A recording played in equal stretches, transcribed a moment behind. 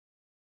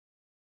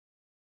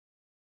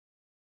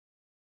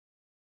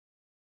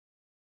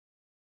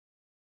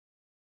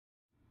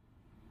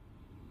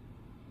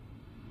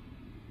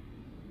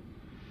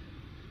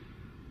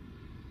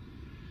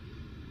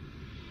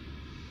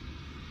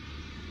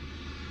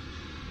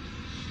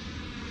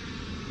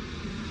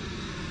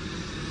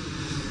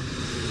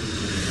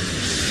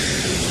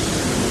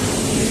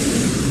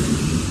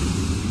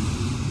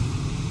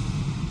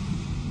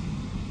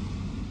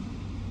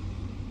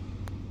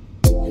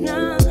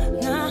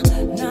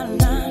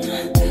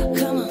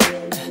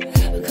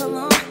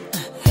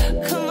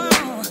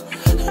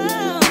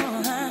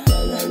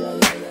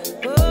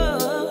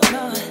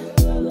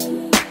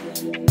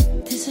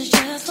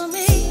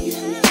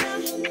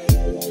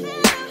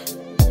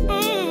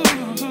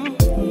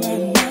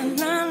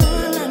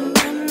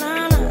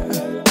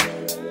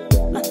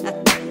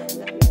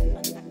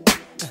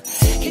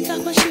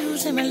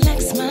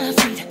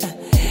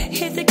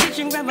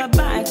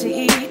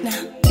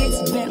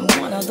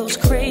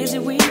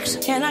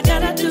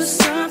do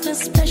something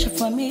special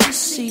for me.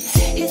 See,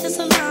 hit the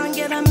salon,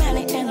 get a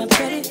mani and a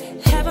pretty.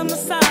 Have a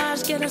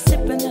massage, get a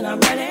sip and then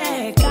I'm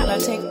ready. Gotta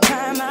take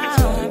time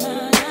out.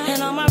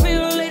 And all my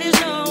real ladies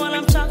know what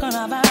I'm talking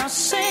about.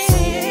 Sing,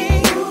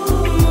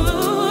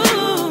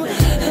 ooh,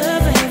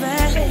 baby,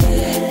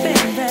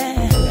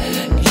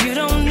 baby. You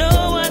don't know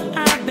what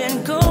I've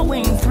been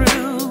going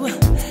through.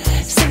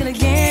 Sing it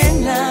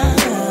again now.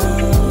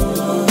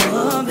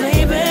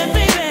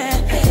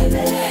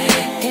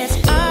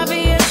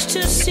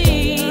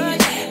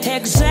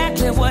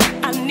 Exactly what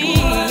I need.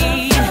 One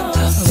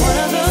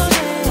of those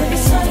days when the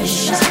sun is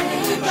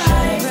shining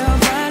bright,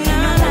 right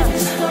now, right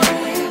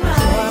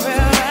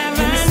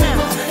now.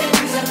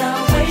 Things are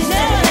always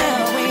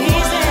there.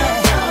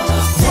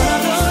 One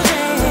of those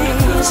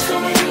days,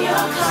 sitting in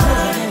your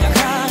car,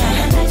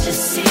 and I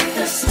just see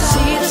the stars.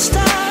 See the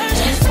stars.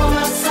 Just for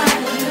my side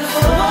of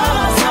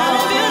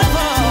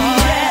beautiful.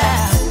 Yeah.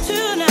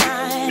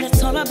 Tonight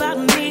it's all about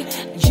me.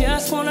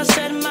 Just wanna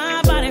set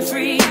my body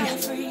free.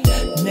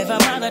 Never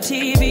mind the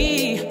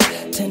TV.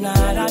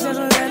 Tonight I just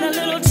let a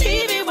little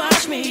TV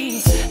watch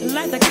me.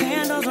 Light the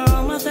candles,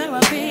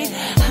 aromatherapy.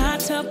 Hot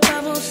tub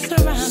bubbles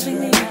surrounding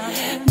me.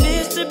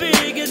 Mr.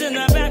 Big is in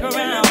the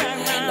background.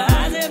 The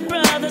Isaac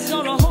Brothers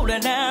gonna hold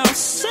it down.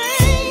 Sing,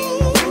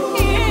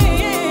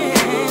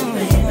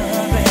 baby.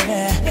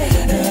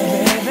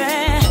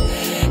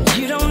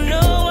 You don't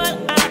know what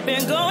I've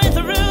been going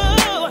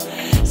through.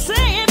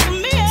 Sing it for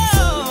me,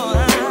 oh.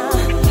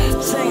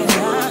 Sing it now.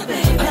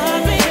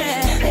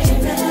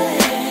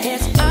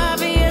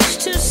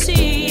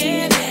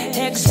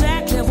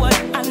 Exactly what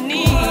I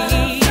need. I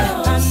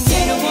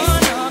need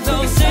one of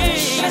those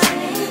days.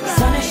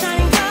 Sun is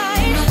shining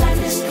bright. My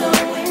life is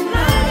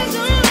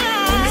going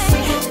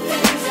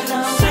right.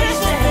 Simple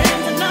things and not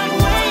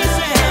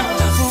wasting.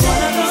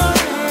 One of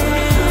those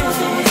days.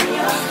 Cruising in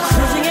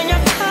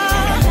your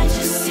car. And I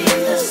just see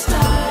the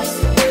stars.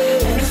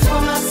 And it's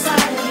for my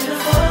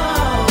side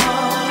of beautiful.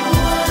 One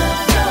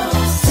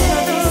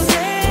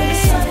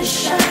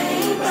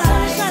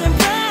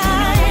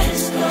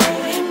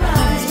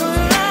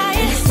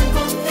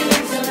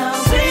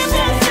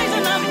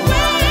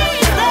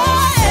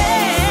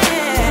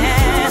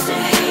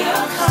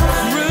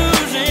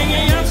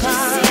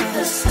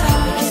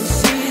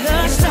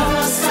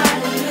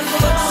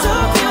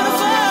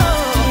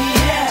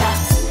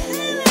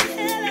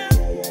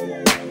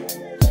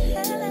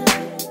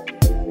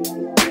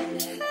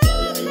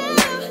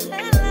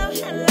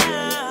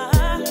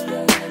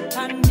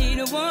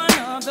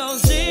of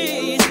those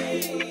days.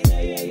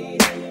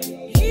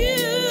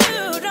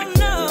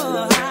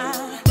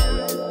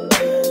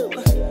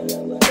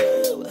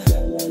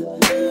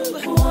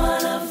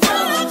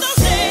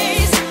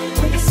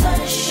 When the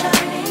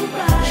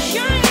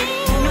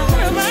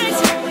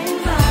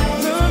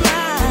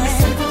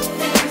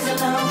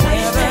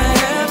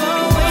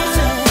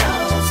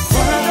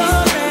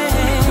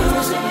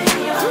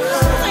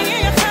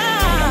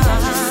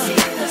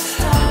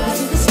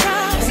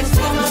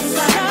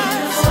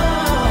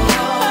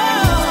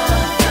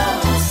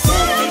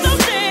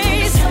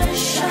sun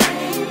is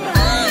shining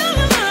bright.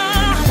 My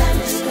life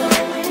is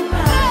going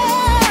right.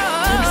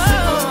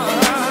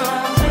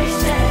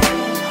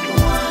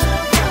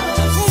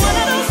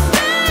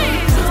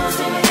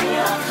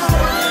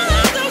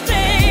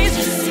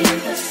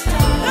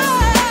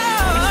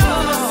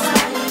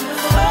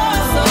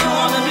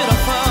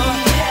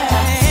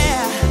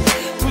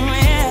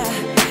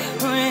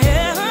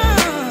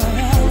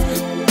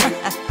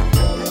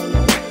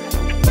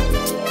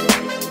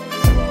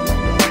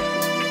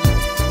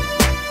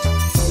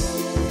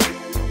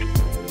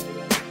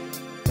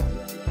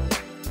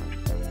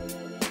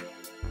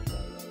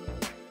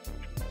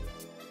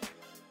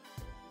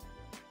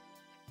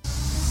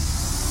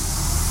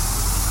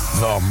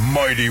 The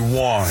Mighty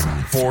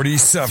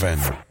 147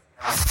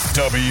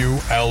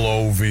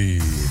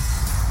 WLOV.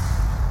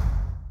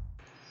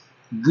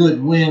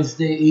 Good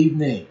Wednesday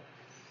evening.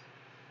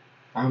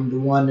 I'm the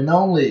one and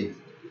only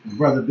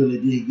Brother Billy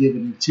D,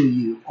 giving it to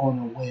you on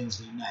a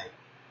Wednesday night.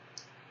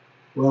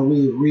 Well,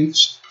 we have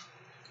reached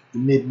the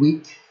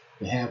midweek,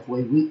 the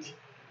halfway week,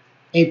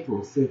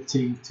 April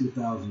 15th,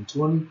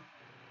 2020.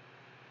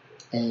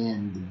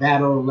 And the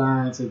battle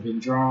lines have been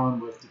drawn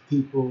with the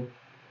people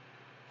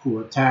who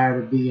are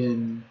tired of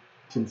being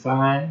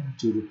confined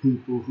to the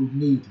people who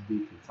need to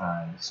be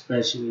confined,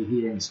 especially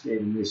here in the state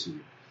of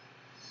Michigan.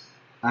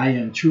 I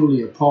am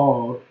truly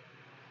appalled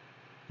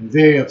and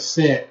very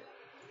upset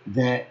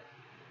that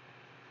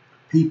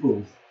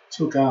people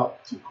took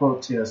out to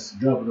protest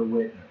Governor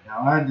Whitmer. Now,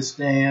 I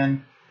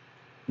understand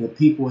that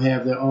people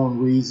have their own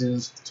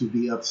reasons to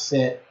be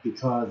upset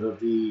because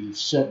of the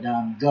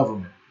shutdown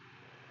government.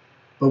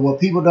 But what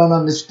people don't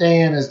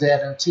understand is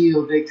that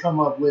until they come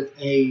up with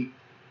a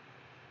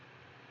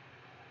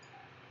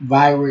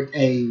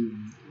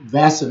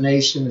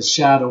vaccination, a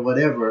shot, or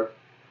whatever,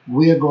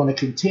 we are going to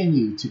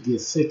continue to get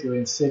sicker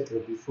and sicker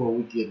before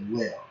we get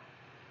well.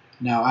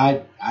 Now,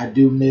 I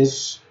do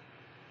miss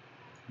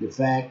the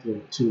fact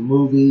of to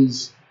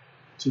movies,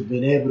 to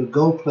being able to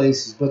go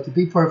places. But to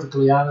be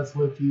perfectly honest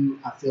with you,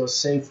 I feel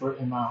safer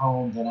in my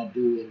home than I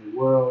do in the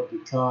world,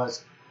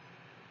 because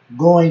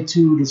going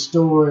to the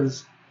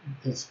stores,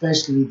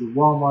 especially the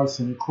Walmarts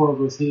and the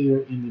Kroger's here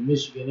in the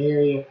Michigan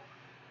area,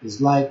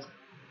 is like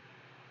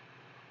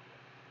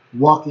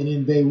walking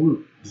in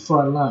Beirut, the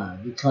front line,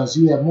 because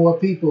you have more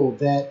people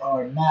that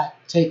are not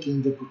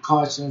taking the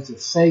precautions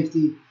of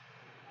safety,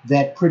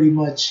 that pretty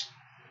much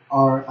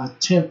are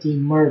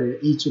attempting murder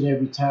each and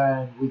every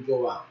time we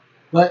go out.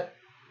 But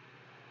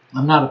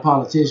I'm not a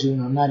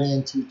politician. I'm not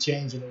into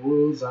changing the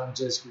rules. I'm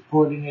just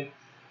reporting it.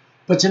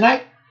 But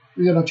tonight,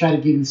 we're going to try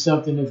to give you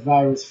something that's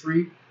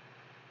virus-free.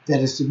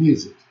 That is the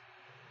music.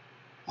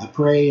 I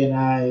pray and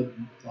I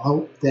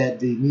hope that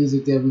the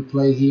music that we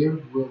play here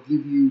will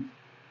give you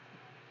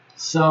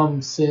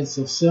some sense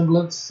of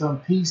semblance, some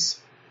peace,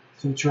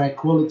 some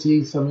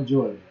tranquility, some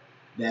enjoyment.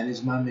 That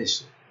is my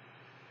mission.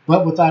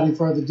 But without any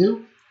further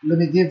ado, let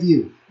me give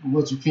you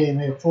what you came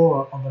here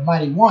for on the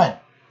mighty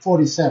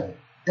 147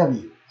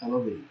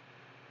 WLOV.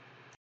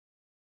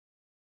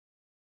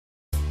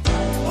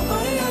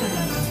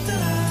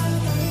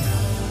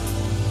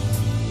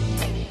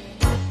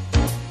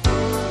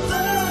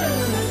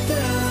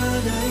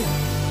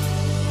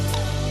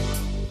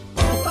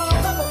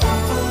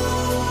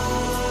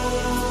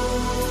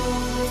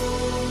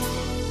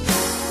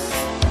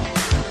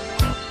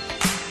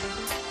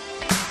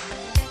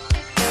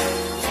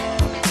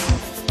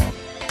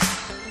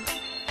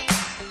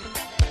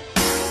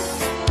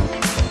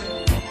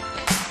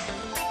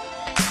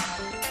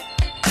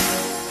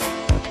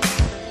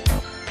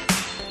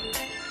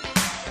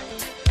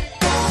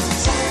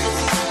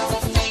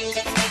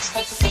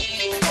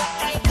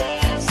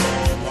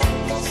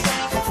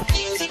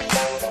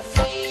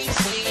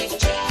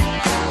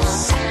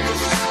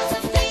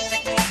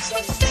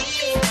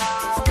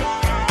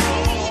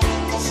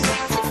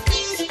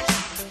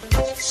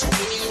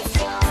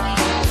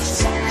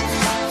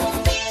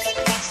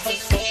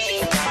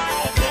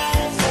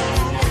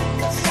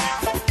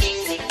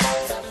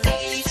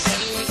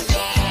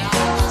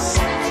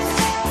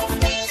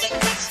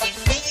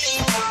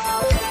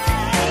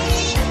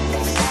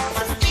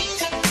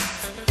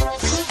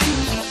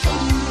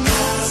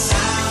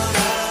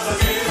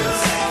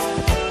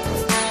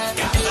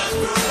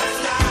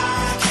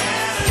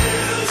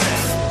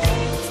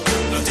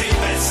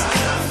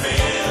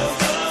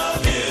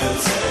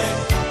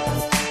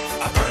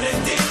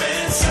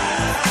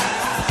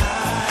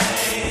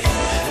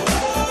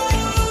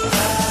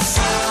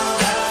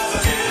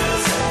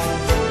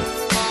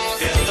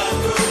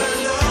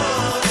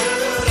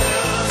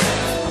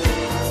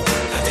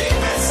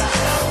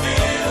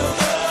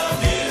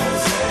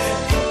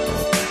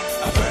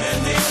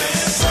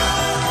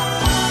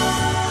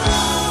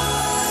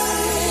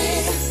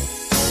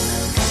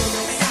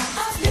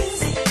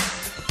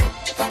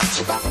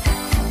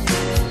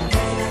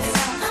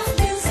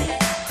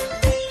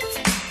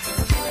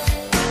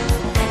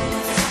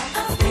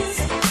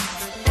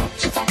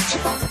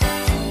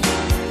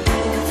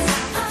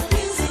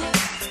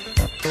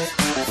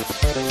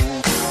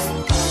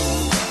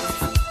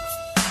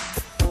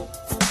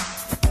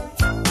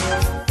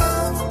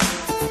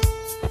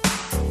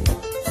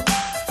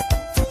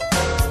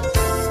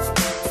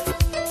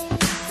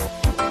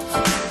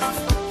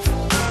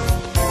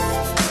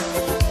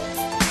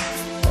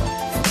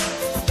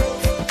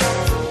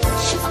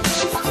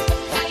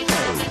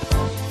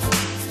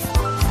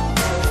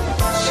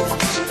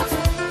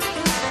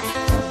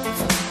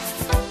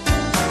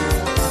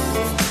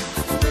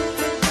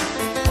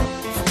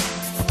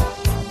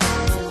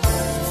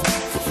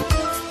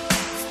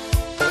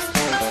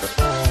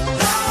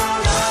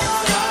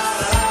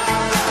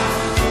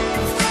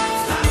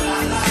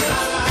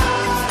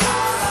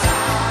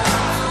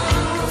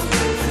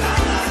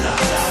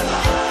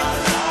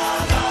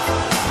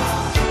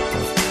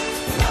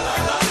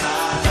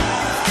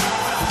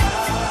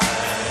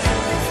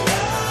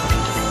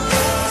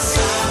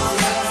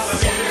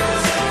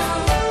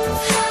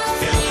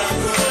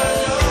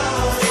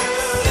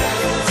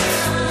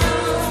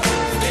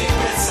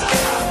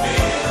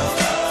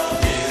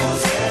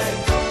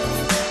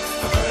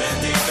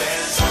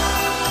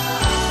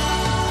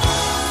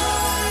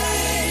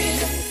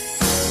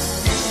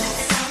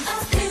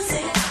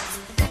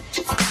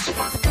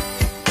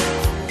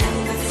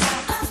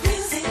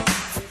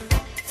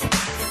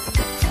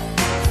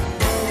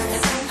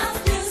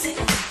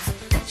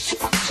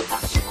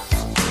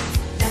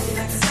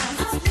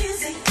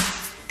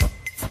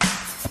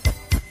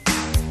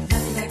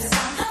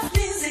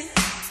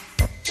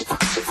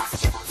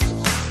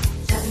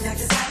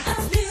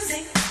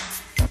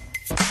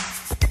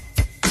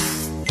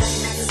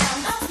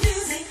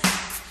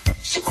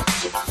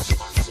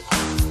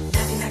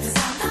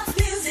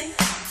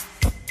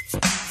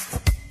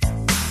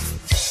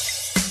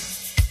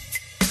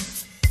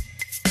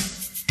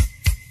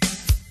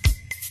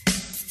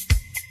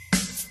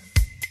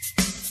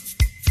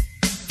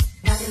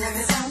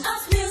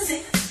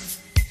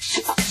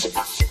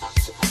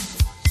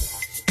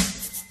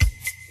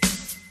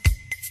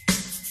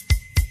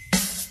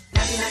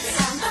 Like the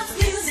sound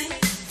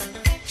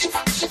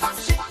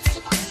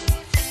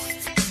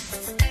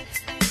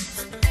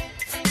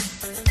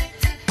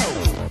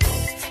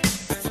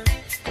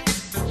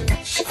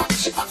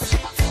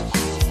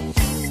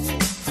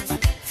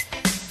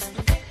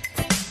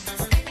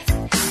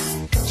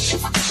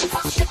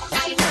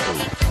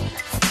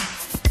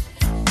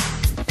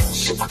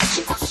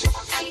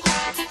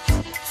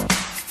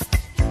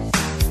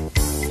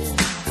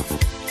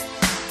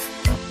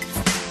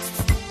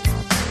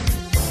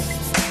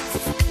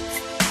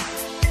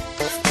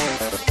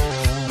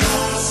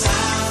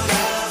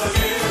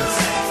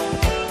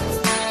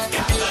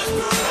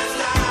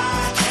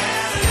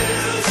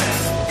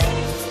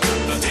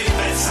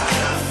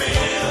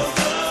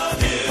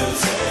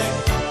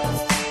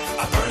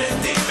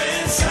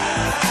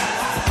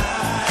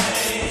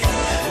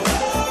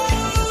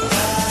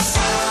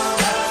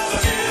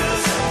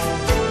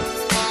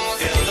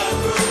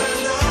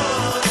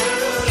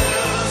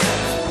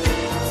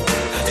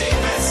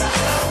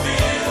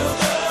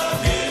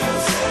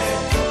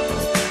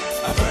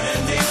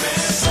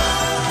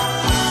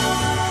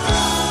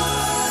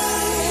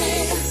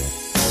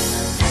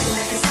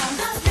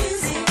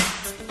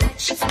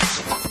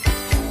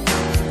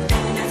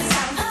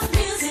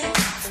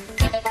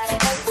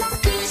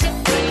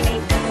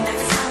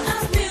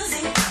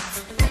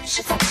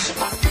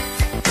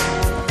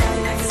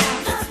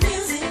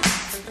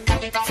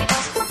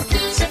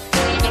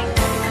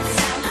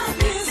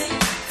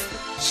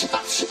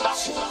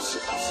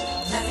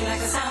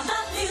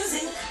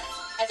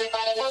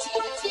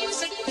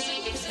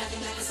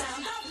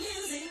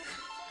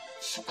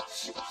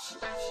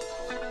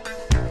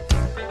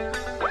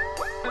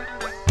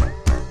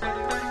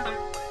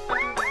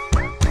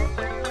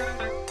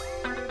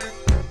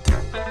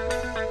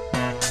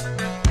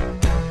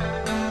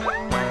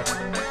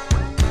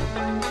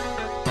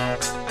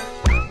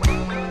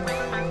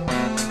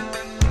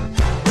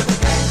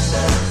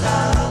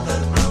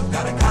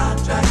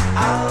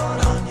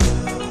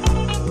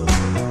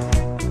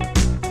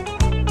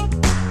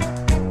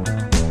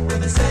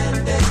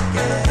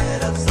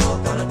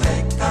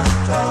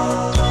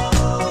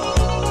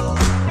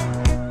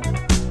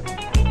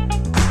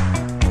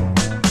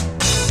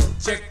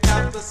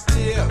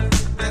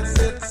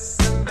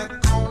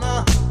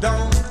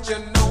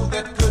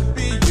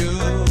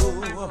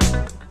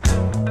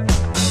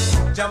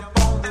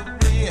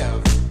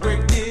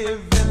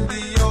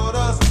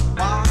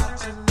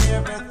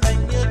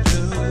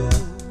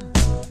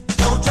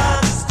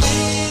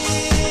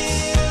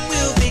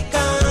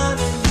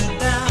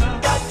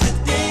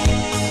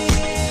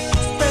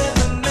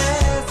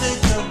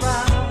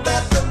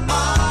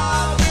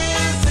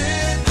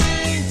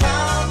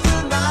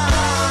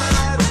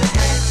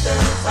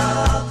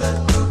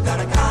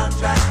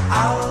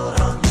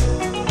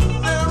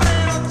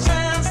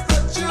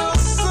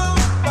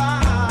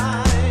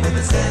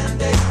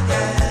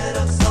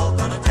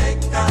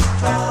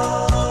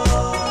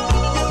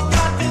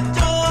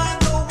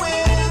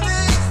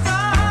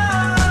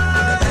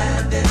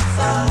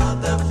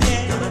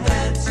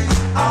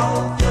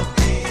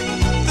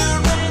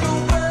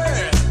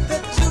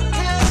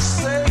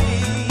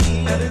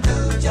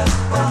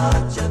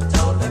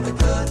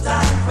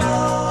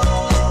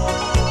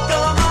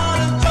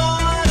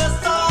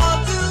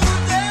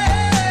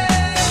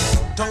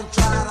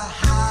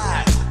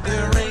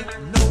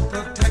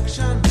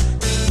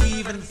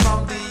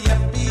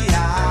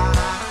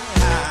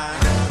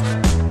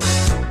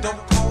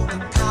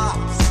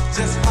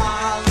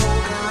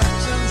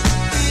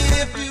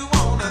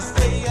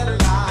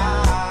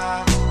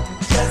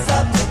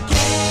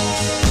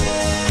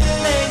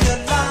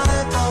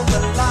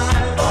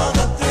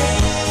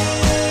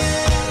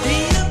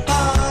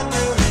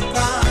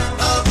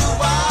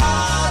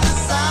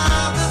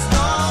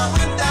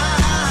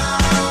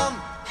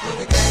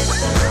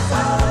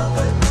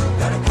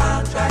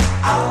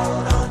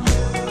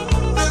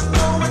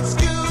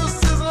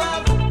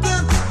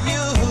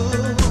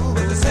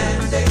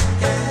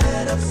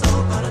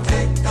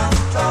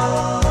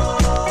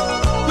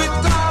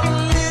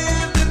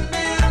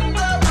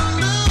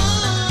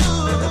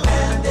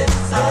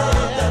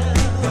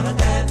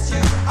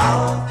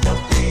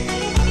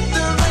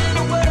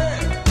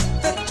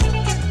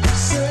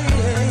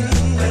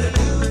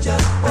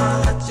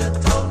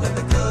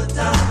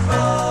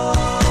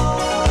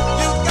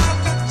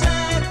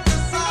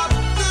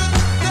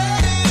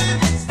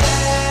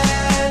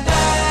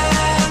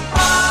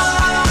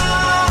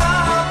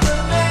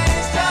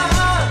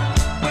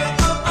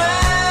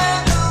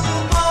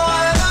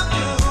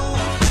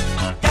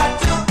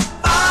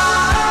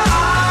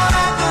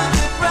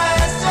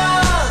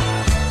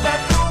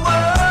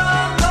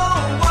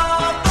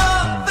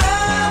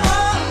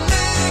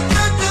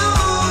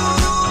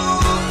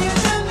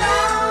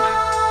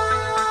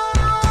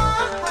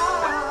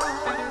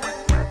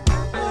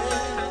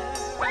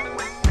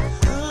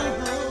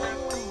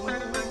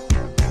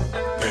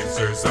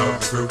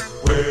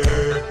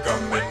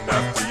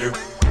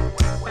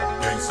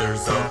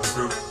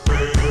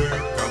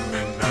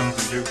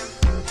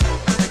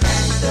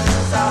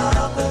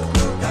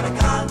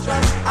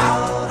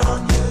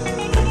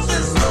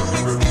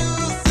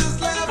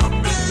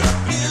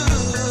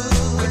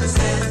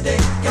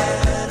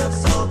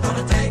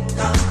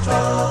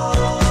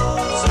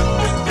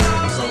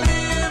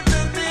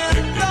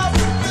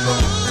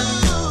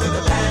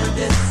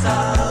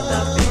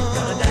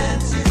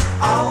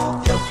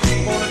Off your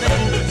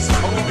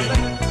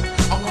feet.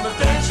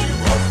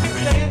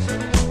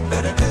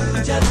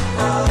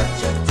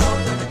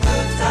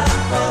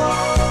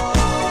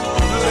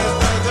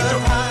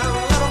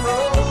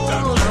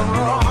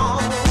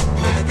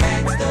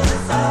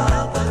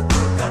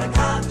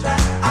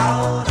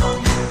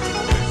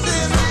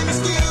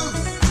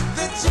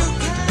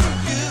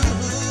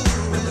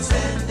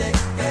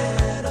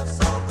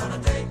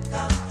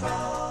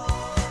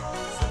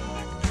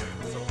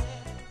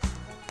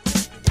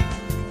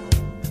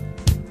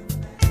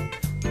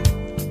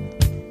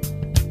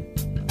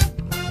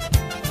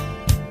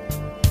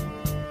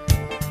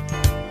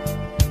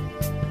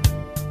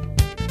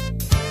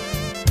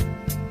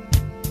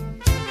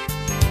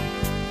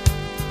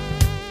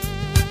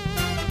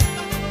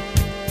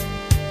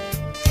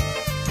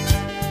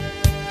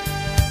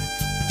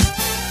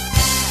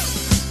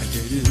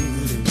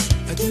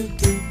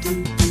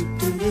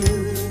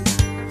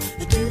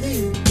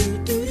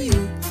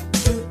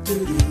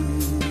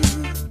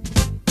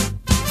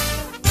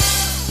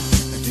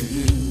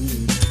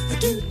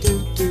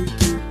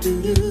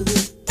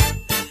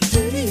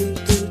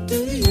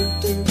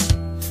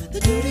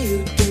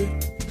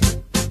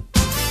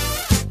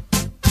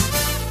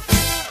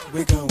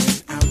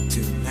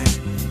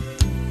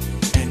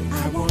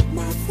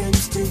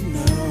 to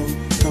know,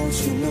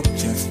 'cause you look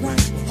just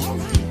right.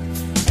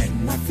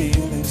 And my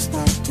feelings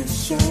start to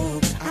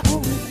show. I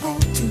owe it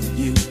all to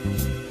you.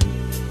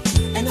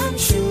 And I'm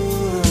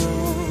sure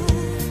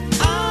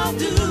I'll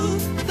do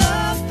the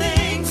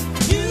things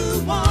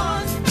you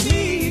want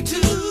me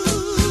to.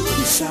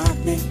 you shock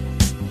me,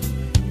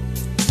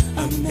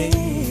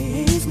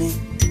 amaze me,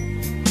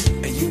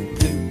 and you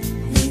blew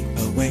me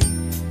away.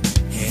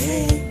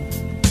 Hey,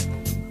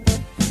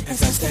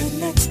 as I stand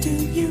next to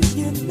you,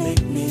 you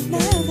make me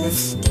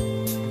nervous.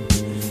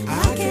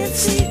 I can't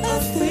see a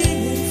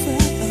thing in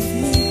front of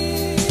me.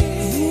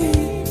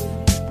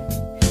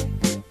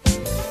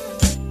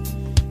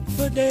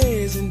 For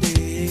days and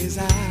days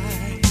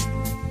I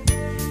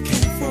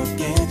can't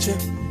forget you.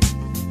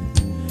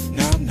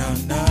 No, no,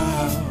 no.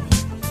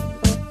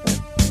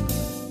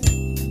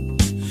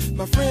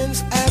 My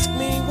friends ask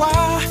me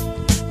why.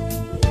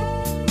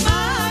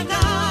 My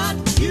God,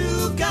 you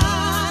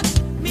got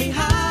me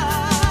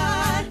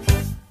high.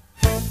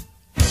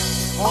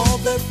 All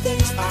the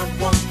things I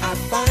want, I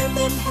find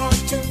them hard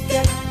to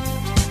get.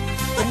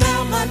 But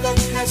now my luck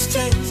has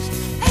changed,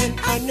 and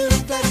I knew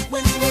that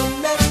when we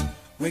met,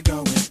 we're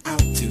going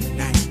out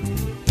tonight.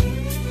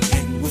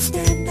 And we'll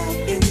stand out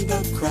in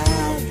the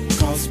crowd,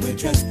 'cause we're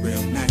dressed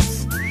real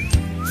nice.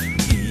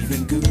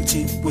 Even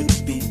Gucci would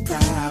be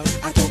proud,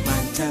 I don't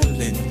mind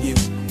telling you.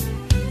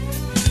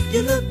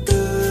 You look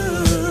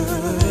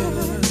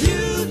good.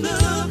 You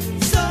look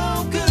so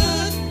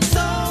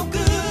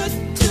good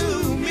to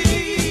me.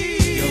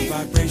 Your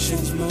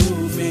vibrations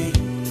move me,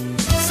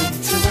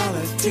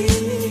 sensuality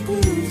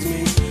grooves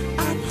me.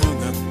 I'm hung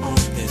up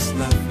on this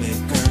lovely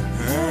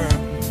girl.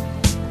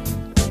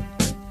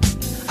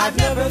 I've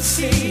never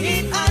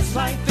seen eyes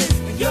like this,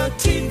 and your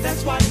teeth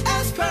as white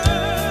as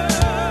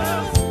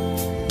pearl.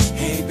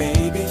 Hey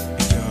baby,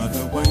 you're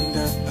the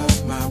wonder of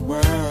my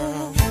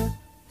world.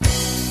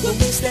 When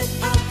we step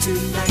out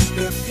tonight,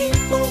 the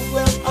people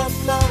will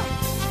applaud.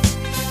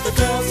 The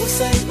girls will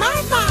say, my,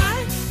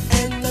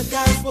 and the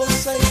guys will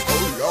say,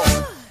 oh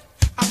Lord.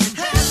 I'm in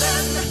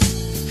heaven,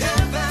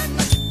 heaven.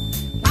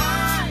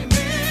 I'm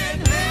in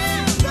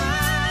heaven.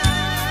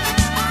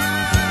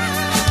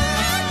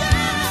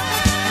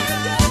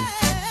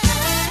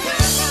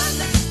 Heaven,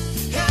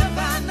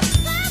 heaven.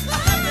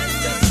 Heaven's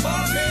just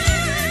for me.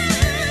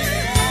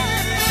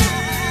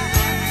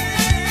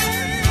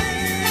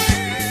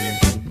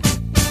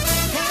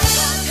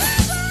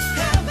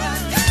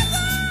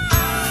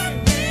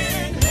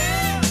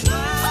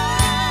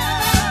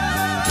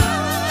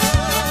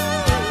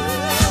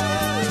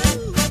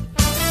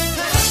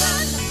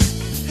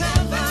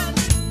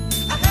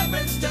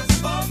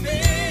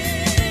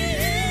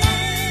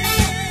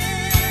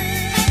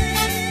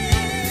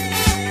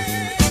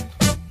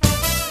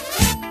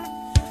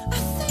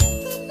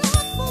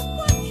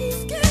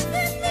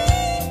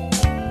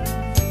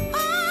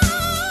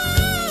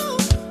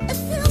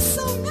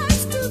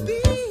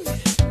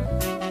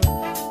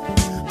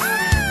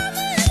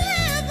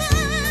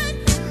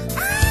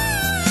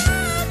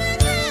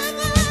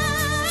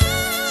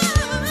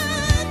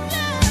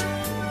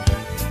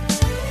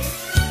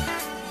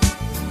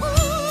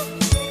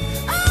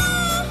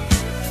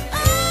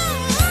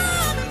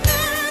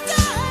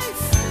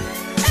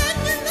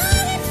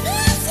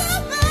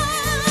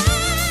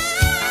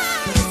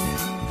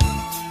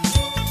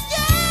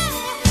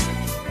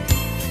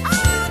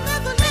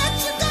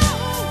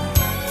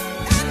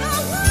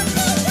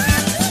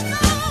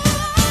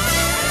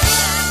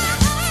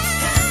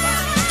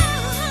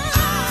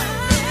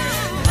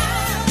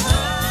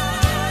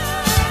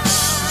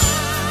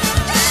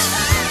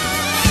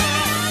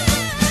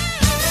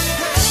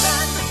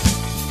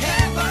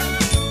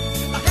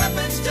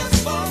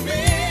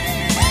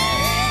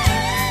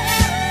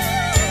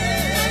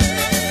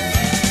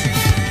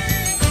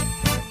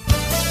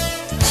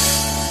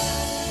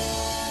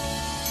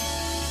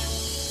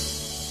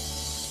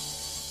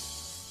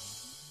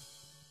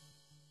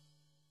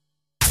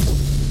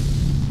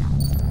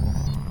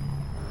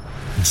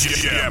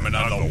 Jamming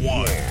on the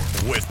one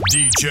with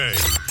DJ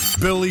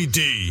Billy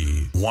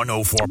D.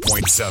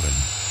 104.7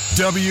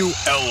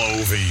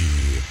 WLOV.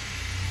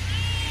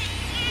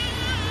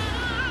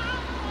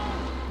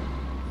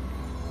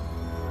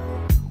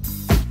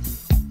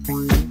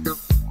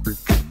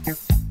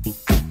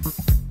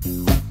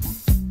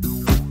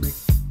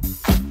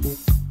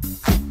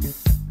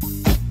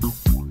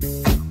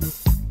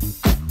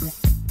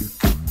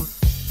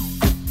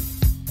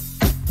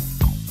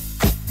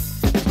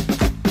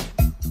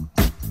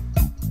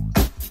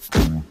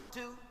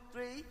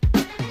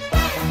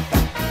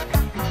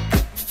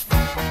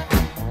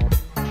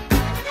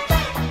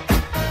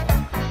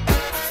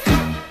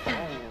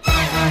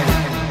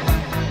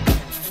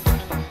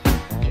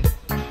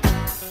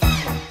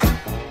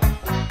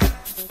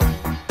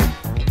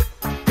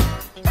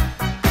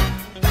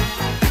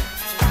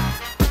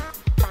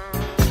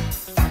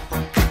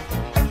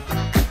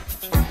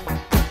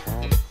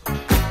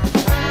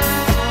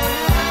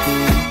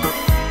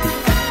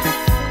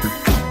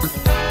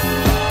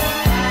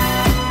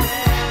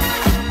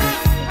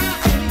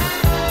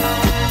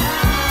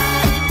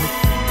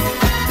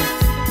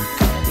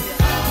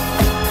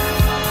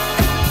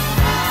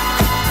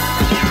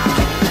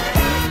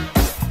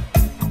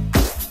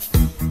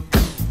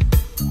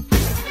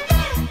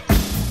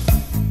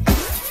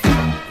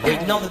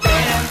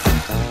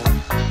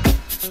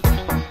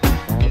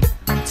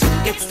 to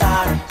get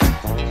started.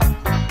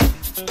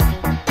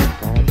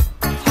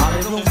 Party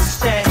room to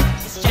stay,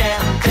 it's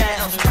jam,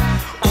 jam.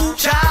 Ooh,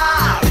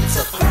 child, it's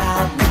a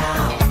crowd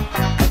now.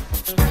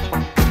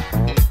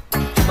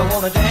 People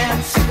wanna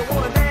dance, people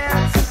wanna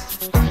dance.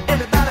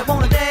 Everybody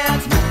wanna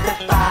dance, move their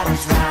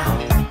bodies round.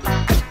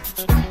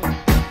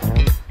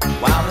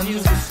 While the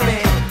music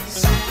plays,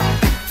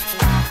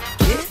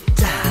 get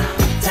down,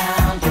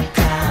 down, get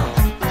down,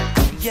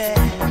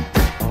 yeah.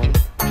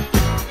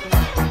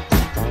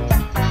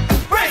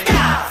 Break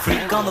out!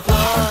 Freak on the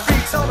floor,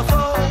 freaks on the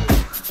floor,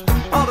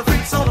 all the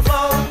freaks on the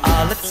floor.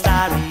 All let's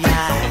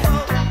starry-eyed,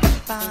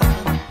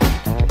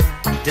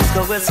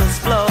 disco whistles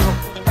blow.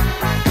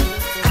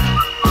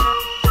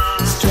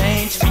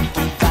 Strange,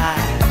 freaky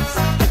vibes,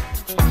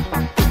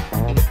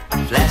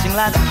 flashing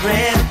lights of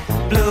red,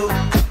 blue,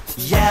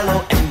 yellow,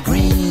 and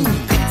green.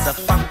 It's a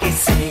funky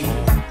scene.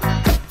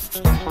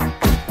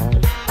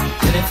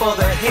 Getting for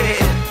the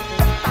head.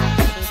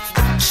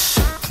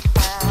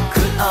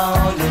 Good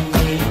on your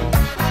knee.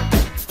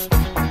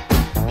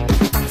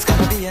 It's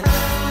gonna be an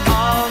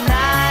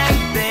all-night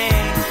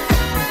thing.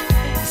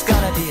 It's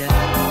gonna be an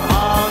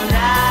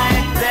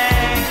all-night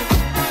thing.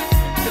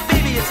 So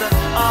baby, it's an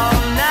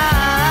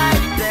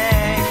all-night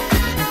thing.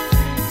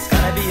 It's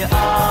gonna be an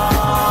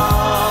all-night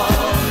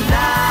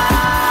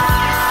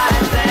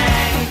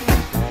thing.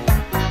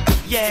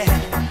 Yeah.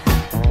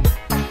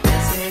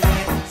 Yes, it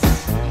is.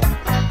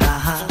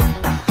 Uh-huh.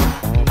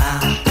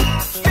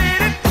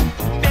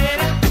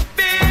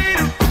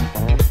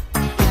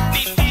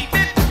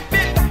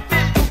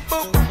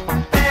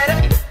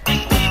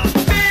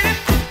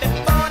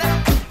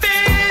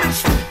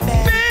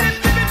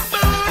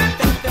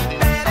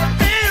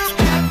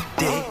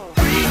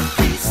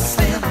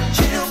 Slim,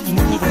 chill,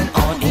 moving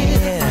on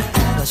in.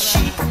 The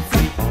chic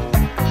freak.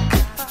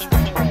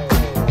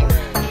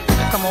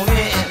 Come on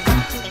in.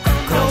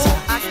 No,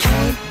 I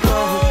can't go.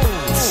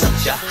 It's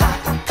such a hot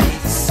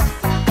place.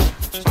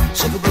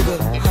 Sugar booger,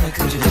 honey,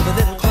 could you live a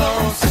little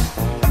close?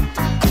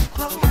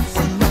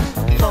 Enough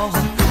for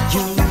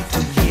you to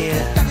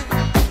hear.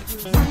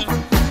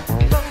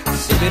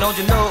 Baby, don't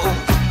you know?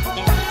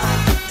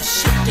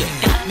 You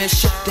got me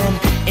shifting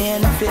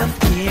in fifth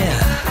gear.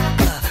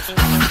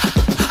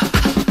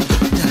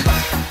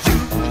 You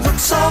look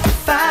so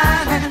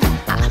fine.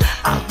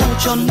 I want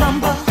your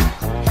number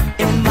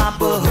in my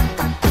book.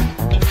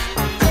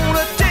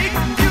 Wanna take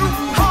you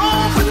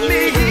home with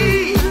me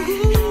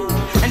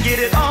and get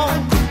it on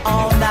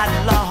all night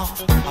long.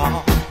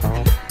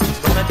 It's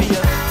gonna be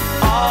an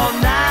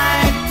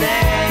all-night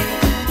thing.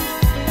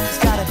 It's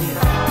gotta be an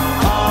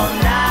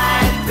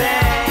all-night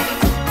thing.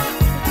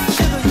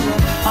 Sugar, you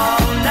an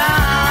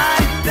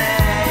all-night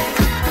thing.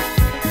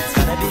 It's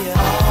gonna be an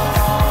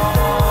all-night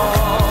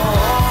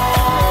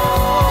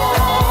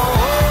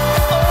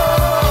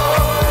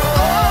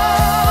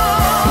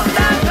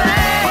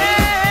thing.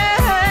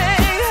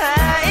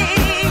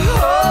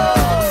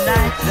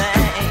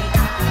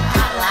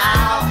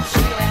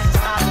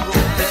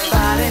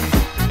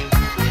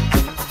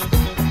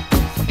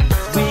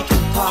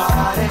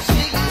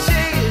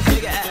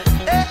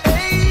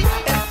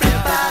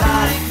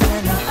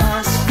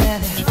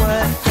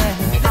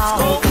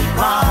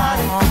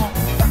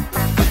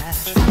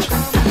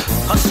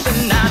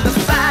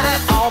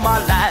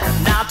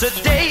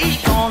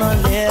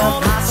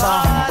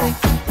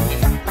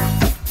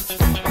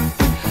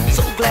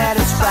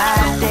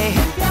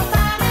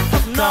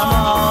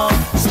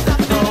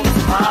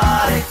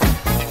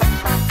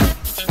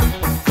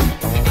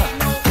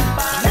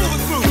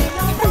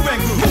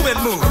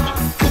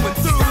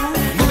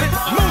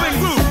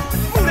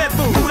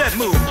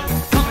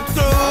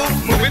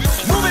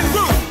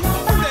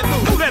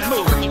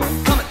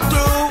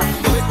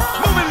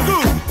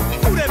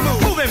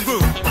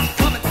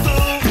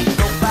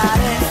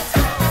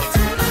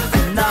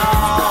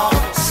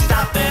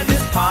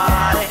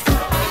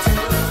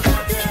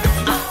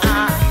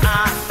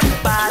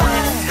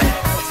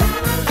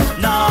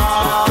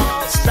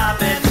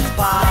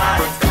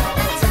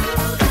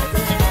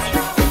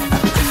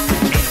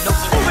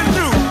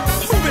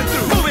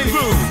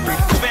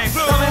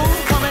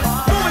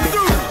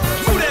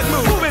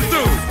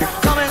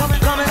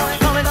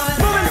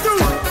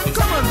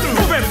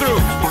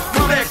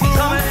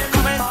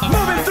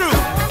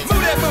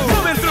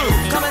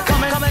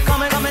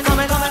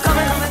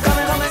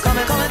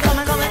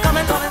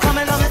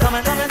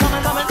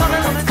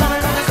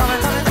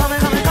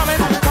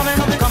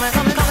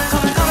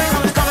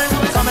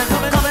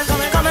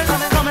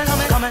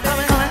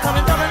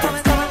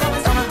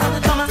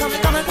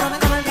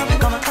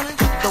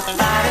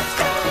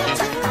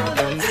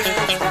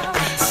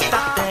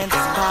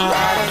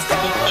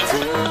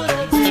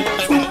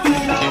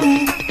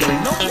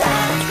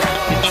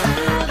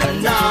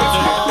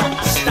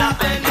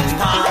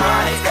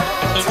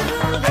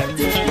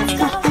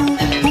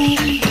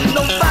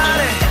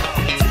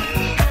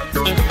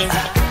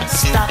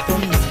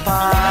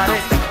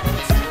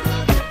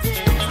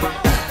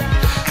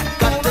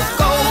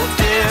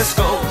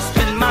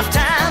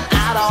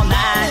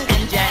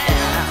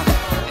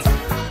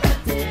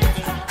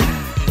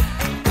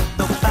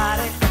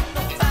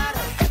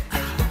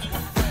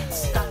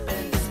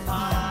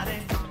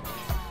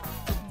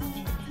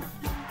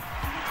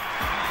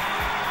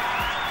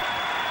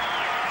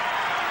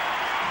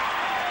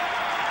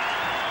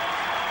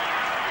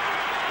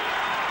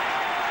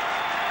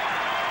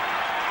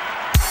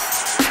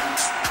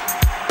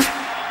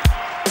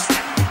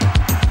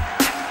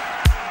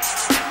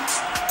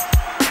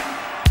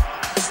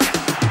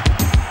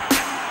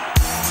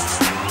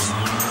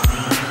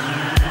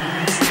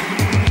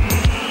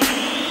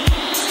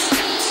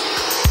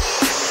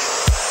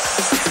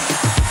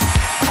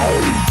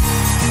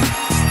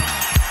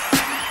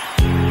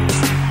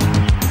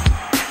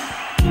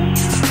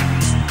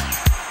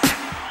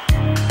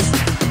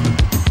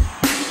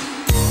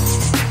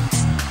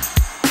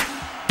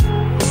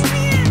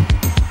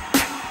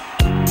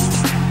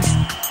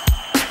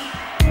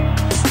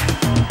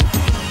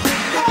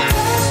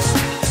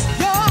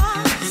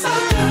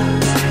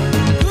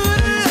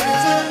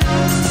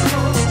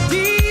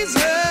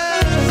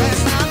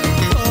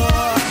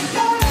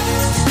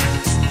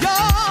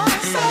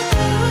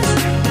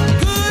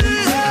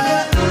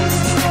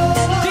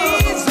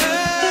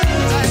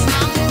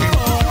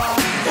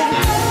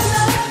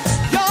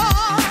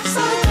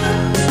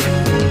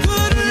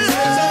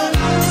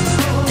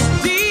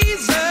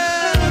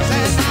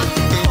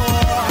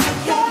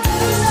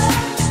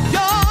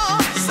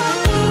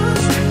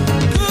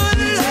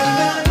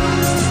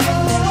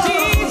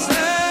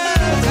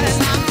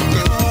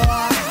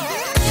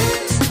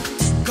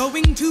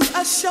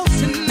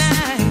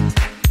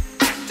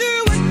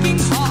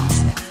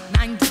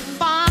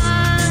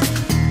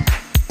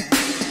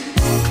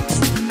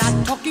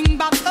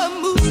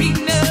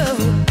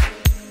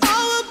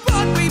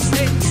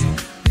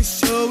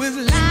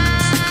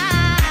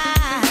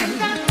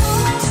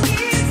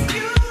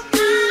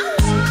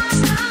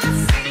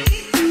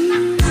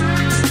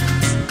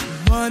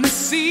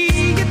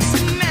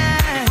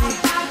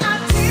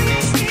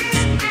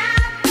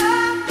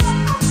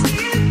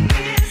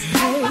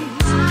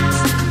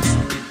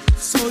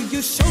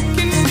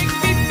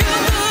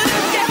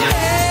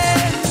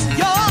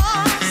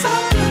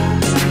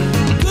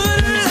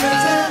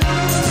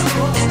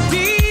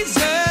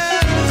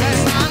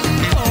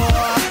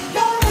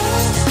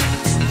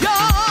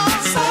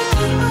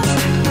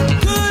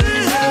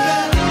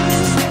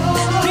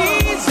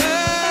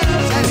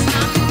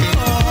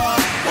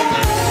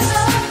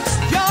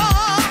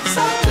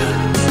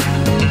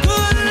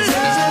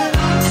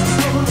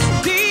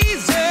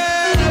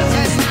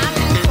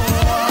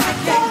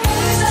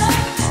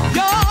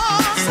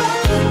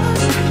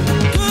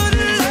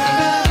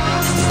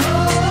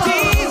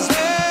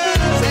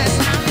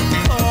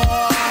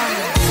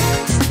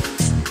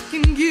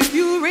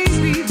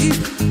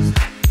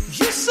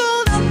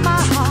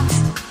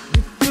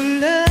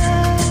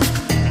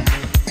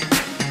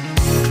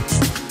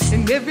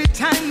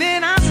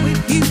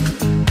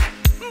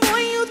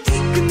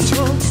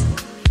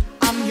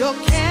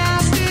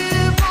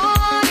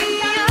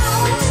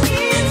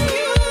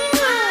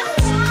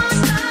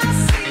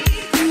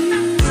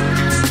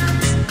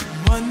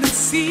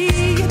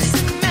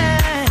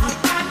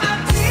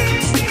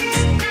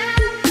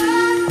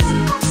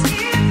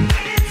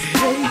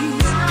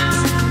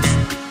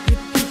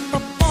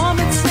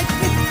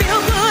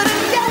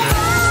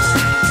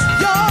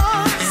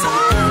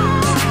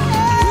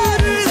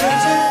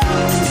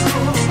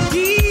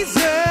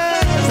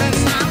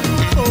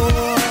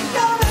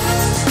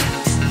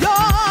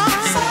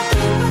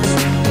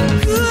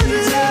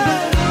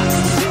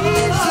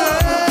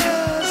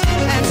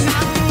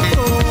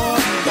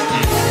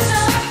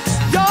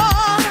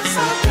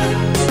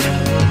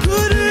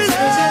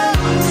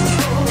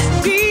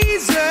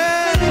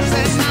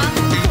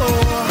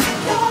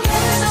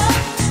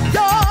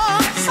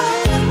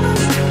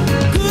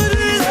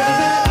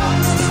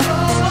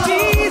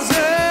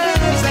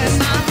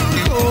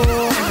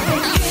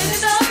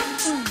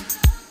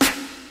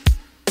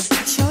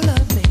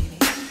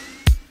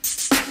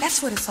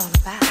 all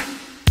about.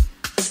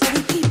 A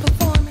repeat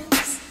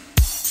performance.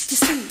 You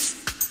see,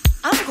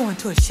 I'm going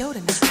to a show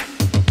tonight.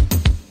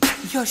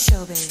 Your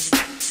show, baby.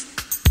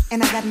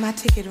 And I got my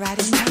ticket right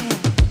in my hand.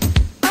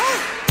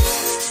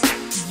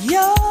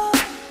 Your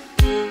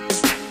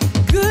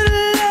good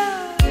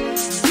love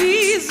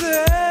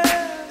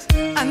deserves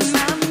an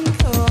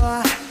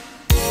encore.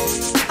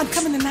 I'm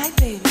coming tonight,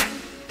 baby.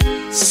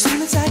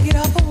 Soon as I get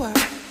off of work.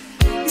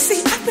 You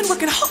see, I've been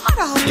working hard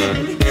all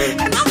day,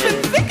 and I've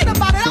been thinking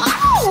about it.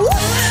 Oh,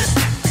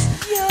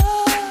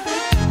 your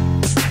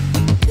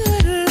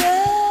good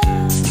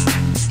love,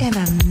 and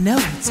I know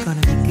it's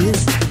gonna be good.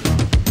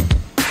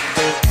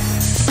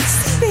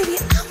 See, baby,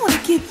 I want to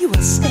give you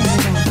a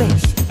standing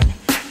ovation.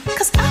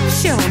 Cause I'm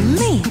sure a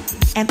man,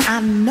 and I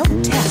know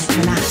talent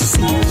when I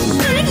see it.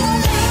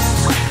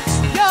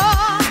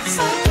 You're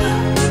so good.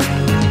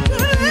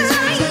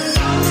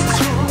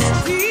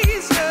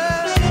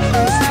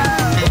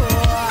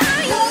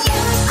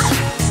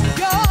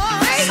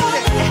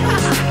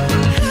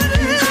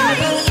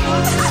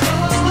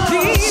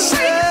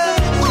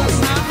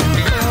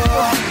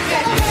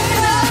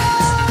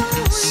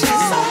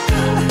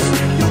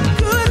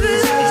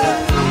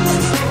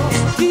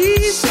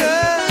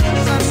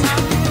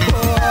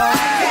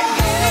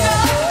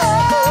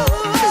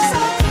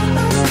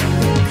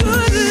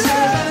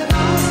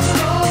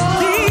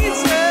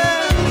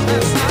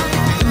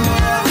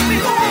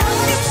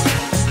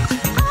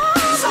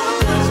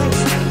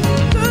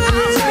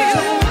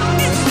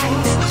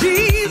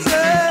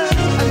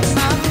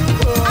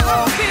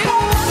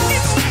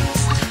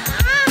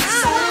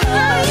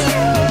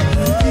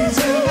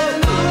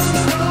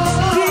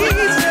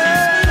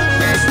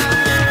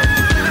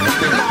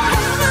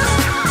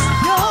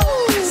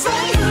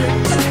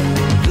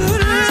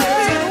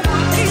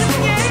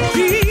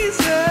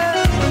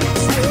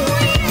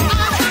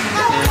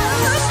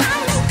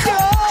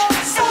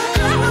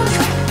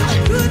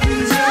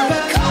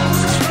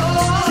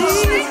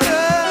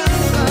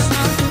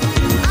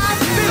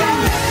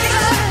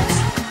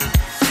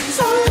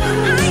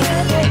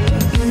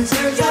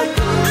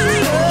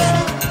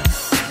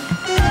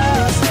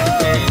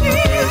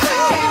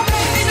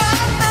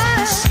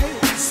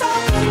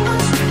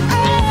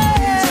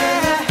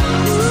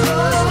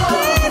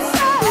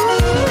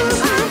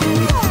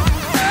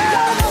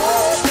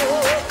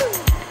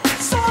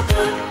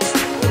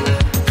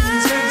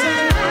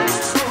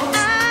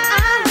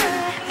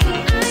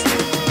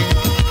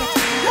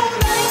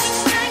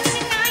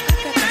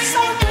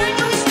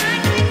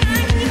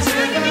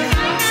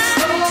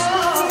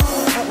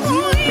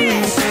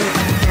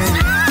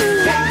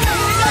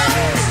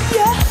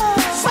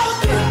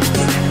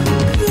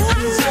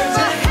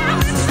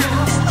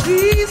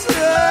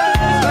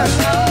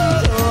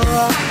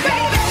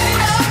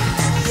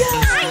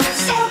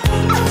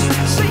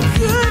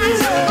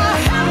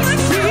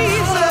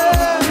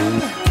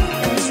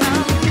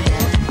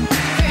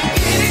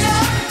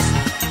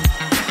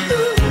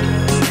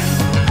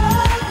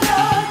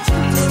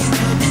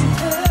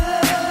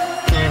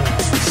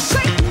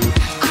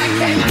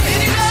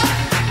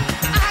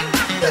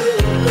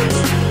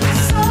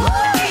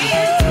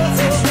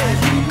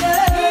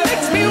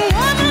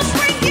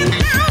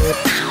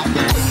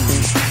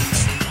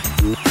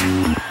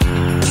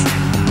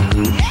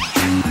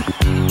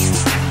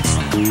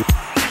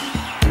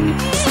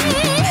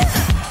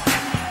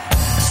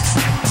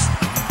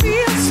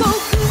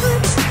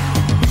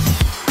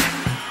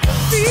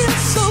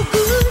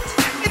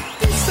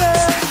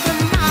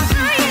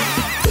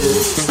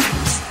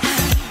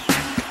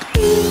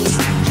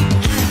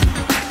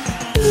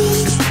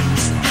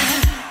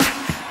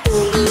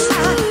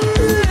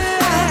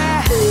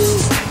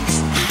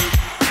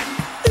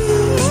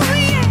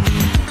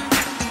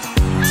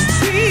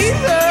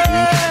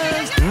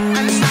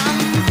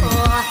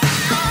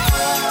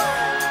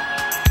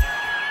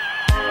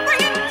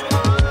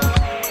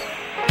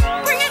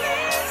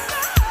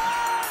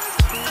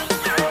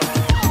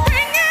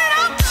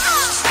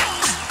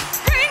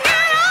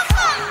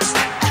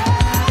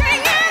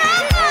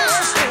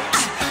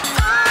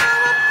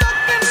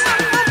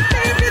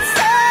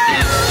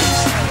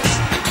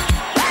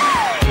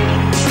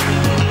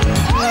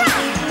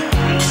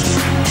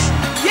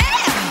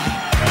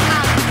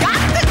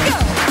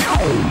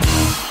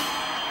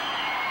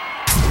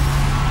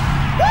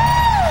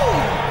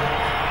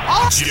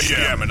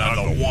 Jamming on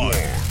the one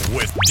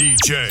with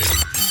DJ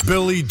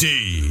Billy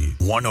D.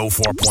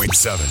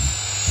 104.7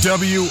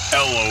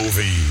 WLOV.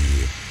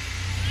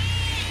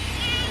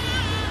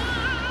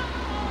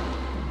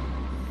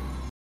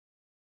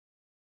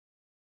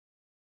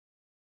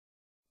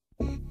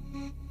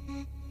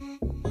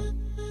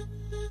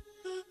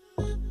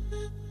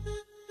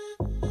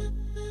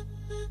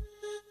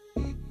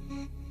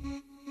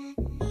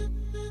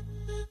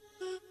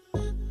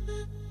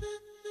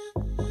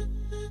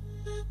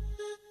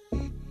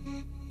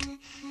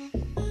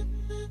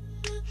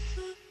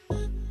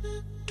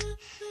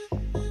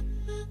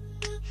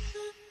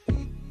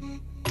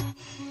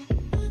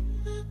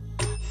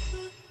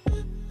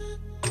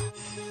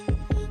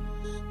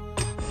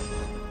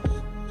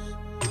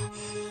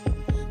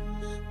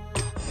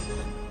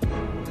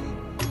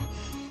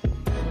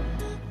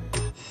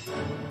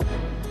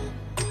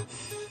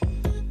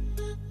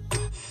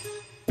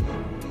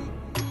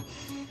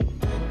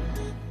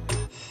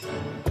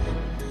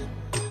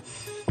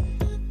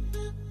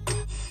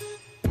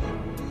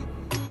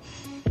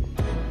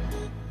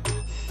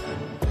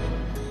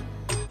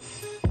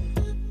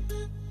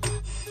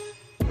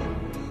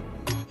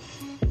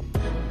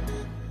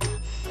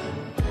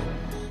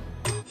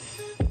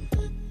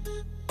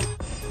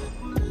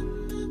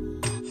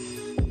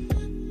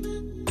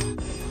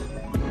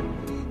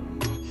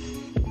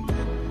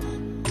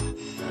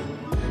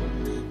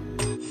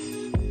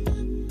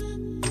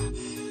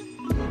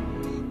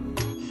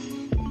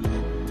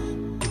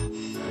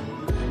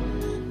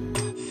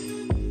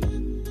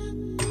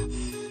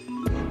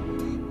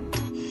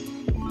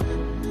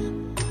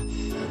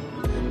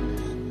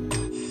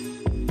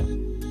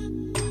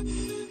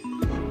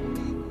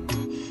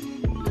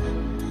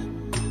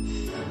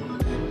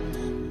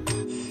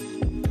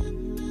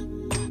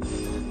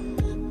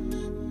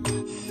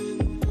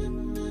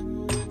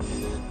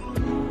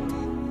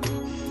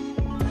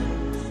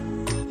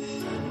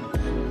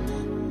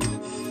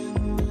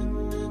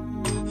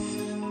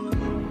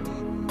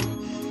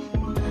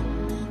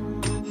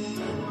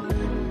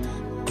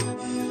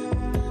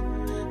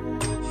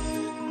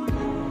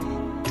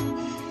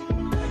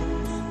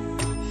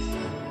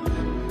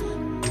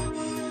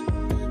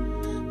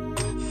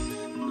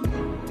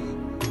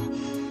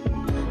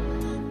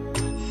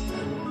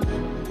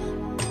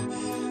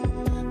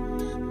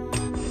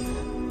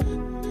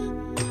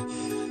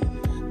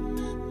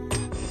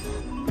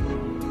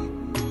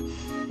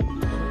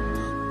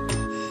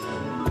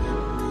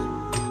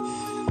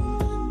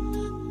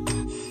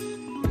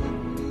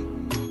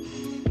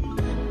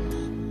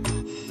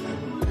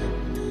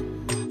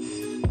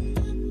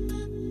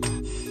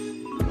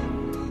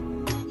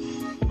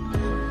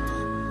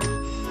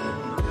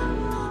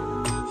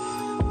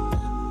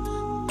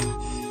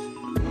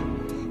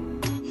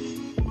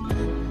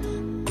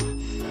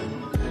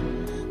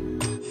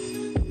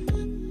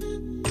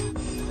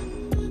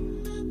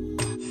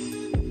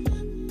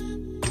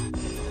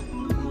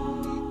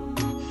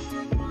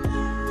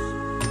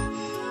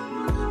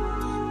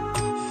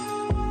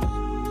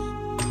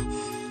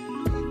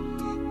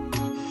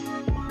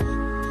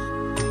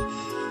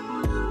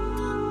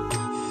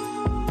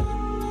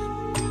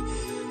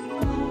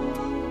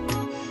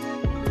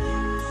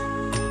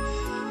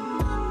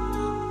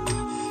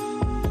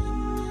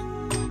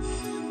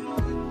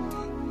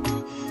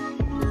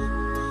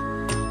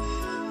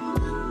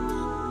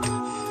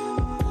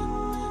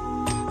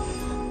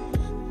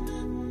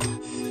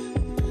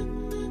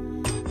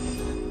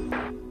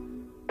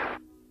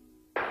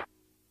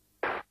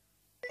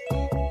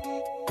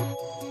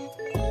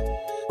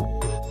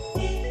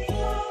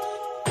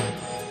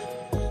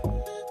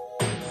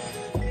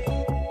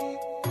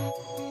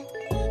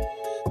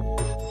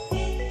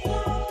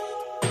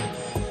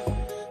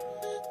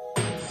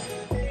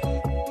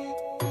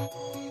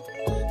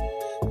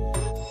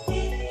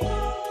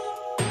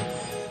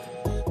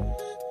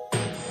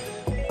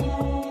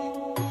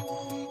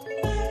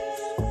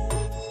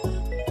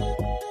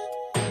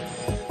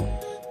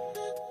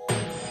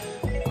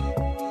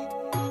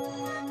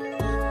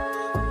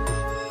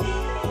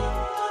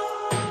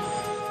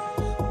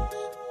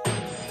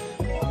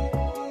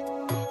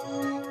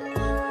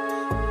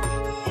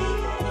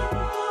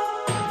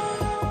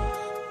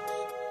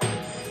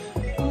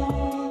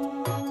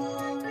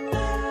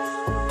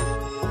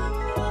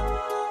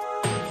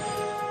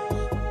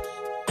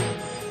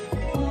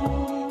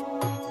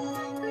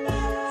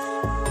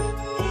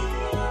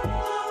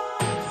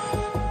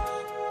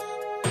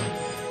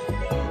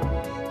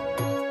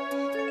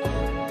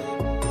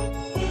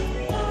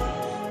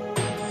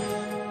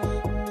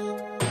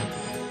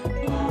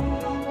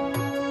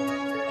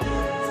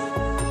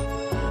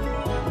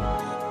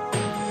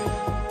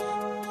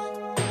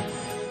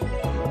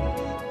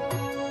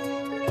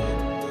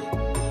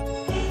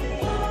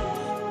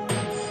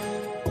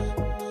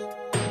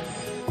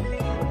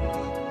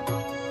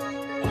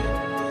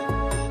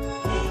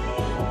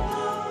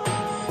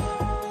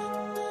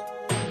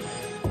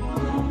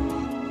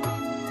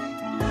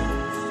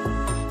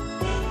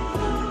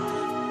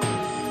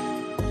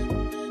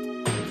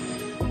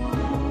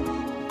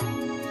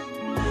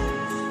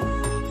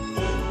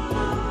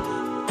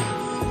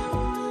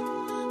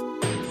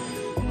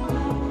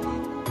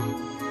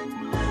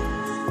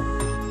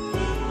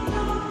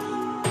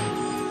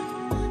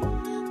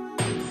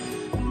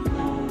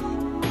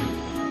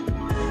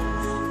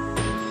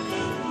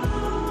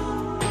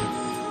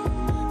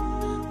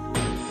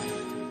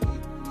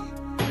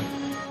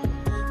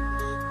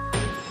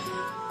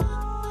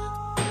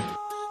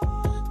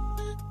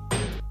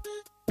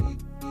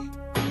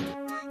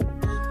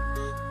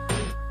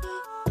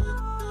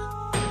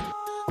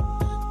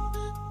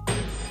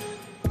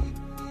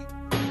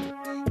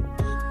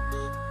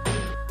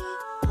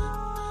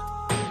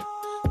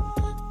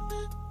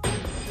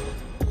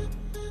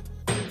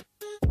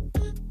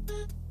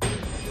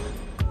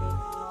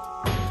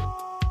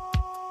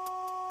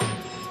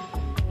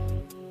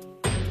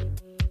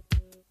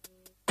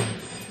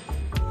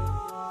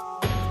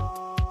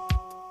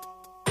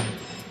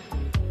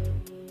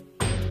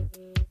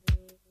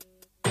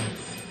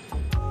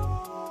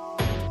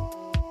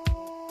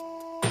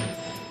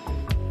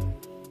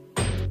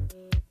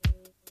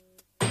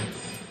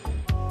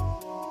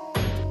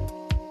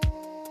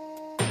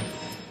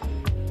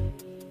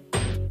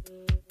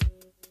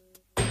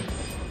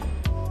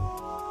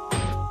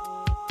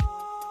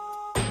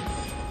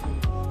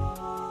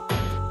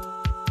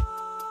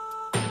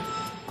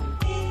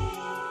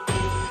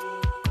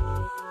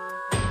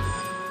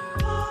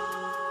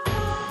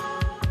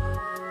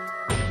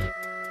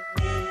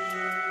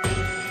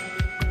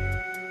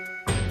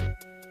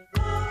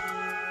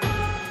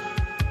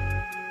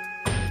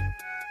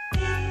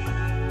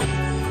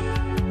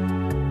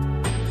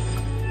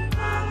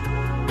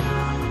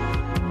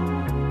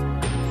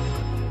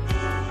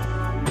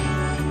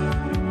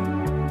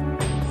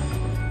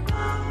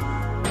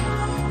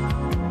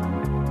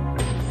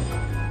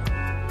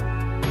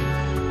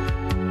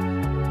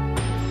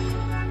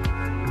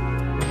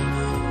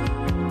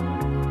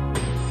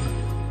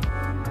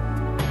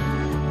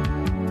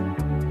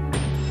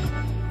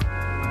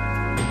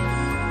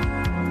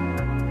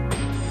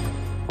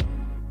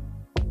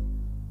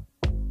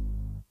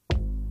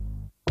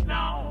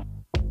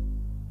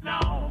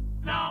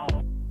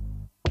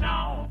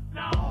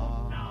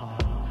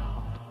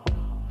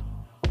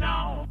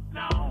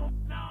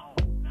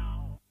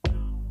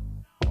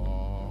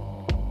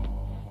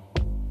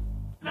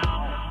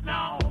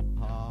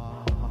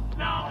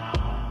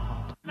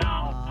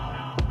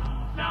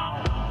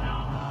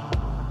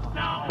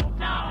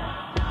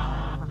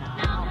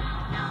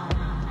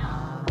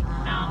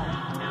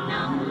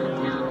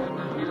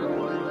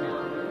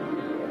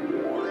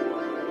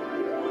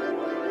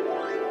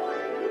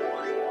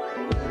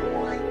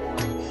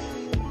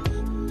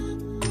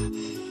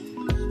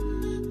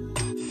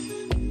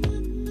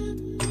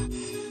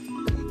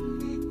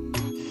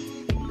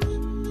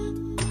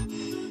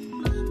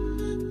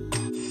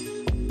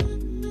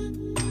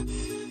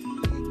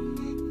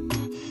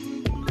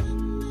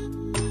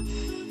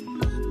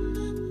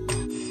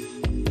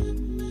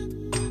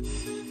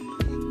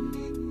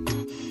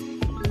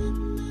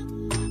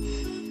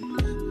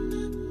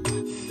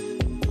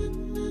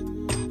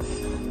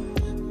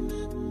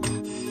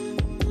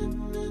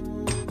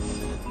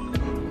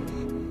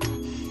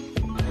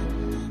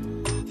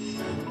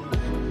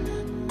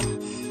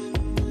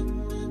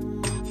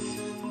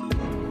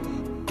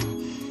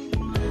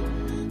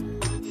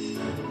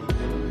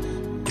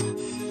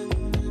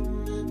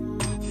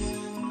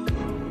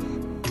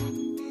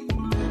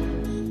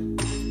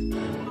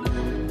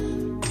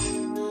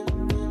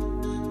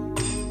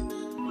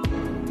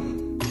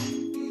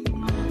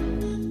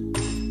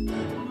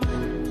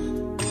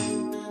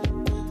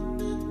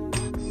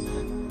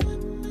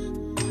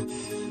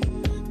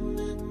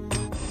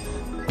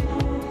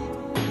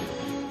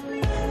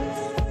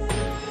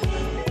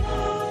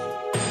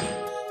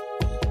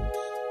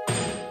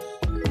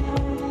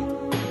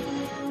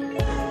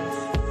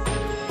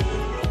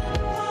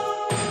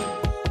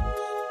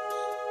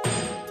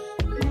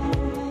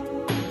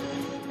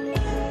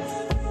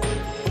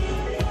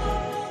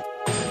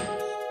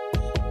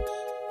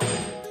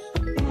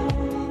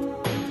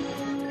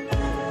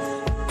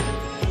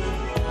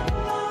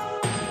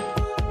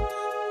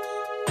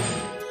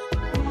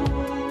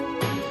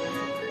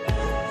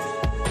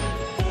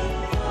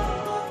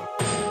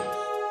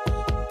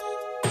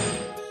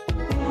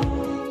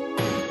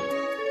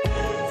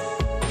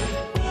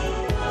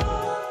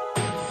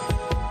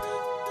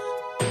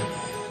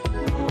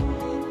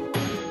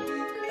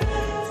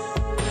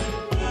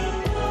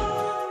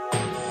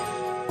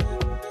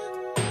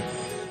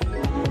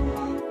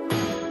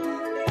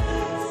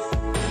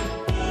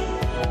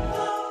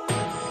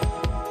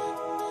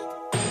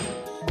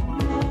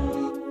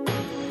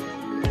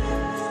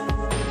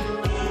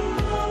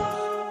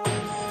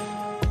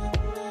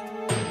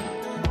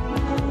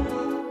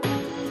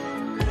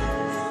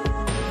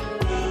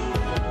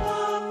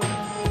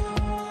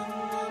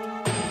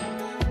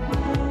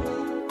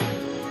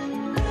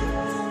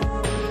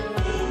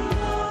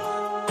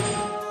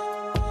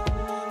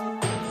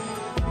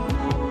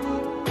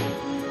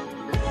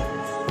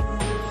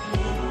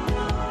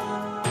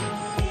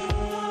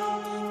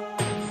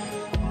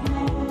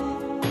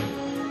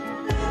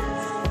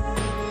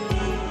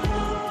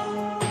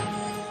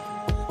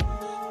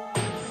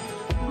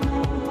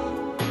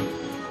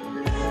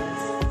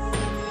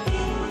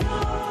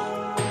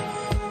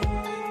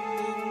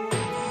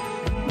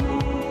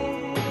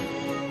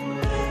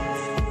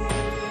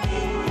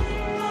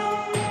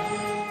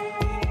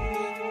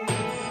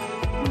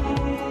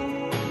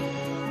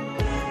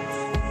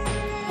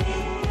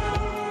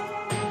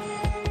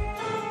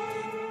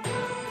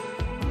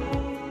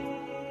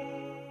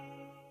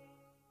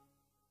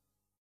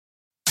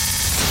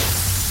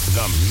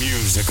 The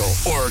musical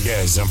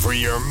orgasm for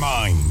your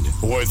mind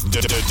with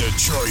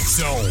Detroit's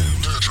own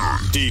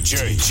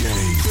DJ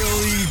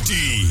Billy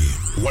D.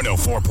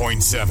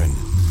 104.7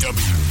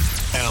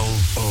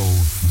 WLOV.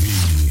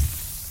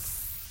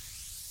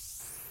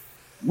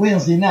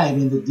 Wednesday night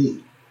in the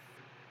D.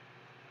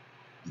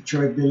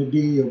 Detroit Billy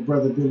D or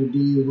Brother Billy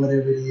D or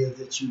whatever it is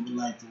that you would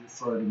like to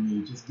refer to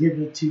me. Just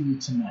giving it to you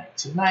tonight.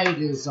 Tonight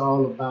is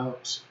all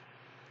about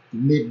the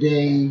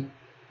midday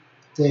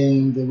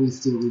thing that we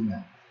still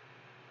remember.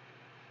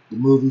 The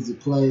movies, the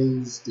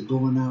plays, the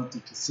going out, the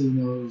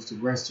casinos, the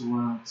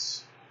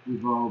restaurants.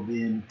 We've all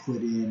been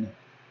put in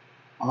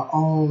our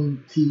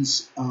own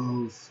piece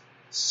of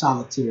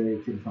solitary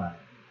confinement.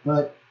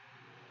 But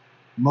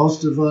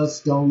most of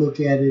us don't look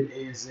at it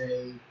as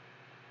a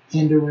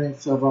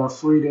hindrance of our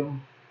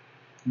freedom,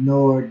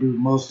 nor do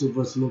most of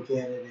us look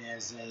at it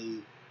as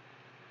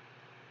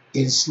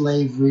in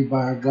slavery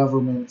by our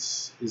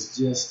governments. It's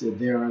just that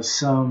there are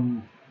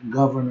some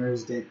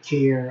governors that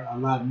care a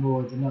lot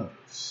more than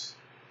others.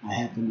 I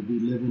happen to be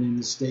living in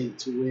the state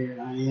to where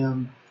I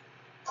am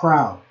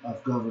proud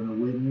of Governor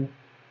Whitmer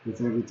with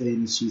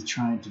everything that she's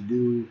trying to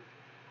do.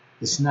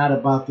 It's not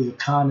about the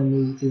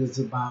economy, it is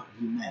about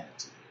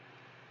humanity.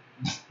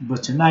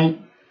 But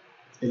tonight,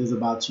 it is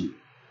about you.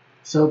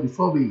 So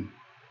before we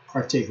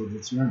partake of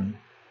this journey,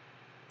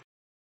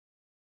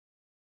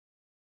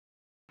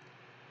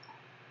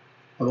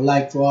 I would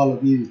like for all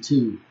of you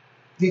to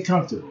get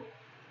comfortable,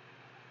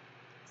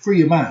 free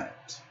your mind,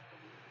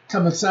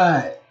 come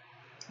inside,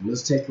 and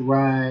let's take a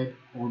ride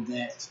on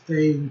that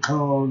thing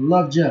called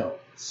Love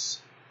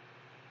Jones,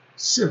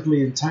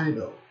 simply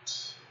entitled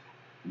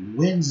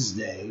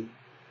Wednesday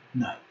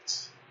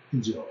Night.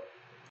 Enjoy.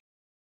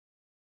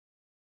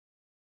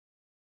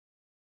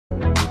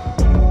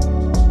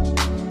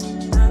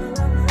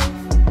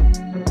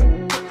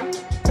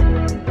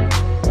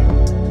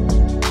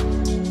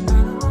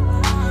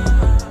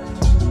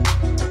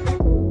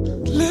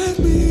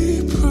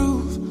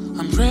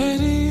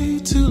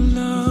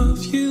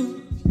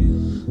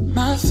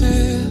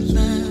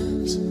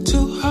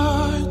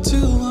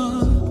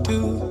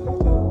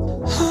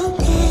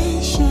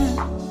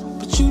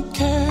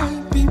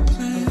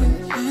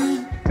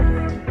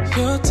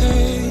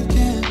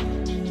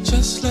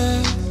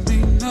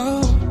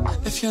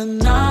 You're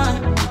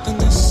not, then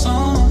it's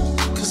on,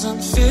 'cause I'm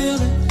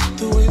feeling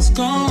the way it's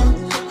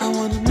gone. I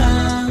wanna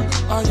know,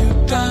 are you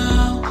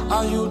down?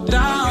 Are you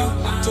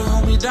down to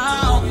hold me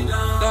down?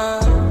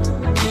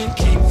 Can't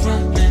keep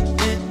running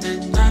in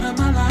and out of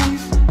my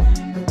life.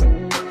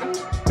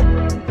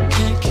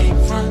 Can't keep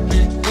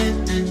running in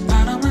and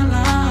out of my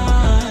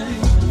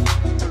life.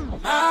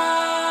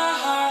 My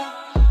heart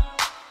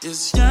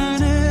is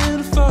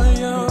yearning for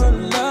your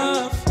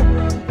love.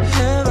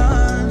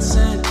 Heaven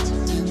sent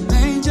an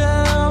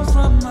angel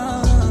from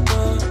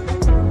above.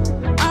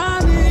 I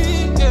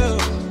need you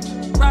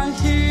right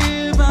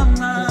here by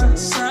my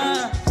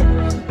side.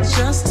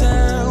 Just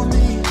tell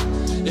me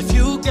if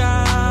you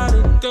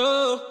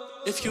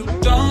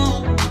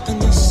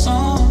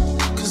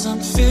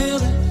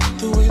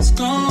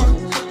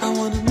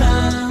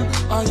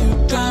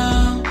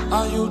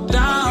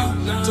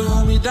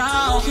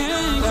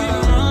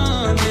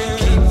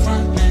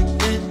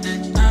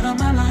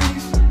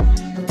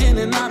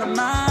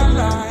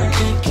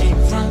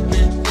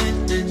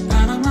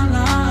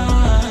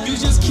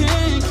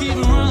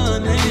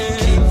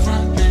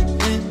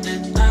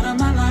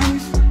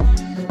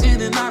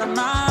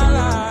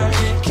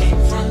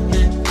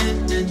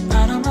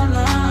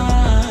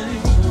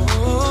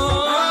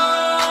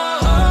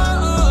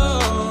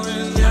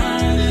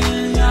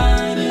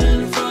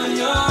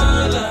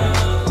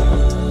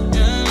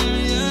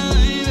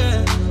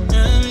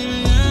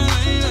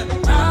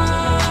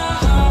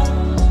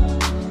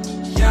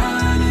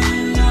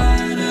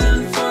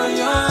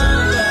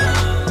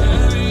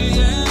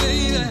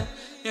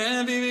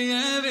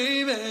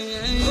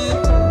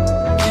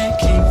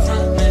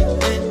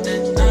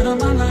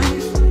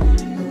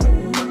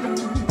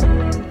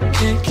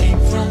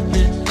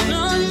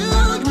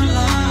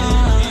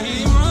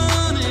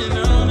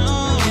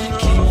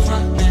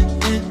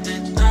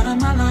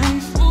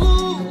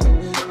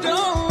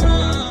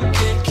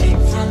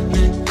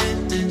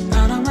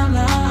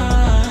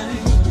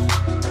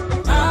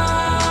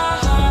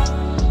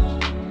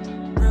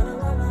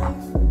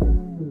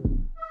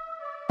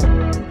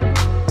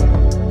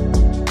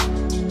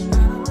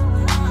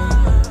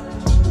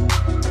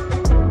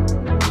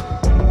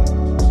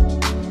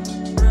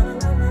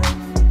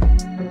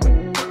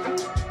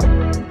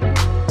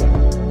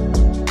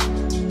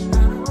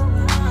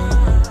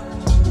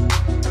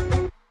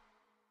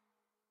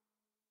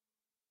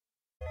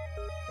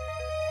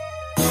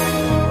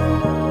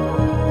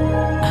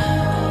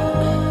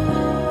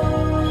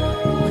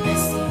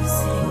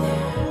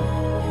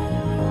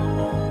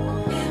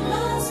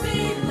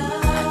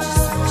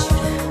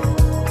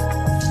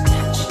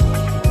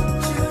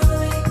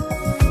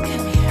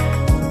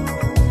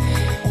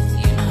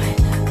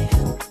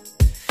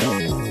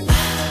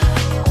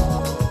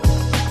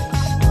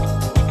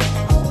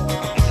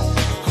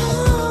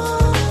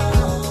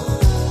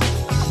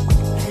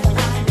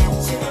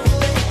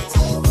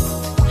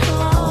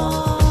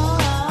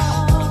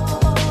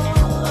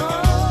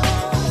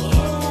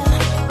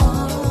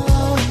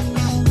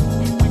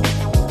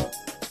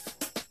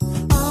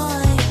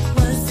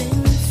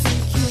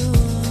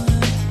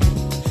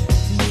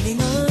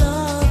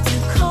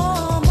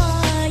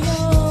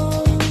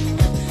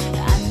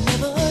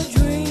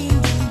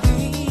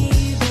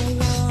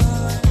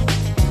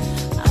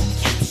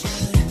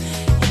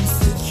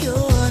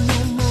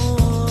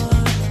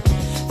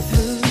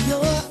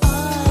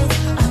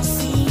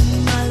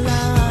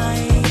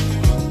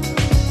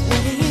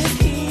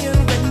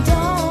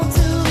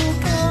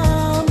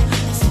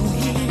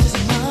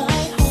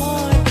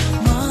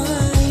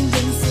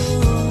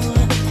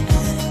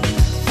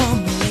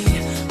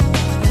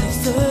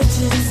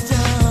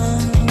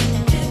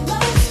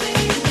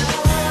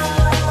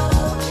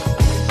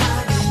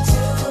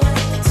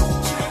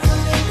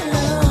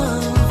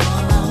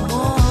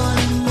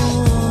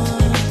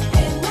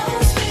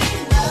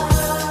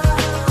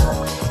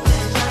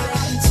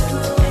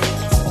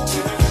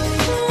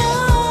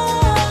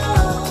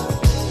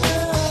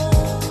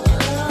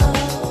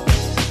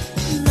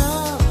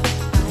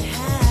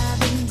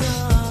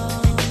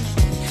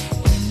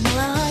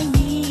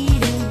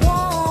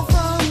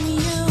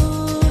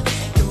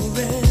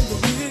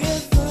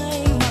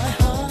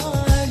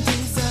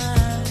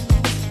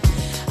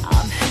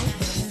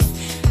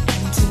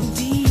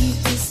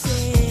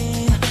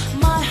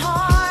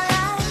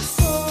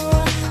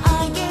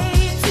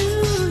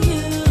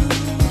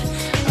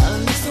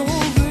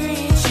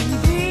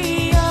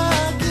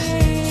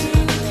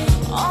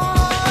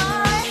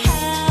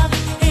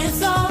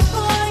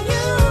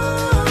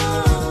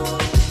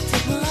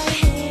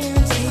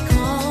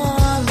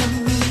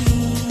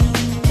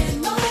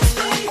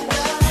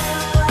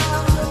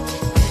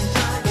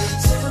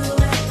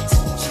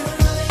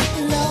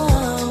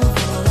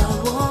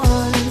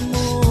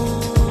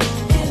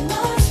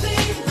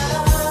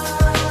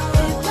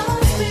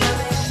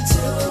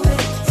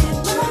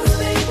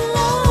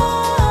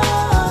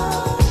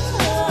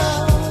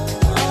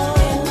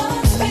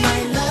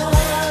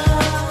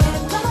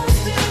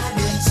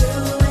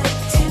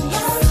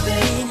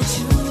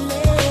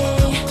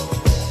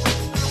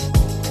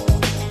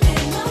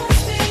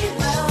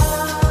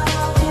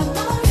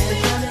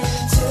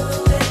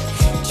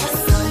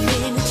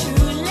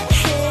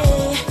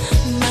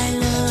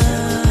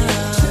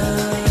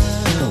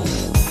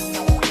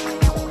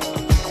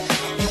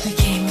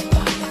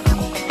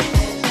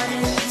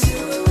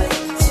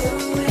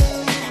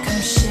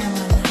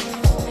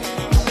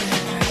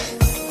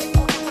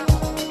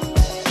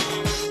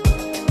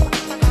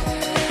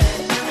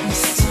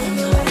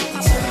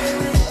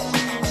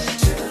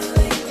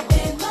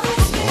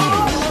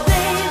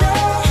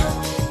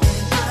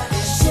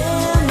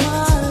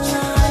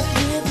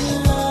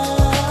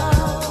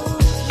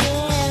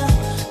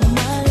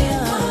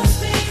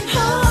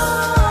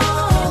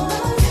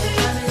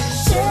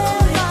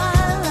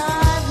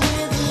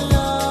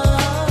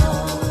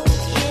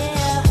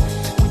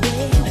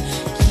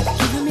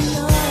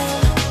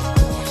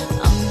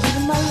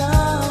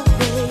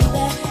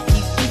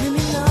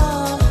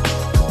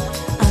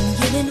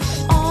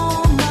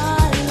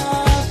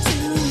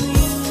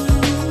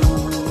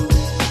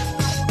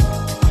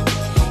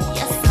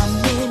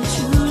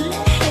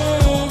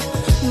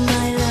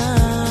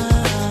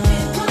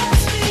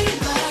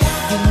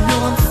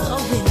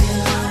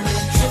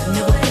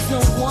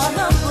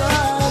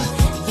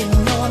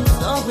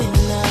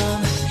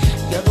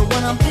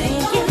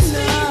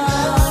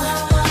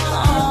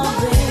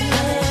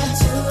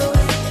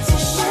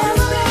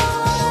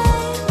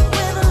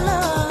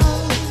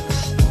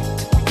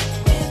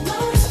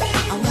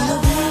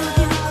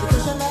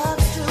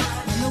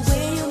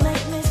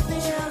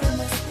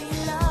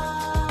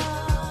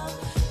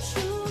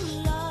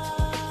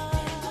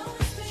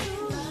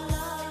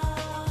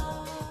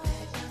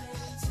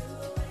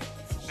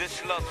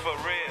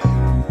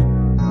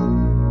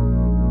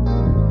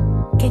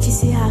Can't you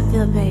see how I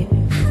feel, baby?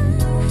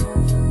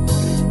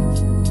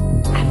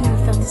 I've never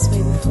felt this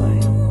way before.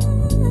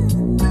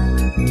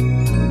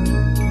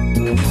 I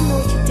know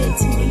what you did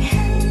to me.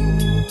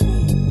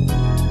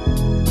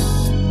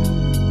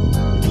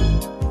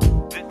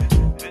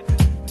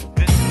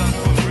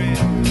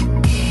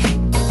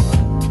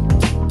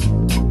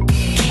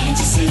 Can't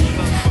you see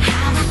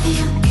how I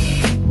feel?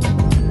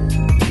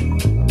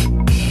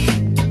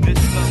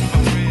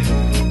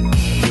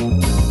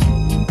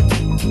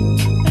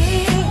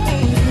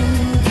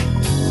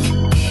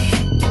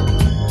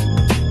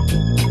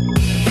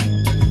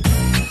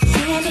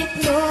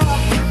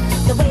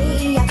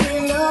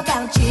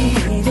 About you,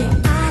 baby.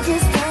 I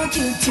just want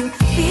you to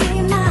be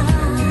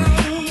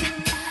mine.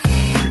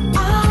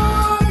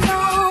 Oh no,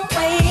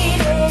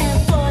 waiting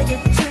for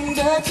your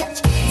tender touch.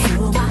 So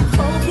I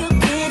hope you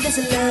give this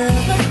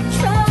love a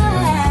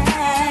try.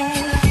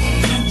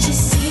 Can't you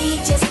see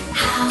just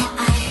how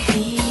I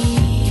feel?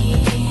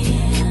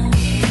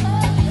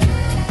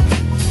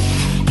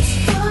 It's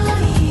for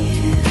you.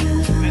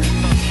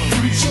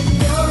 Don't you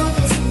know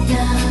this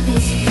love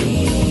is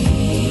real?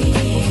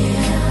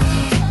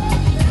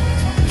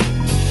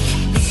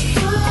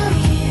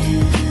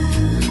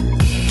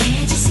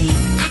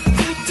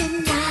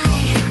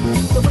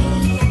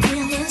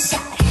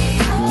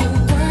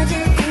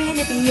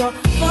 You're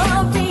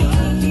for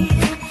real,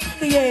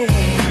 yeah.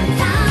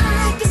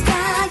 Like the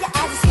sky, your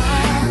eyes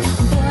smile,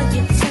 boy,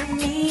 you turn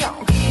me on.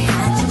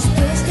 I just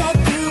wish that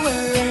you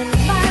were in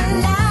my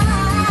life.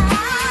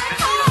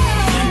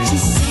 Can't you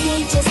see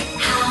just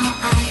how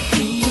I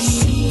feel?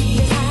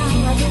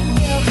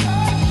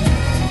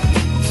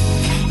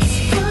 It's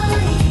for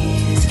you,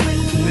 it's for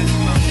you.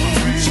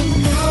 Don't you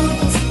know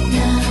this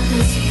love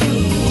is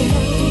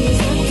real?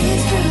 It's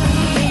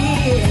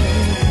real.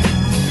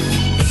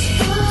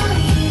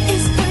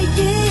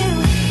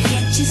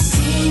 You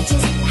see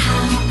just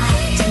how I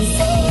feel.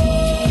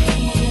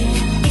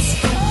 It's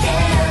for you.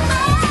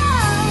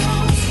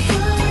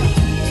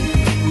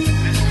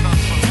 It's for you.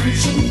 Don't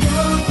you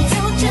know this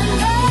love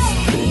is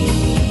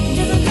real?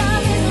 This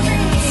love is real.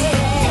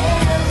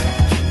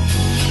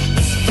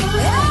 It's for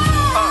you.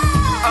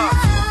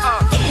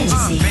 Can't you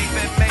see?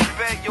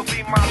 Baby, you'll be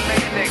my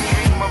lady.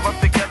 Dream of us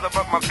together,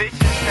 but my vision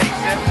stays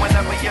set.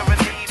 Whenever you're in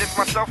need, it's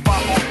myself I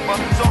offer.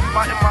 Soft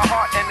spot in my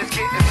heart, and it's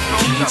getting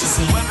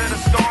closer. Weather the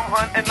storm,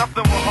 hun, and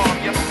nothing will harm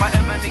you. My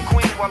ebony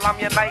queen, while I'm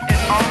your knight in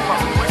armor.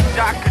 Wish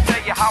I could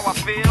tell you how I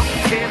feel.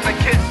 Here's a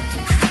kiss.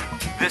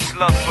 This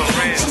love for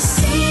real. Can't you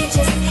see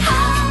just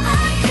how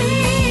I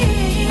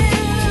feel?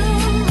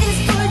 It's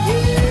for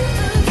you.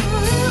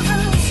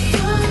 It's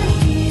for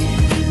you.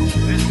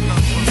 This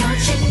love for real.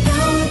 Don't you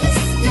know this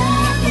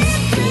love is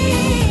real?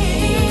 It's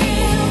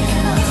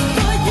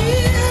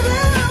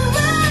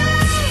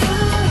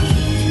for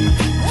you.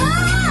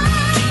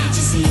 Can't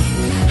you see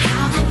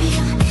how I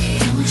feel?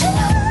 Don't you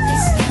know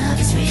this love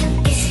is real?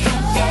 It's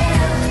for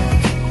you.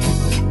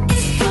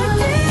 It's for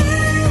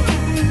you.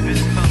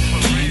 This love for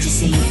real. Can't you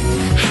see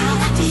how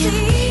I feel?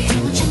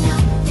 Don't you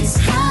know this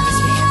love is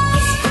real?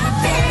 It's for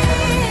you.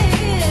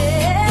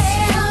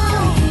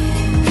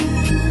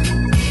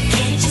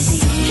 Can't you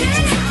see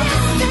just how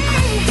I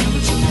feel?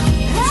 Don't you know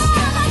this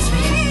love is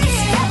real?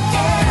 It's for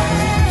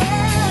you.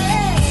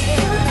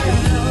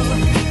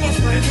 It's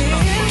for you.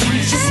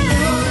 Can't you see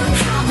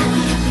how I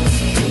feel?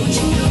 Don't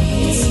you know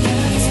this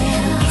love is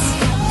real? It's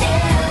for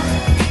you.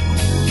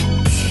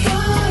 It's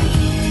for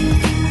you.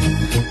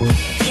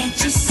 Can't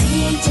you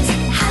see just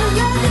how I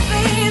love you,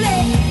 baby?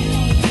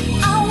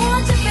 I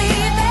want you,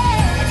 baby.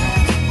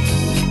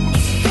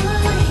 It's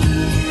for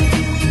you.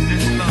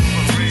 This love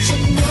for real. You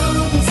know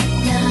this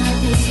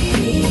love is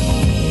real.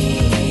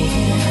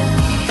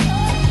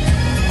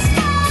 It's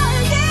for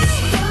you.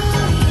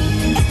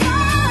 It's for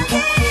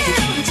you.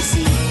 Can't you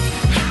see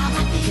how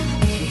I feel?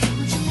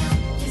 Don't you know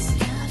this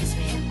love is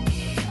real?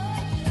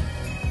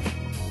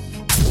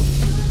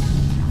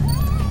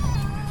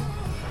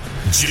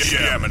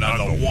 Jamming on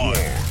the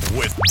one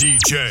with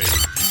DJ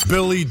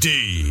Billy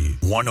D.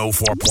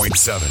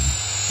 104.7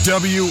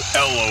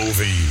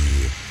 WLOV.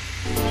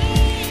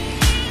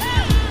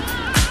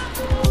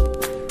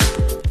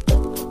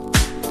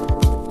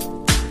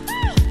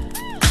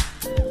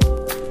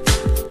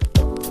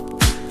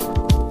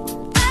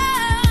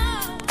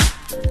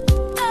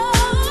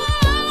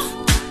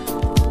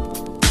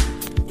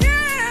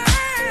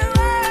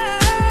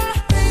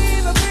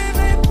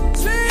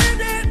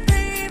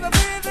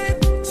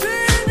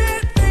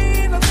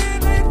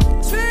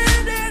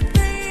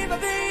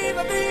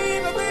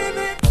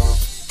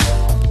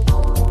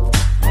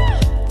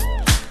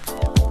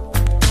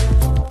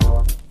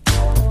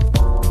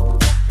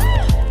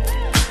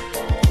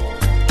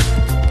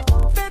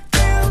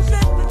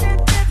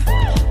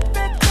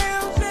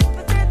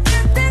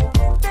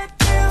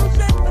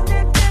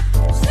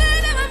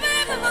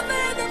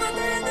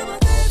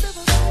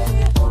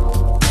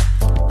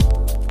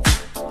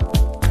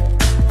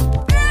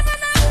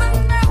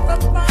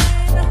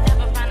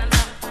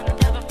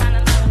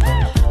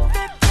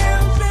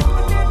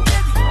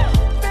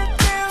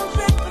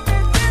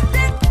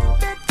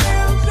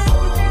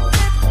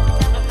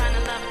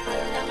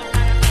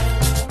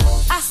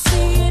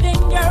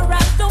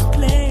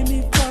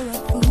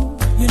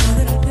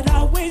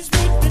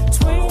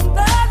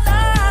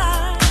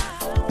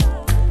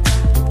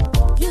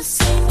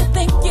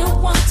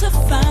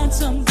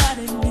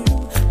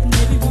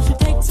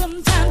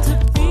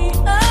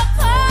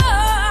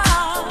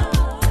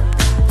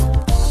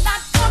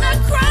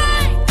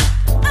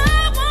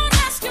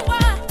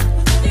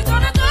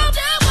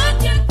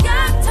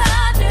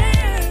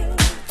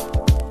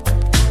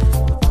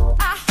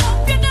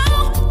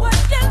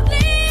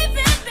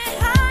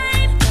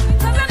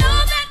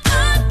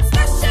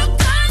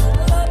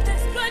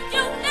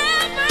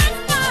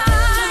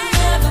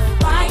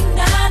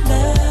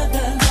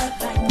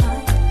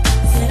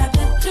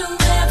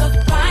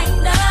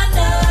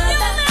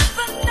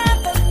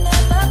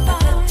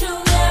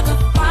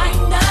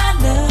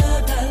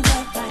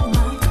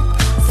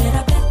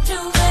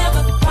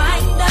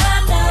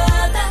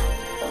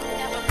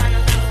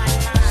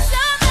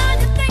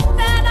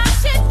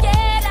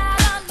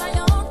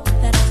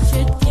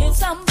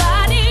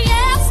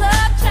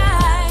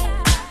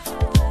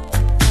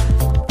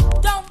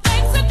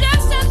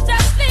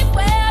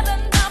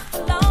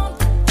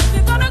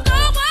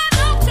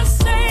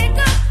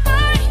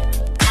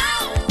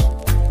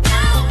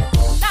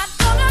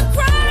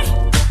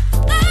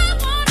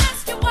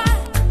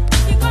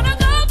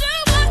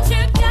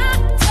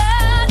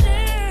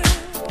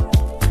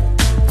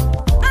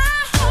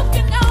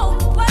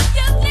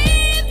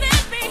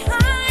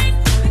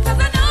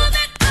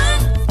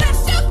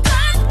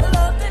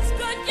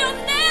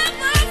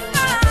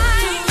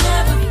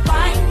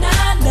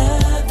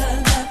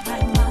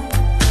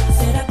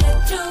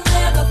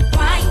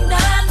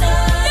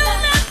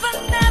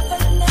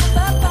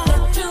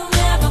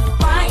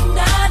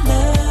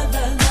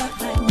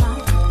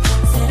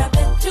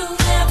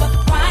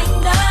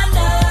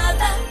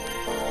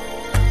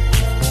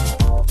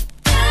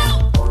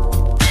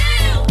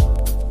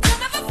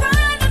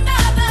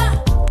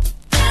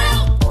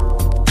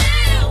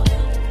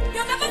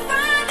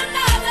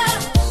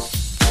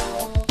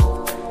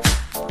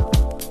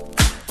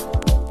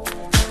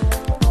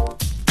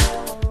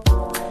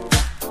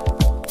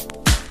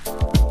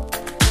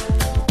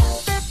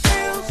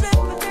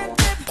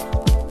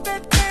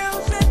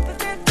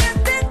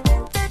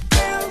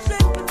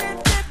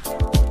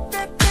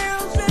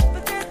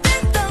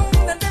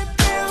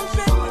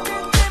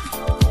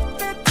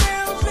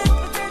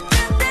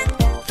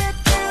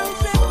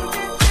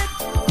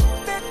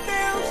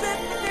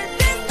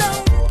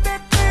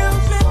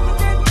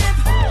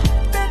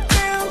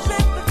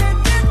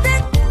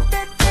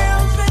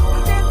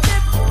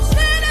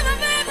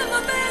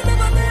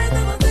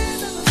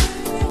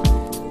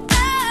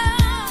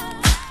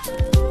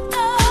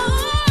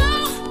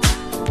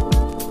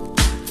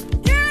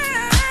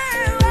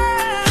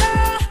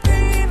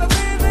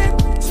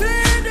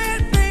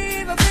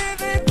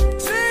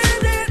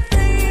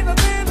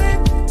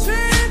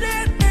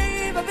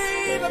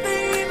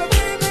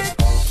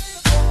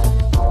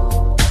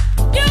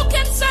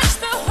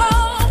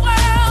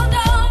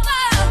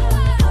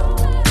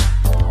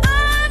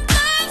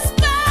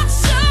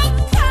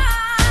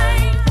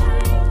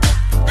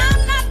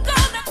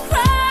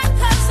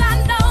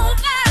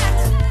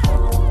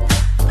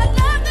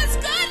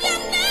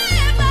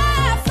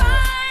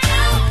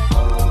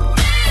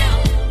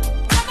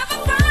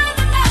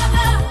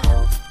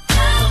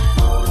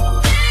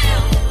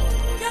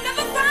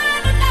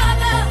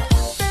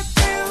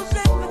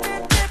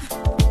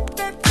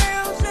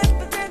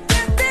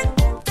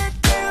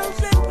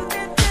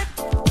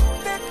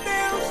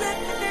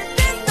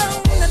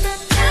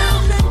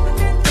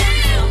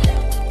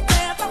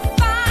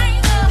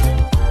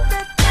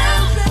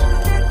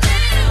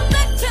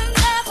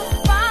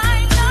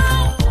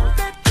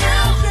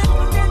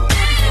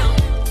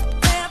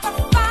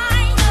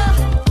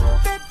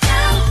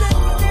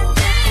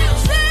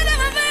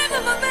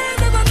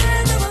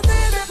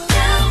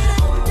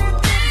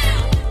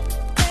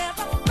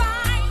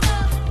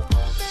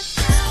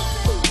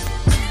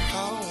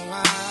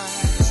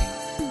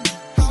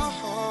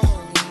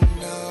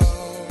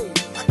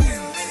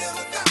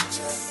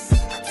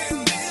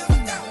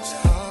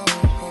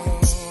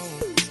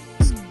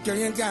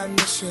 got me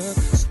shook.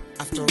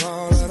 After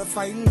all of the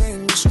fighting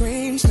and you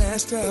scream,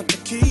 snatched up the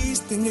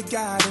keys, then you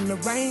got in the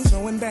rain,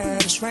 knowing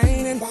that it's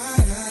raining. Why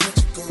not let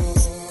you go?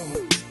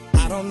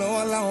 I don't know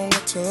how long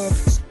it took,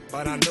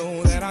 but I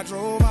know that I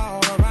drove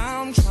all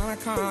around trying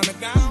to calm it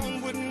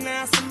down. Wouldn't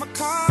answer my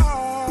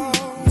call.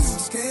 I'm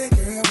scared,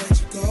 girl, where'd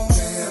you go?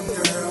 Damn,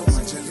 girl,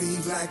 why'd you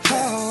leave like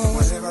that?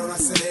 Whatever I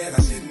said,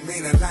 I didn't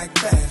mean it like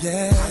that.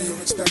 Yeah. How you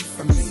expect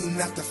from me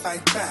not to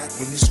fight back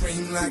when you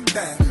scream like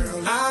that?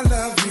 Girl, I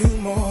love you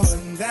more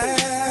than that.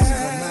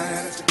 Every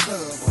night at the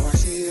club or I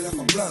hit up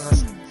a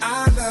blunt,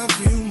 I love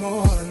you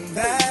more than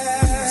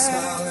that.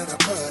 Smile and a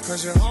bud,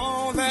 cause you're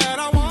all that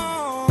I want.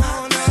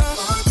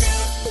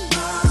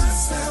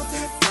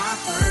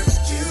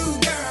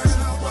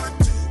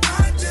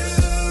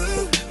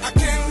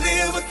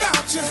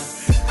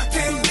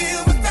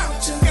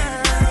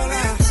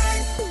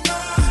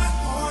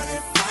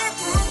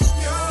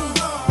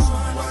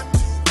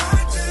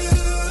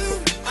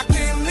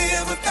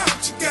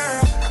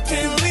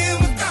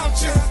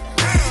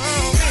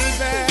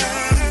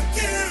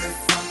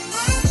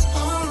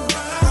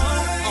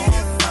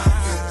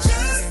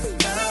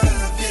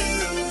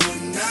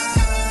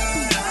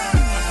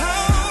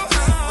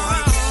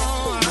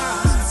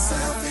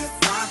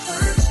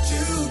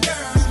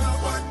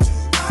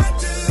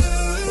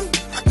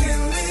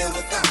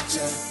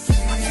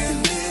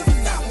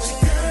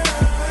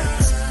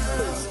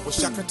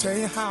 Tell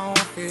you how I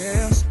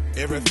feel.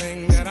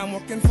 Everything that I'm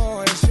looking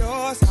for is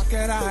yours. How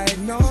could I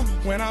ignore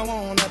when I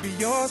wanna be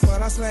yours,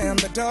 but I slam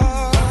the door?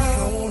 Why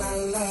don't I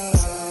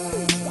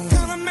love? What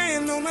kind of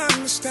man don't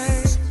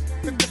understand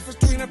the difference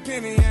between a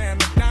penny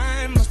and a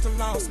dime? Must have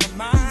lost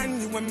my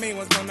mind. You and me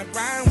was on the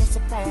grind once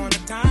upon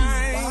a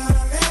time. Why'd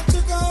I let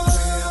you go?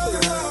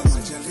 Girl,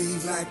 why'd you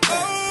leave like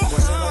that?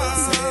 Whatever I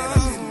said, I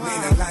didn't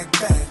mean it like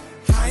that.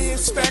 How you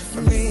expect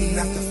from me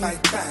not to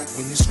fight back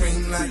when you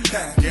scream like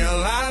that?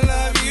 Girl, I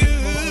love you.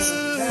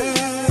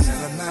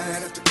 Every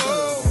night at the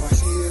club, or I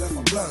hit up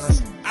a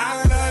blunt, I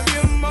love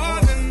you more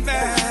than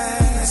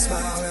that. I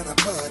smile and I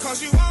bud,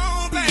 cause you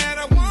all that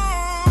I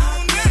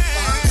want.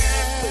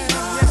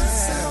 Yeah.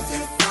 Myself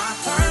if I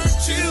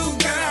hurt you,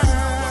 girl.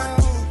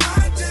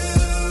 I do.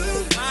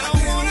 I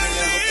don't wanna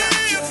live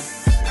without you.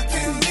 I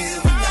can't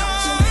live without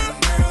you.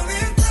 Girl,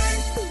 it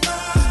breaks my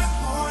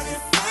heart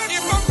if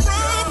I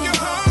broke your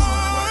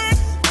heart.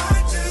 I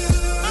do.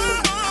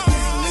 I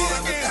can't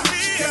live without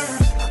you, girl.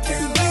 I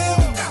can't live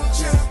without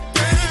you.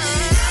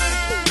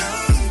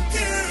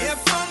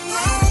 If I'm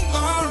wrong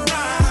or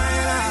right,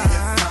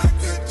 if I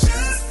could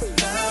just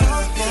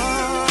love you,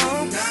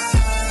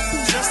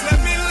 just let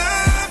me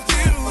love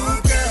you,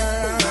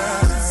 girl.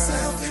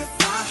 Myself if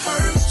I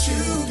hurt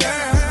you,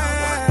 girl.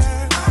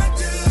 I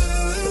do.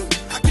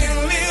 I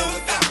can't live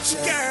without you,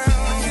 girl.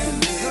 I can't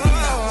live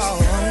without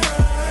you,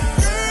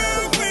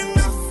 girl. When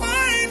I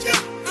find you,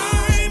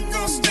 I'm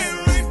gonna stand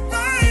right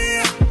by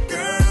you,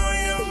 girl.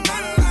 You're my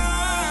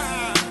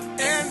life,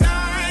 and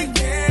I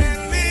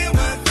can't live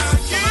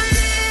without you.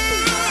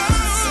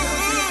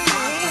 Myself if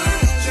I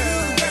hurt you,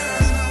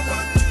 girl.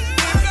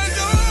 If I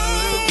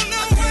don't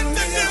know what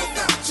to do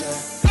without you,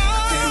 I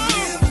can't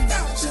live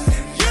without you.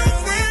 You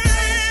break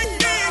me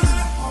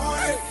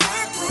heart if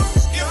I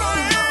broke your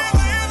heart.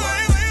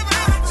 If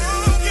I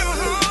broke your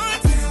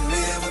heart, I can't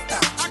live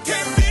without you. I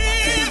can't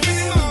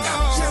live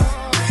without you,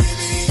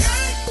 baby.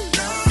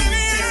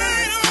 I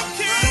don't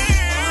care.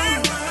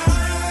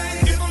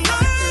 If I'm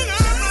right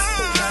or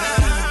wrong,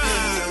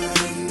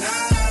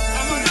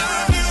 I'ma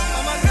love you.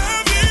 I'ma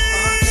love you.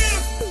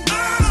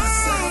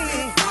 Myself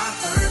if I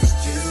hurt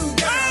you,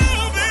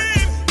 girl,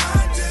 babe,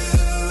 I do.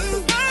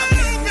 I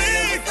can't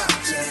live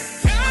without you.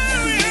 I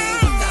can't live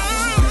without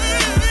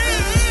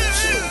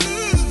you.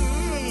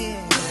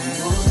 I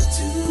want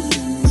to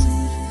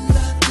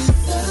love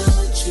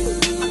without you.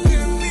 I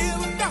can't live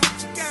without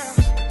you, girl.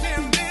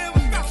 Can't live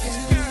without you,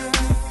 girl.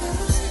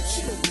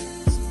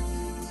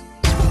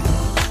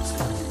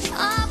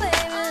 Oh,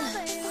 baby,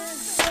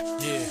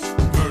 Yeah,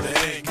 murder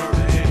egg,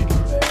 murder egg.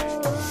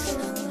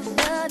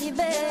 love you,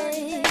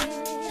 babe.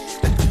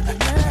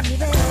 Love you,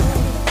 babe.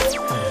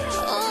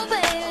 Oh,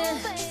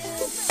 baby.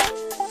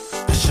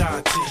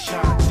 Ashanti,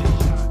 Ashanti.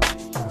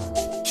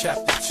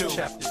 Chapter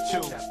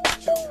 2.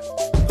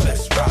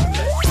 Let's rock,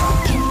 let's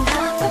rock. Can you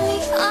rock for me?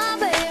 Oh,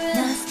 baby,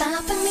 not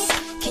stopping me.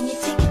 Can you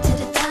take it to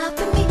the top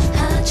of me?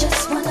 I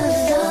just wanna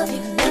love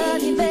you,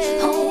 baby.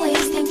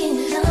 Always thinking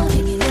love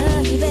you,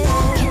 baby.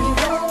 Can you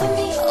roll with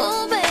me?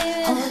 Oh,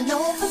 baby,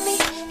 all over me.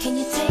 Can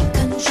you take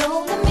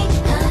control of me?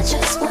 I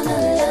just wanna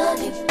love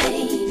you,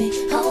 baby.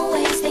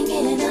 Always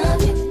thinking of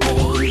you,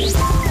 baby.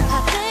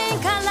 I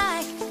think I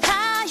like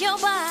how your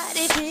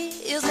body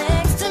feels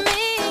next to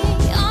me.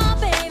 Oh,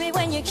 baby,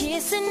 when you're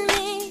kissing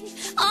me.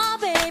 Oh,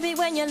 baby,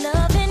 when you're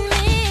loving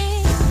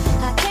me.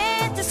 I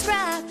can't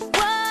describe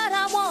what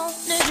I want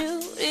to do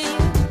to you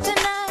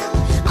tonight.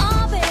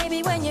 Oh,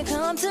 baby, when you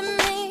come to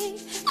me,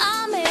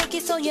 I'll make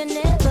it so you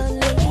never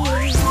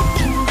leave.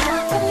 Can you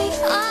rock for me?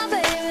 Oh,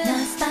 baby,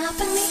 not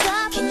stopping me.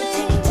 Can you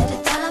take it to the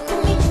top of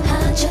me?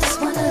 I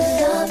just wanna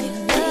love you,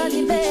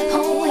 baby.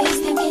 Always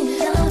thinking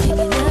love you,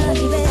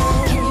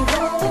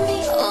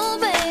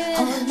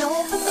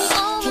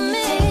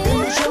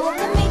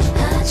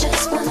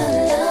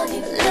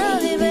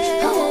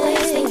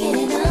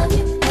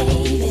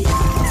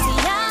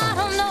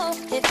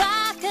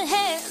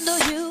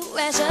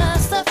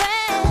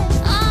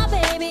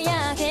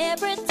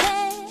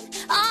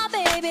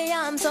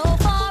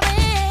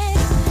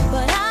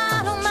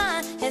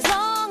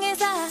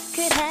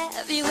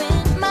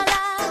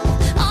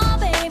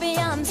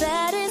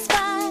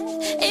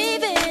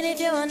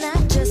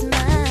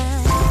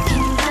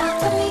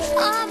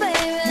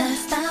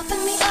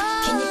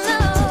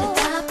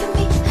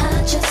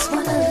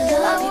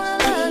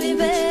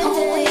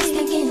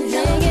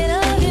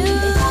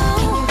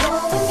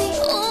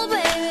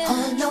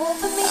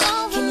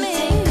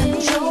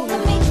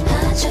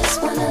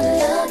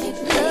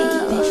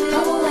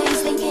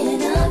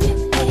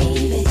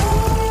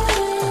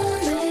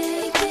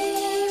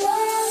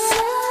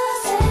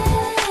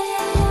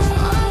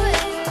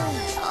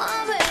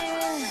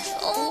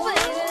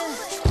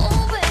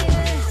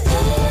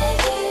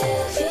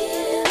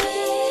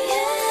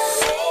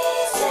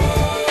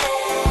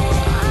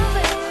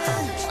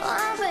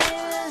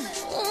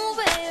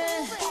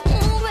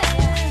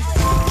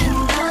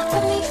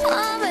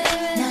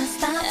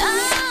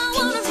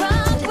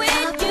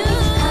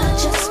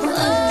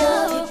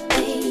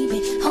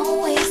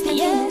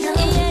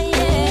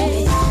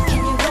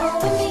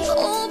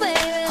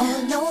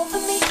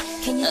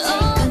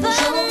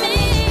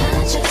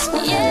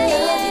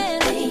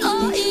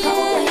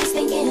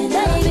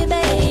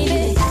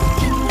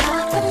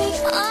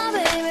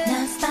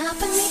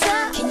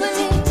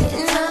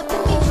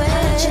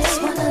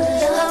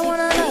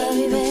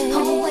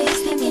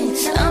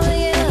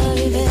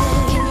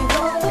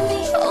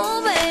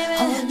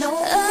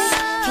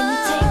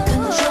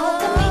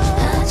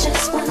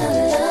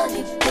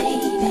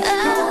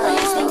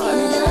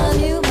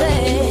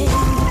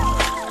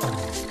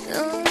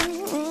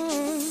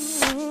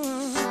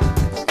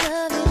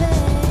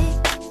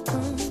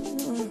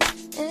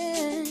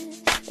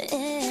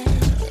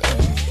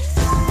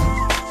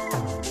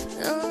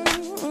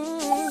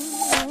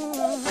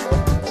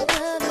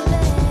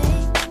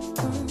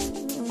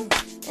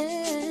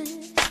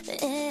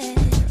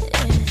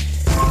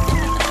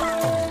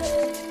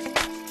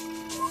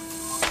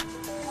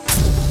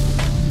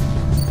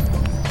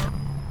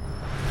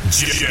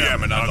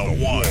 Jamming on the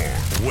one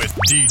with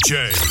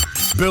DJ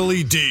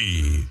Billy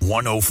D.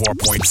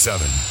 104.7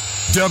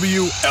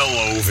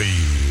 WLOV.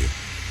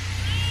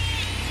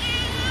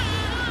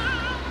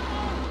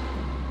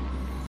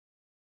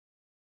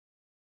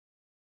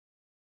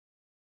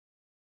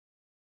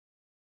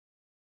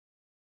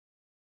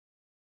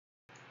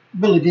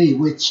 Billy D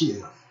with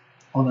you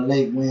on a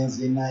late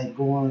Wednesday night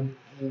going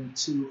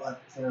into a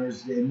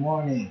Thursday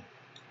morning.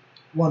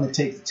 Want to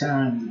take the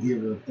time to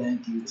give a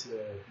thank you to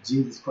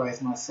Jesus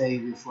Christ, my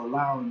Savior, for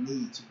allowing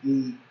me to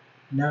be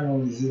not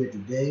only here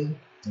today,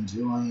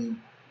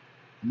 enjoying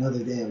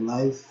another day of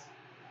life,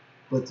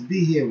 but to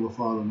be here with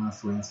all of my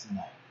friends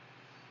tonight.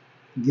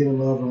 Giving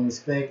love and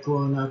respect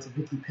going out to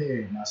Vicky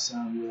Perry, my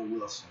son Will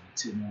Wilson,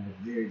 to my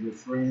very good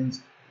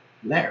friends,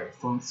 Larry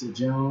Funkster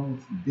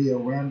Jones, Bill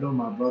Randall,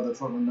 my brother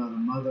from another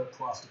mother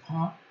across the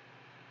pond,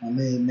 my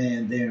main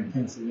man there in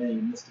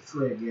Pennsylvania, Mr.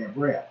 Fred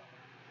Gabriel.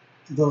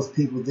 To those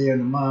people there in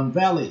the Mon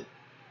Valley,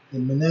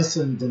 in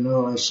Menneson,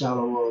 Denora,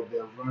 Charleroi,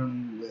 Bell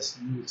Vernon,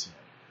 West Newton,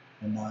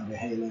 and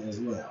Nangarhala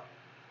as well.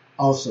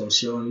 Also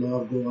showing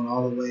love going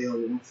all the way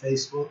over on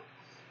Facebook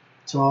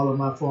to all of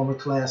my former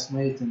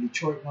classmates in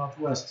Detroit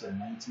Northwestern,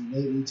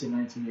 1980 to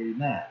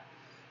 1989.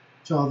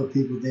 To all the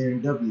people there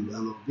in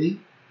WLOV,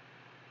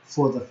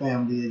 For the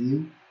Family of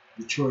You,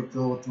 Detroit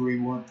Gold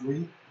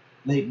 313,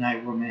 Late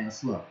Night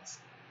Romance Lovers.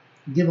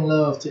 Giving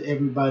love to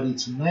everybody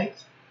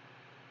tonight.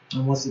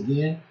 And once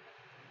again,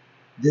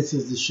 this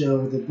is the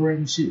show that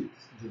brings you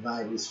the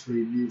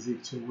virus-free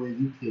music to where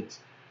you can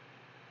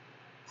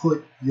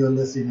put your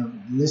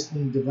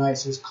listening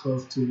devices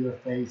close to your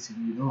face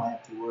and you don't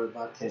have to worry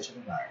about catching a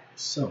virus.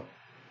 So,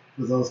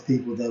 for those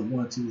people that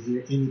want to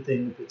hear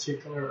anything in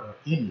particular or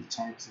any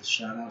types of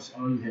shout-outs,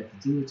 all you have to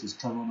do is just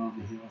come on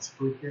over here on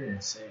Spreaker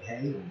and say,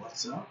 hey, or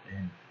what's up,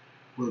 and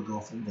we'll go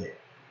from there.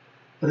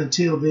 But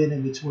until then,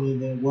 in between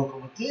then,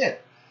 welcome again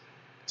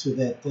to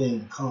that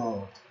thing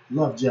called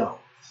Love Jones,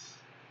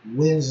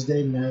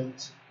 Wednesday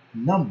night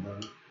number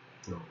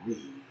 3.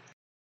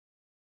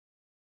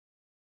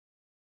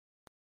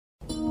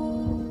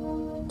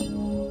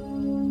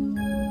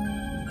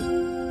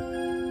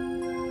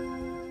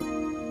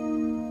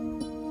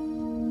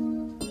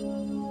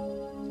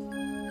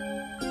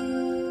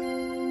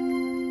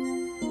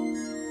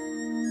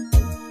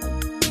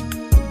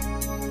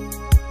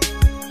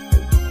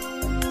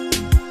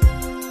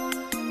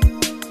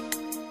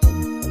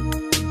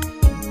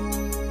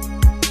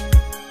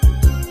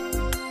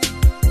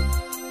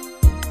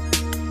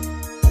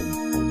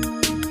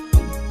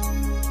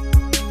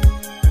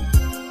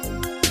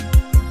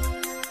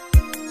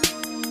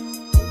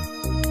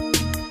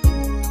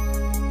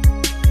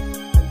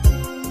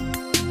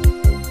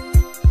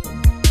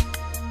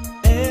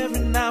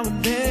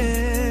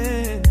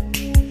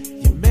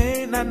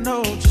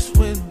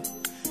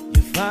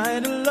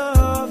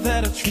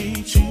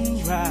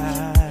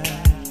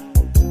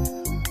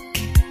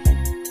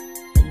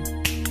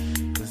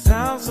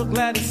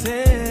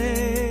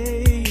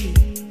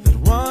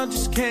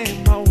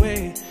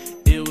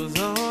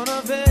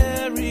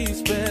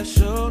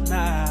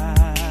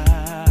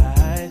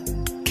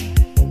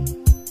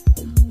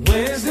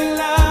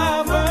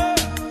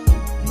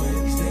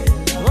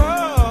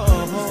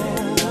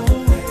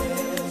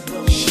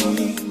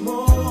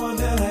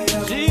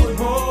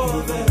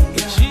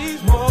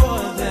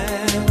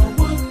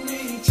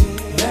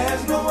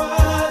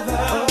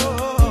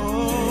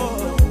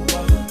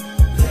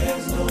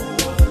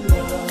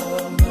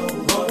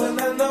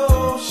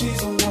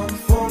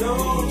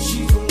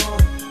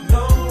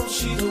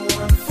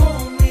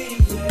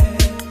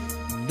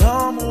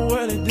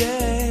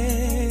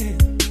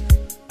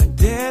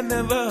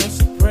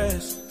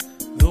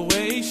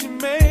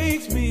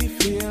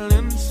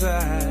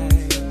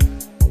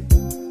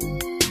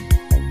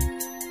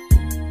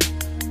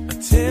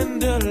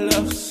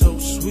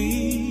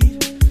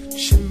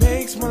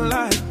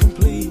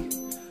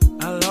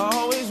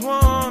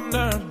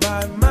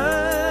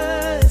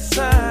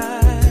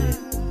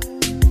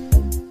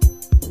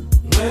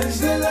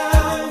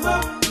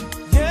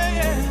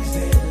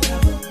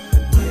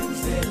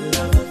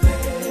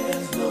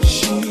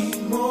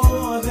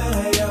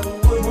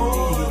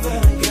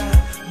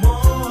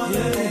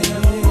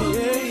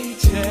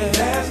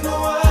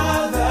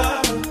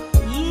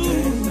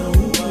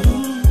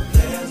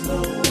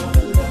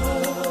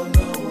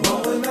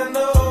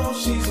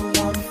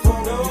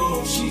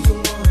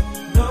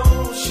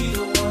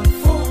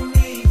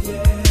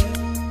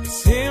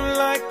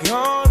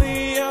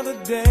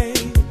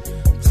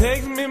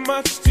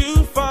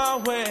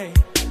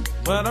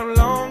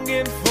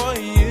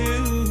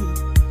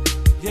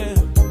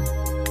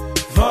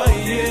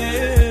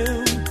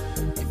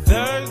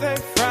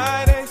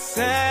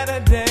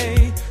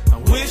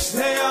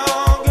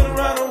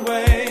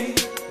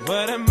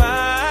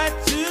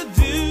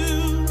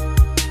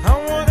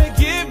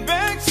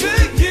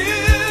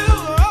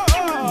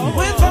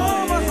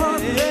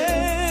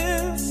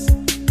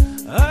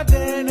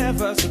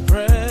 Never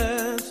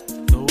suppressed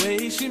the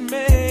way she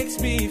makes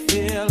me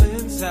feel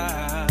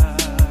inside.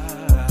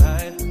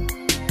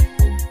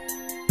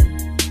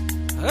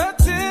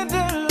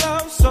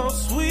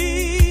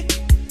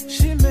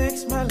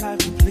 life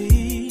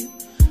complete.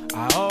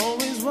 I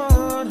always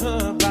want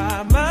her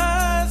by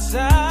my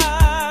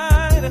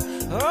side.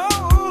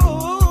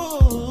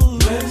 Oh,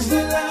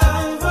 Wednesday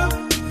lover.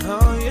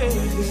 Oh yeah,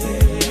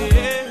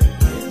 yeah.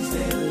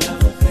 Wednesday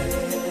lover,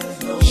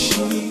 there's no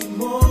she's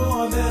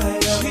more than I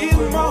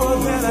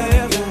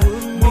ever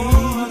would need.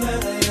 More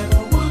than I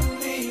ever would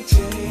need.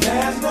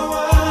 There's no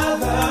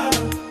other,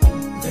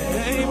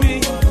 baby.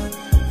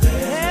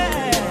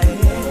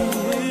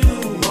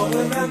 More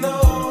than I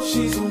know,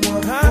 she's the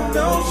one. I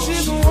know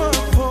she's the one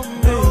for me.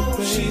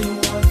 She's the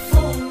one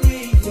for me.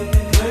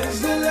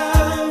 Wednesday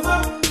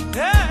lover.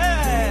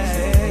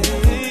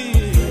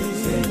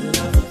 Wednesday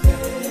lover,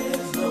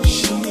 there's no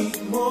she's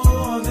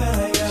more than I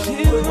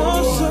ever would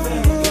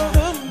need.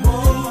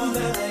 More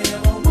than I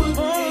ever would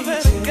need.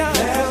 There's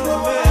no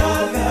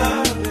other.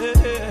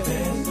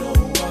 There's no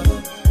other.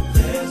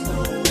 There's no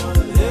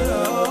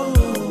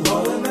other.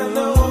 More than I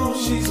know,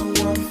 she's the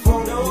one for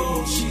me.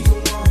 She's the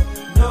one.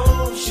 No,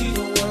 she's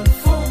the one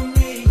for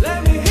me. Let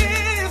me hear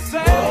you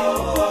say,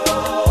 whoa,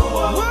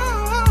 whoa, whoa,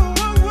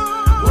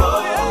 whoa,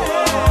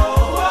 yeah.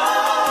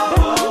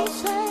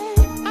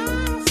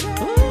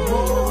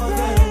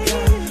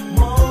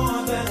 More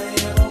than I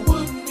ever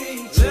would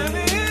need. Let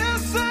me hear you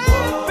say,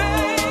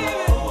 baby,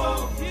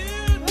 you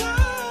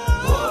know,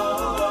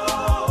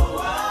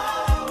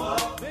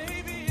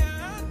 baby, I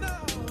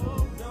know,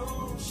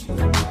 she's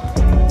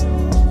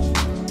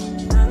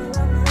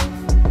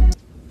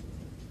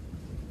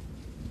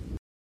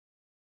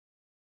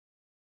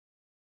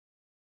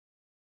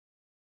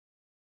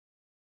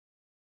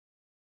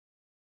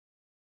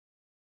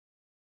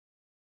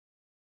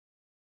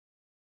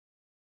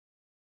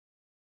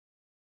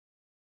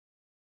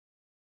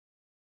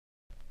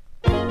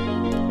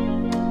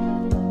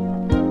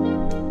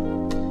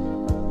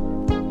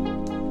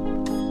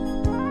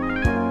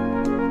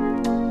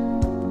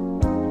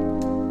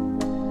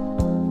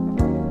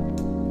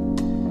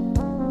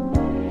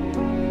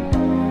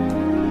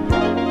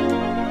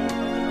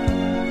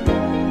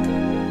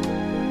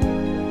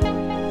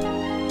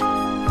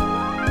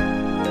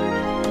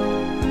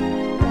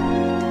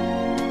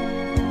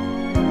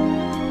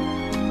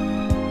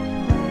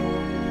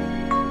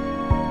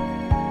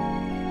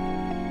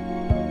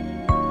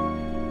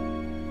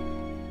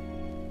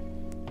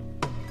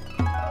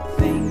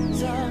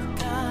Things are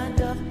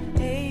kind of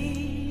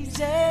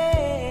hazy,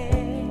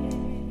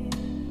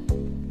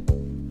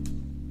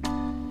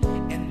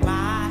 and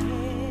my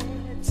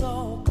head's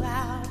all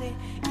cloudy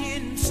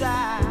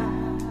inside.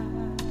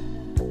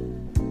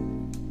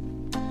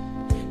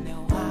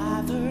 Now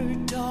I've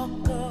heard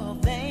talk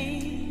of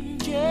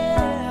angels,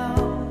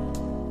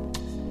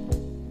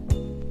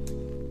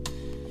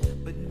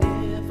 but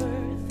never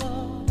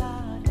thought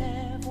I'd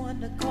have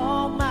one to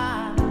call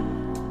mine.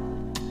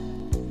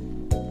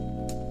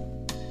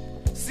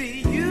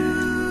 See you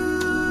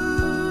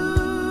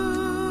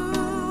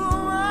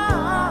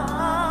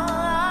are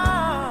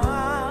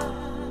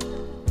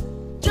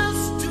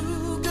just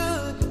too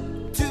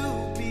good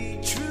to be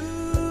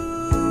true,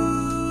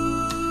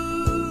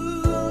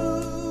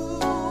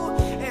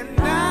 and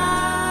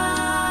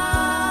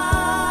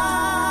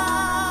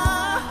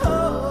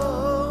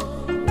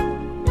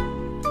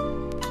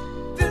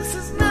this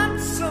is not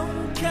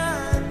some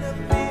kind of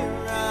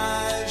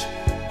mirage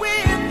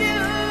with you.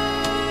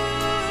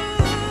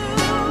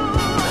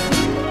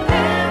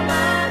 Am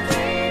I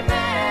dreaming?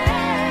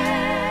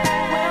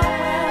 Well.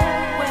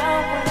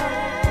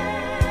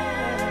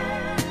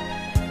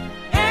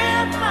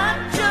 Am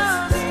I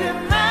just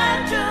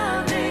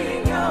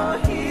imagining you're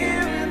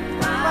here in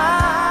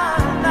my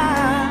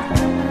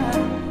life?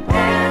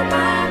 Am I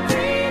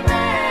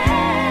dreaming?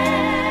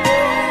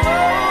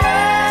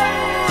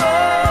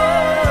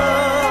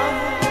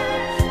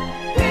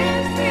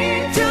 Please me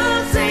to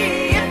see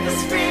if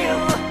it's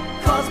real,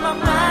 'cause my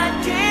mind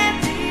can't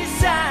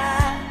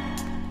decide.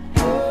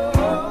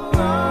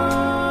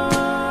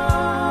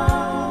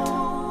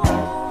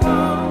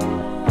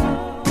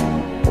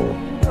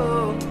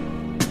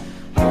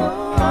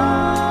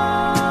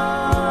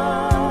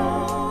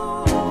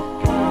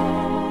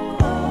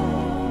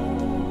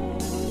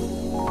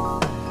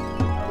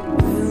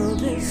 Will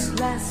this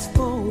last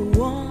for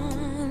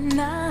one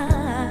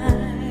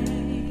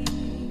night?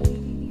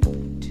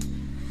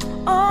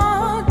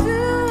 Or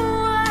do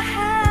I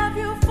have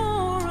you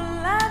for a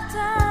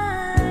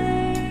lifetime?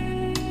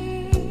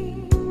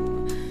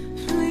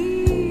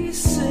 Please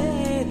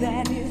say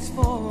that it's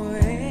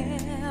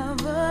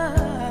forever,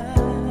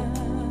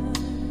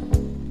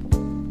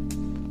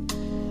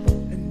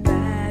 and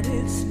that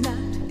it's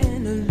not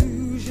an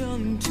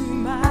illusion to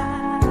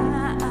my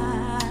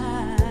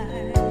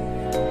eyes.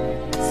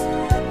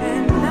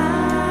 And I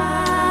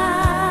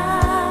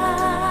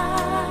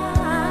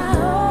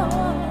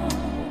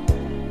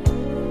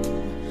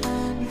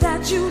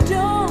that you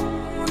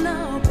don't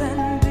up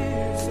and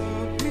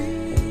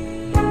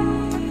disappear.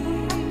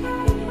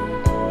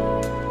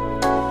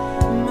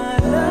 My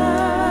love,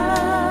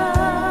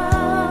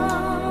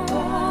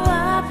 I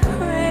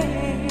pray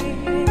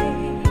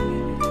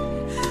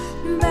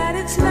that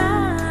it's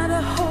not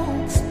a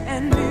hoax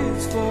and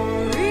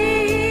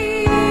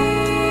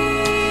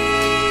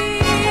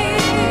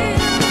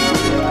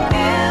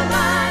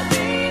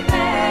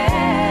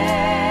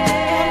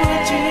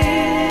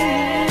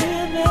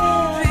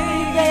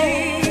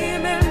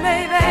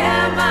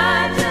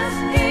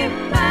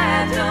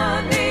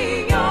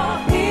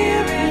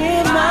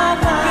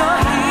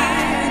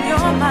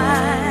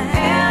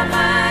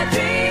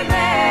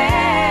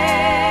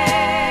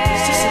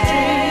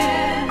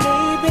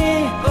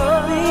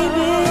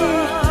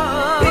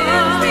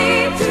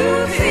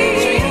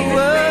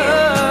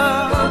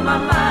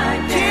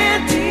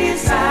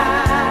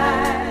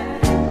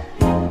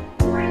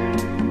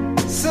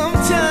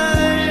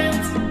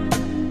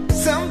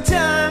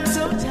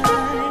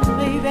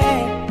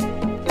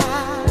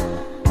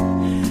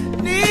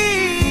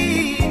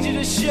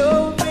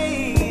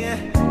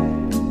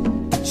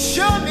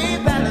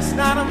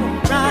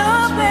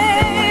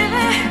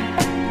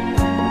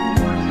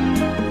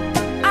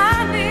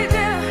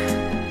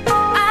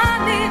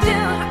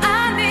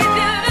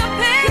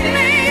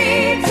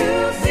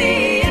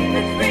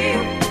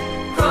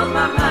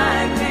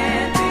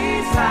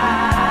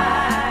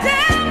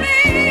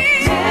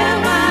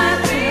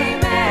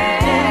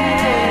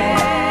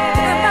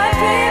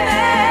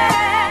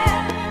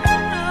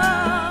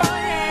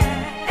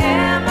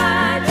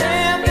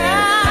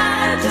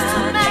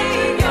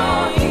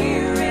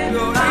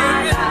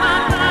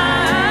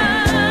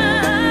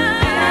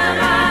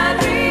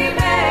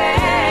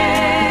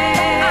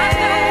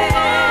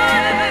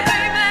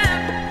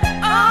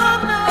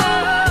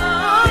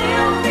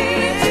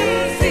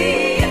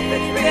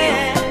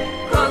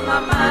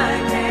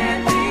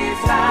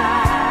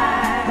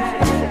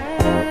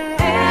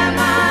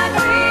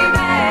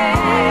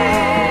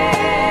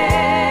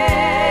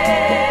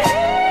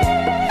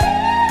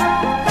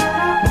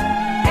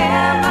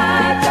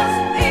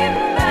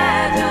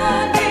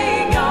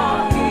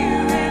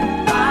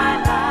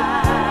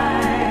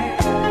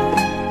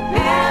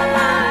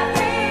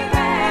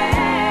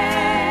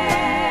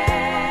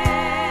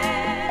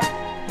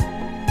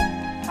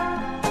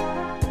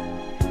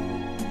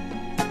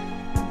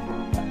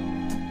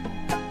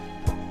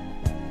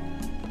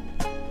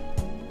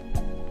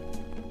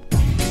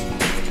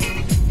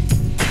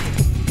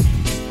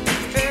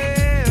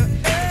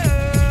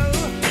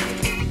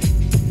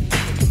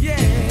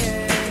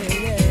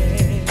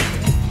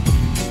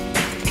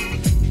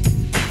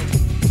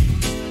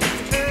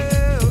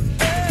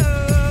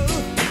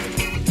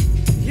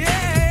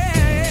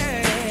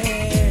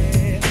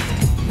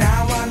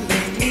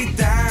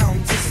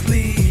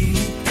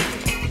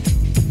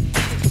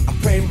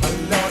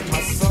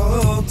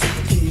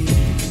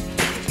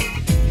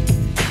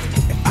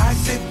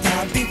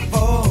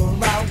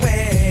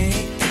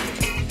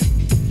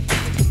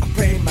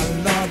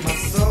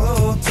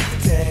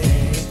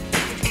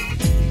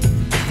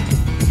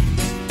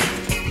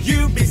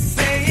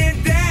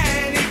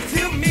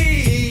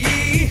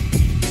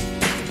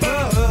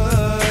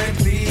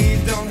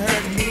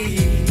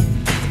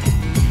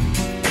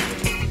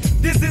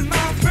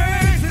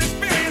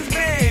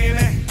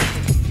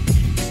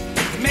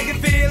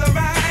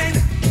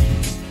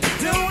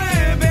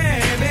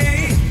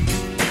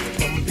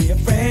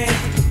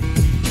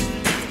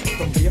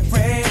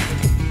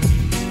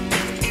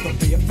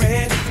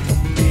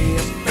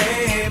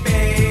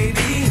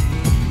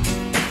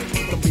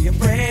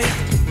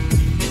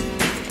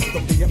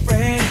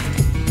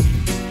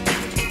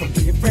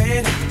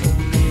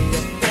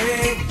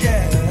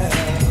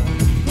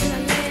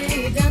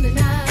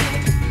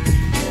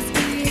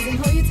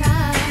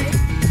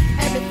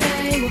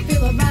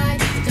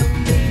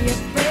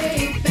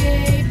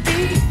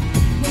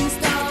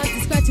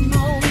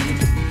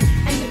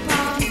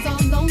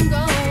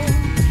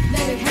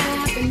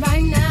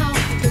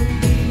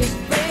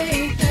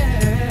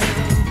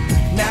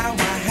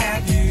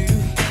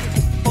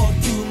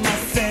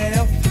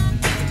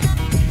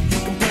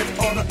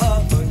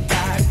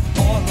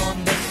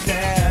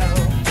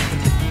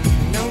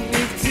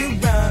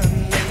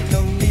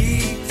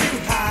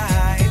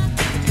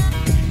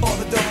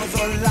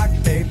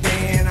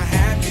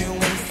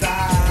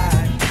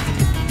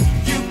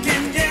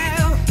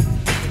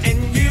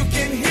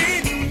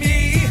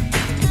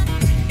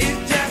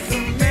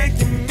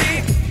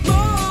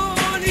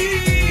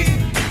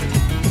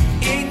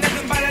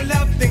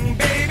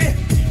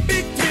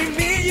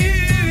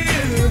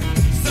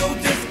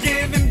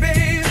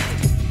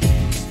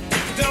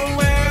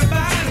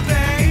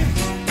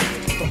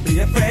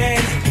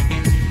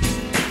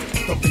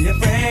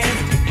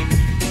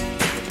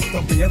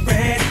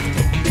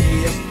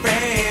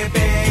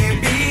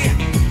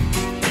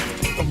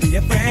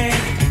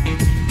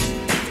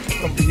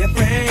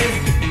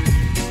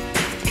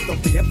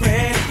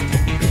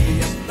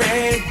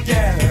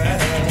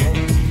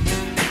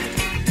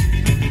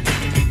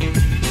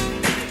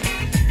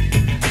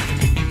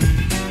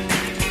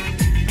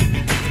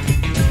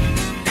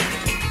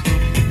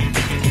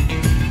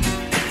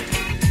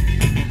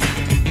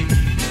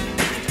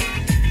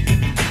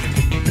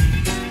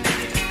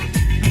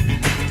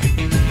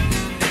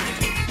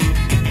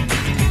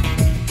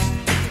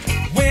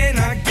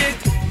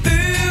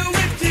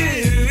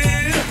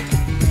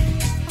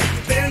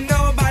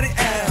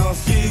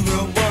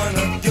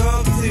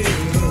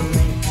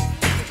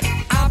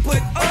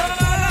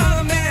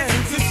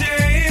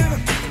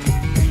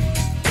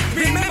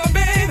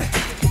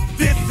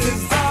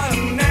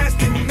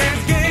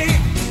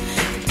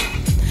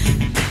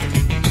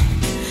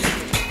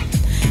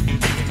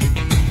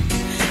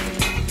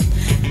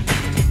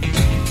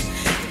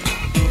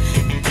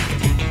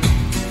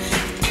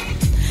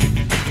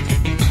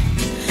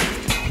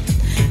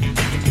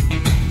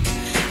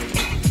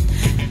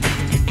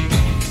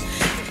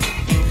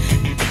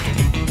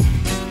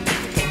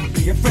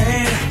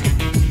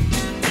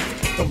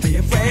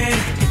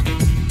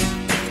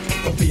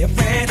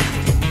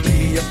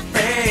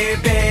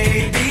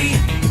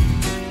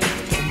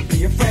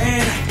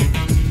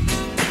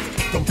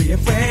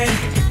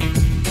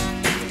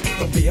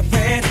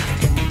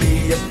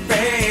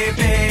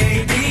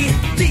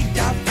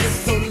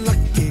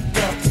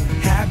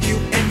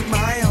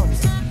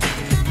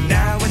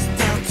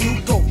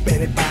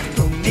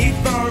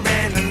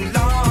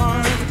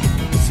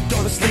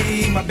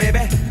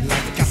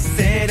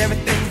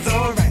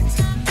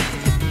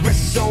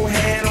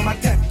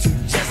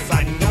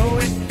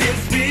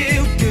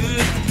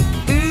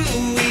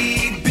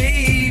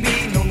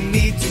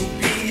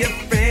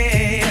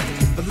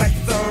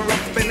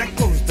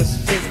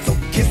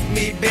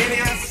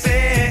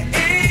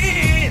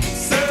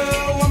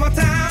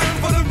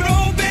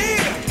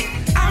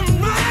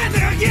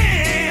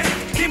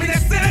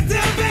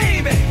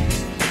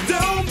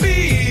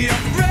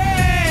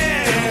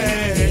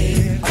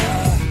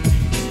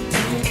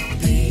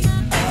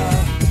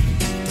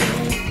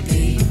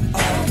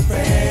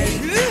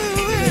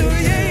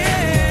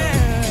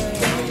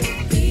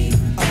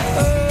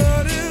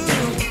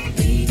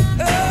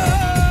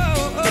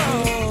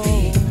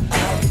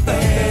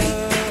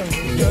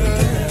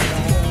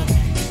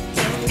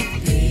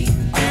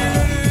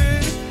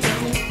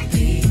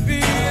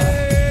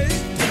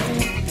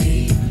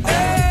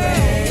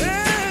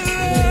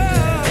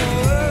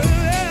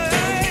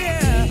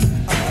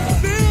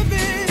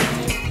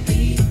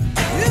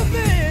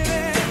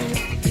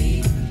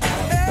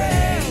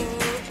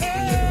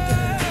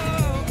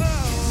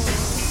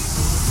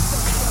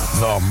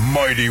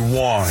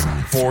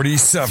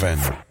 8147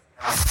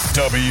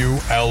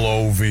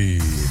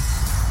 WLOV.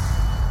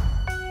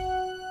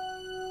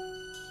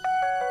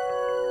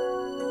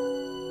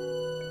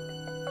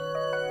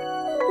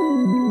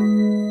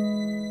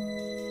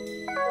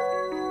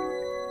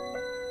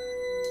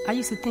 I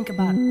used to think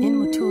about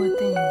immature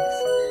things.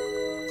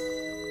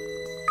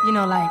 You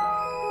know, like,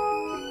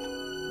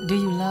 do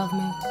you love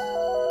me?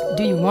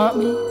 Do you want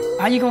me?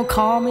 Are you gonna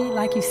call me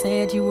like you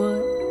said you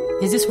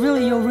would? Is this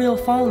really your real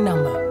phone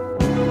number?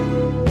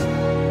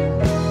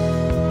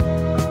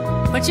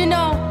 But you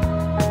know,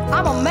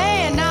 I'm a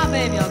man now,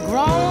 baby, a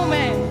grown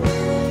man.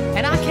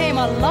 And I came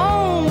a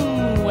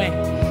long way.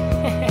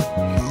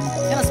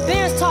 And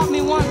experience taught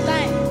me one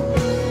thing.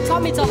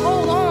 Taught me to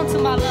hold on to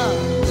my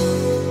love.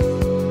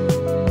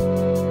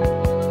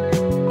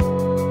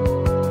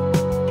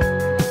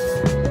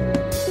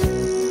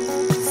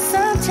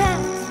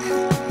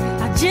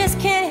 Just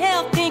can't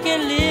help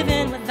thinking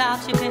living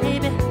without you,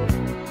 baby.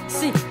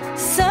 See,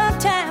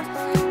 sometimes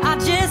I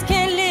just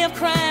can't live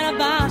crying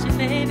about you,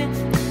 baby.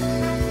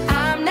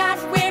 I'm not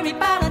worried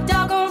about a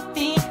doggone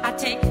thing. I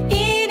take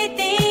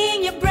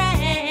anything you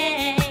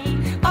bring.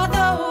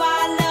 Although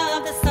I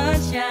love the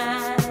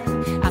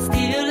sunshine, I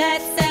still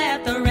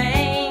accept the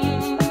rain.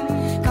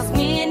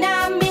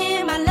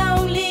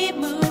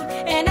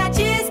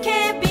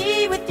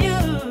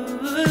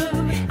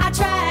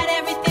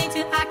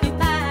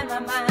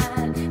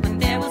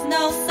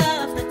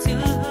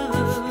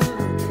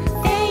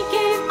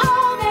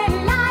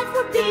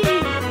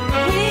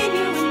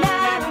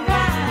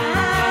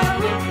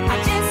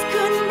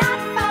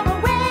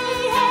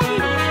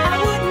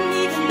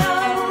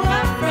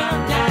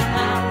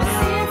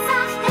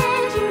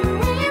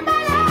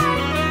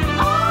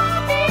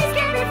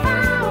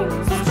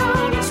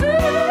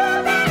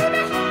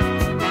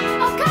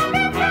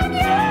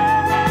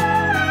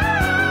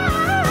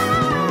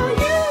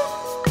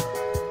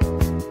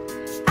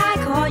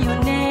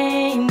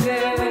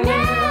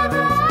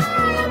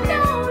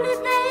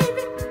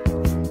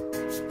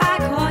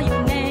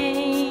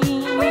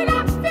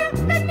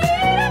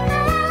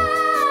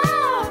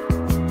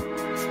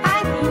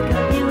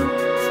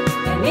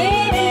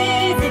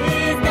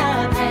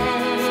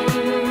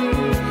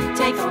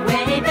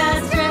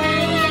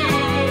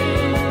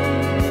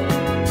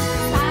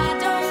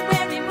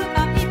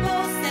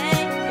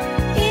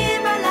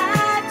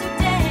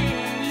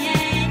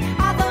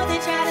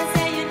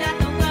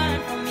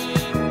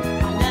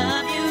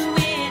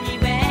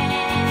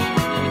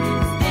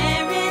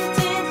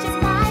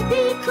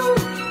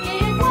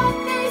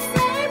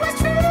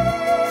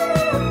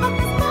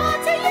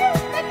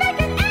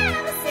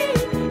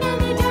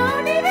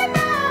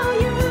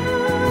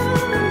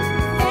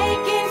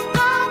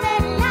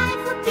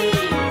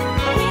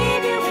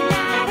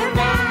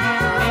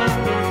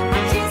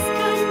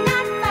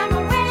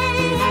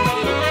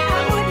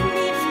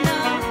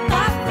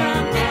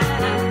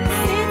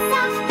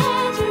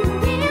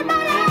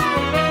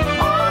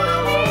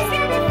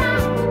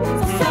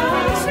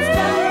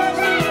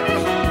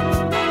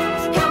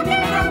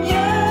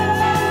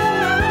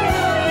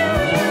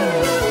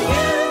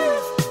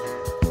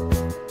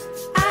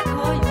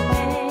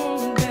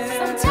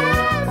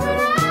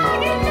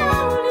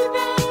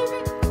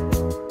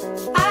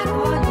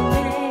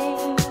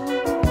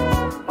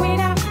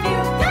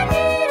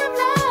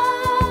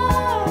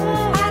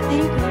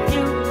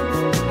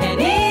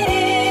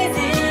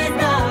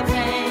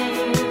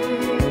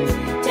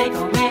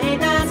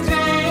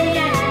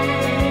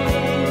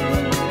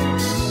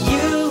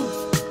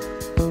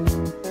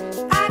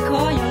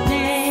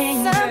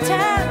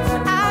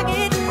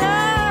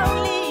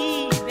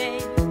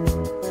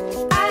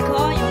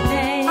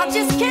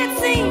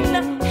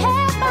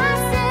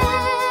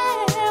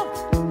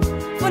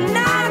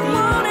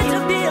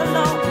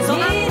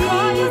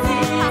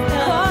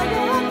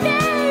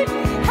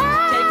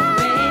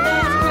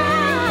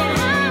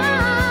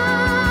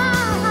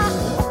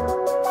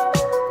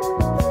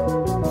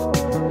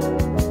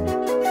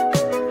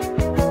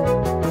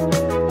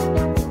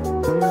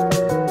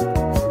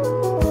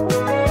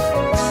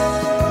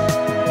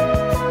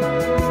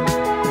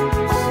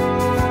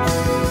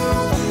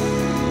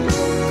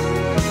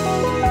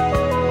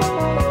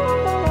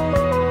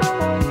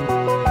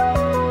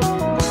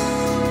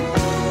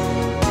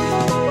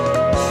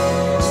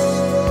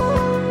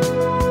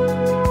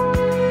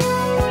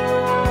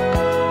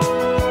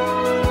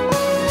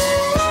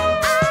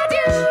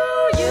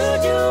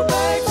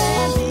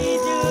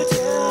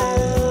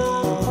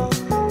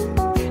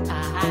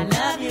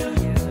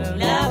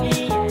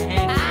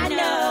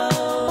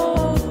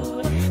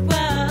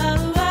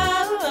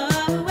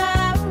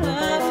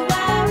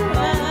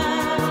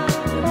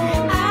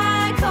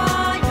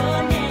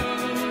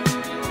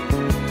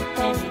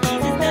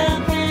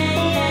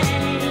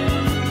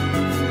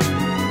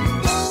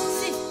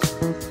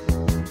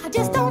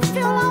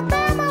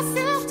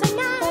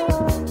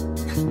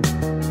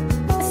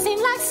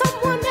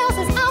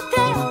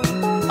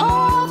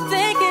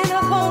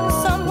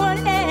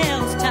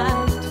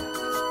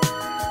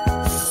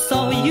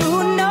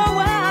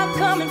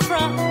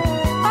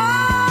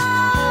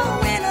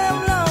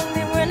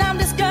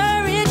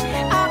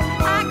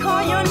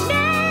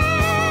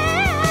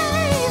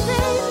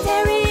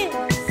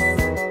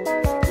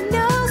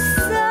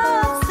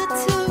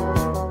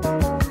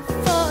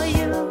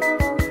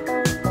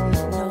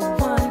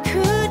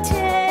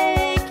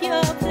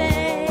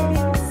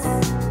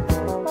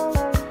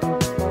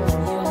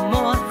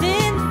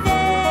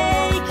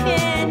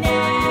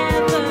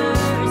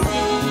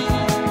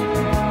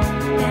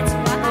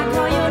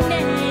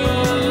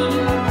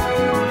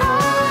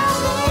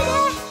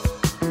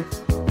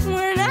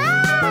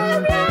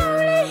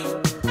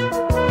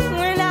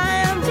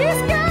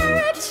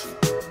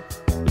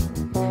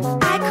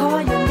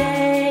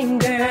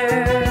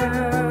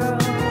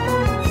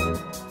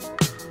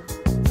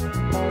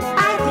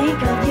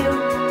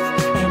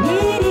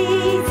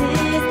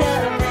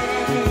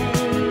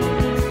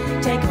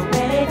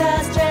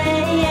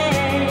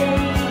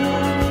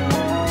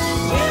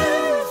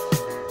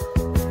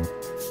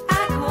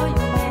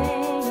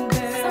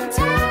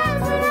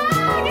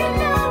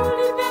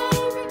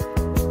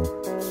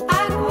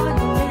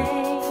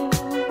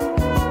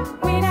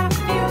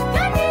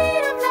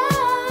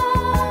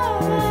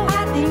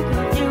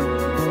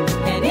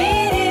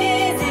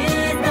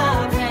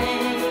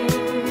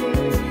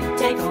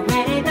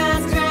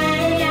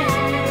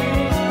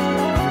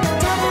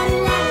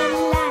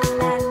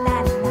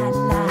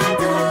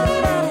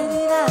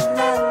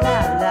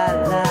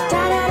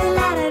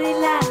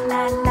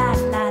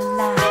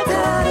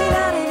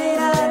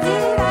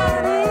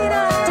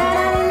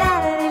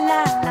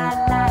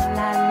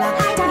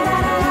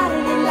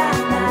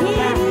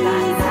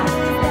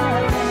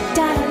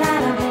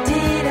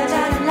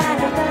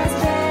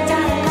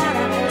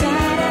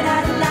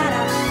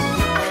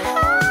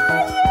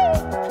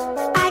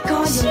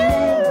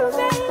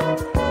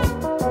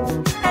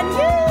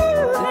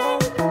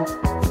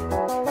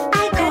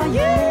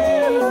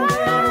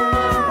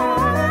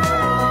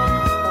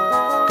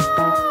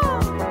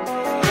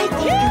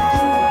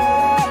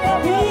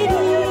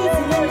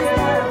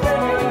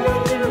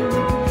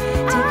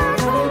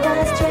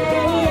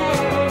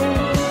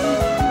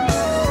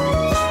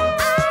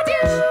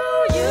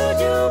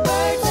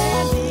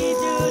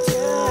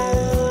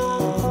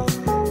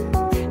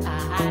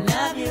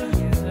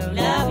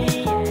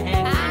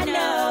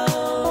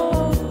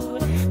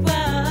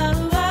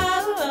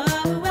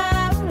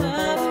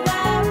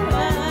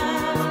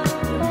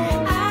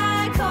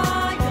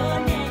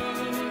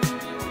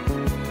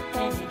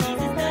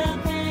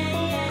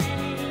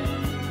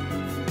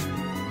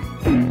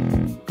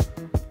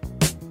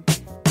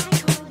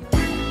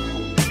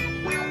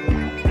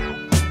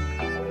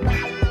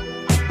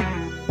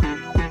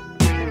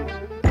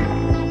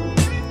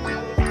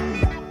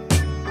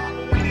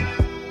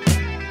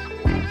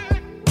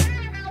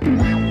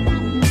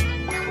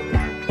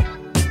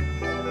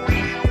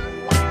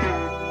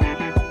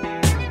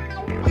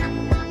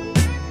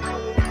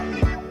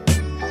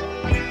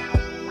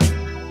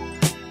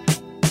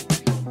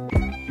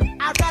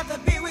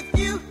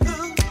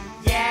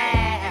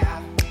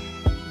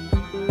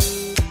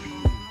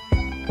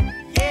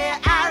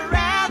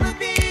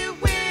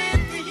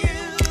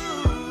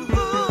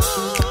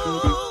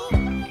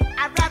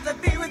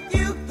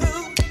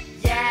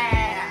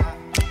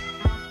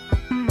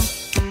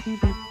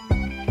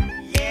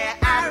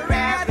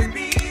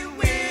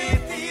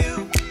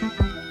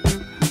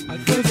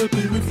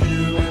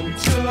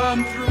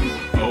 I'm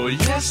through. Oh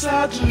yes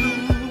I do.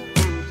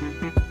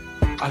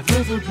 I'd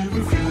rather be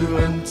with you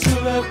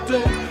until that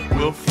day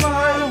will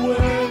fly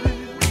away.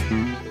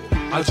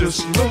 I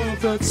just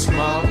love that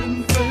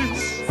smiling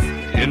face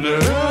in the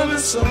early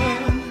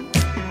sun.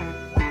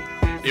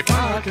 If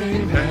I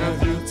can't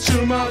have you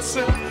to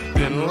myself,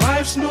 then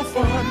life's no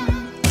fun.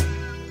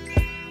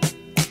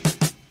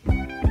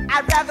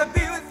 I'd rather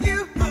be with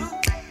you,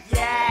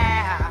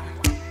 yeah.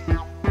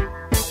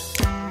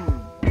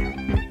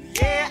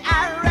 Yeah,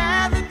 I'd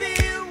rather be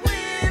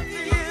with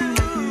you.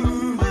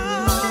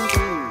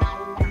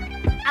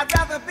 I'd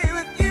rather be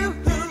with you,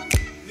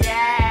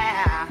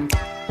 yeah.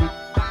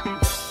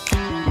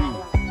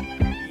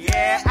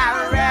 Yeah,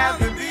 I'd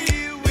rather be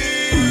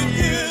with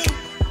you.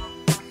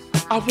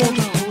 I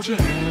wanna hold your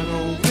hand,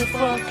 oh, if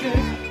I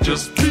can,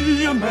 just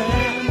be a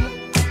man.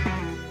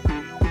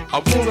 I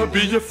wanna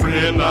be your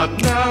friend,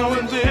 not now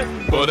and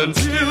then, but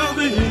until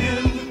the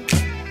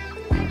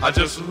end. I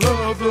just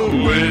love the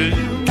way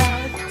you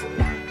act,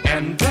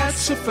 and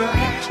that's a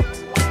fact.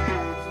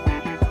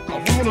 I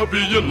wanna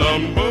be your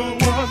number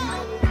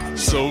one,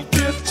 so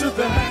get to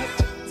that.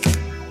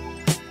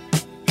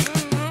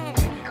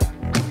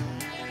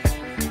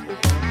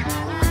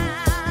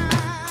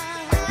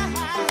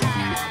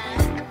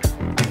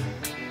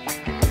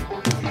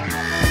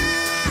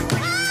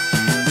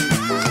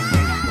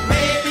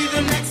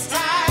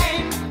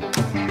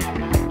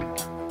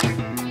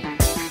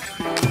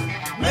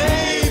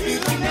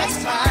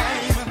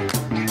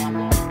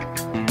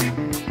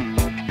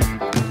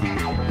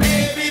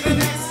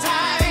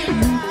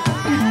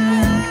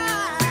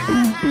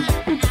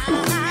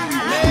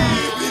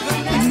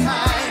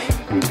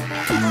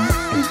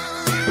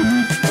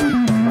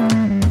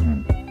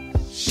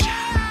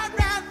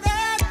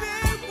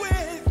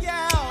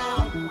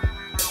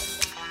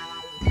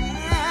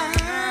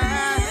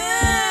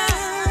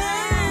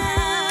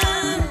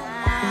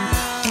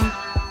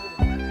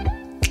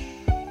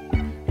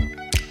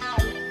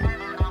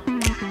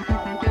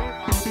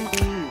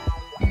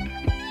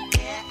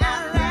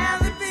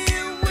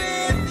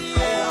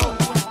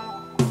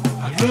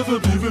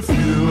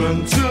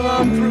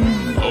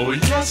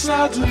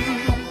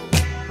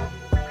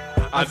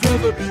 I'd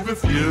rather be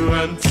with you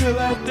until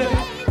that day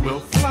will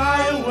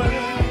fly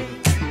away.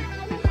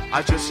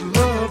 I just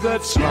love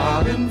that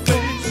smiling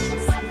face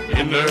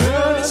in the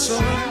early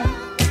sun.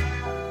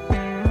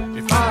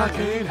 If I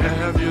can't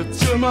have you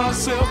to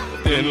myself,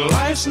 then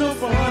life's no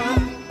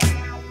fun.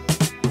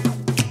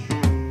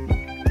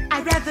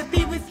 I'd rather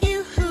be with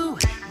you,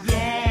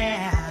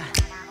 yeah.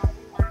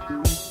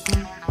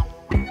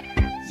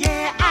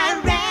 Yeah,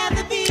 I'd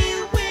rather be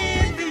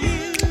with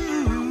you.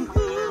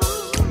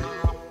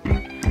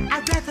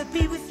 I'd rather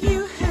be with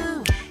you,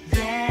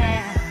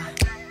 yeah.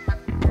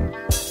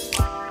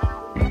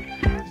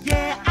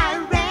 Yeah,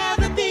 I'd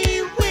rather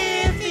be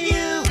with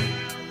you.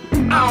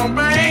 Oh,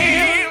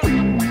 man.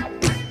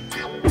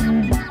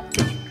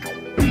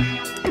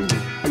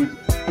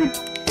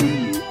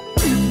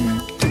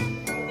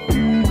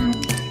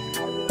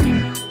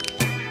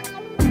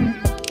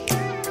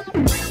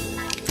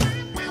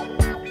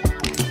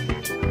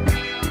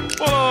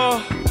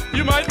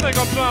 You might think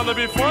I'm trying to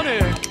be funny,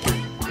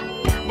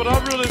 but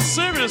I'm really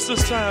serious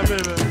this time,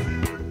 baby.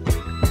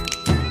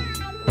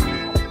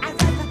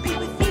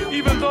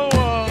 Even though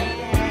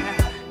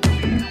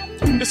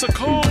it's a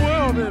cold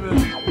world, baby,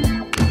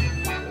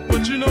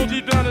 but you know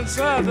deep down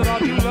inside that I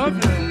do love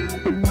you.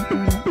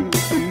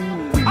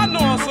 I know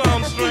I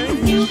sound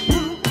strange,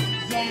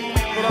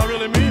 but I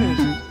really mean it.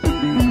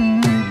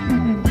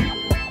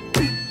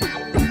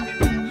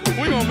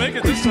 We gonna make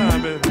it this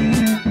time, baby.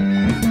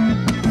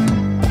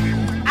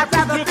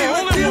 You're the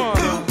only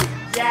one.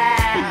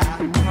 Yeah.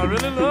 I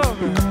really love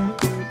it.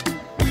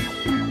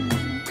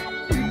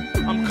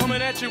 I'm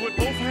coming at you with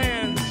both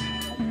hands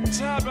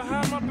tied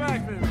behind my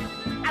back, baby.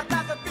 I'd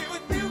rather be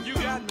with you. You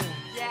got me.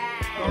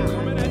 Yeah. I'm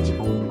coming at you.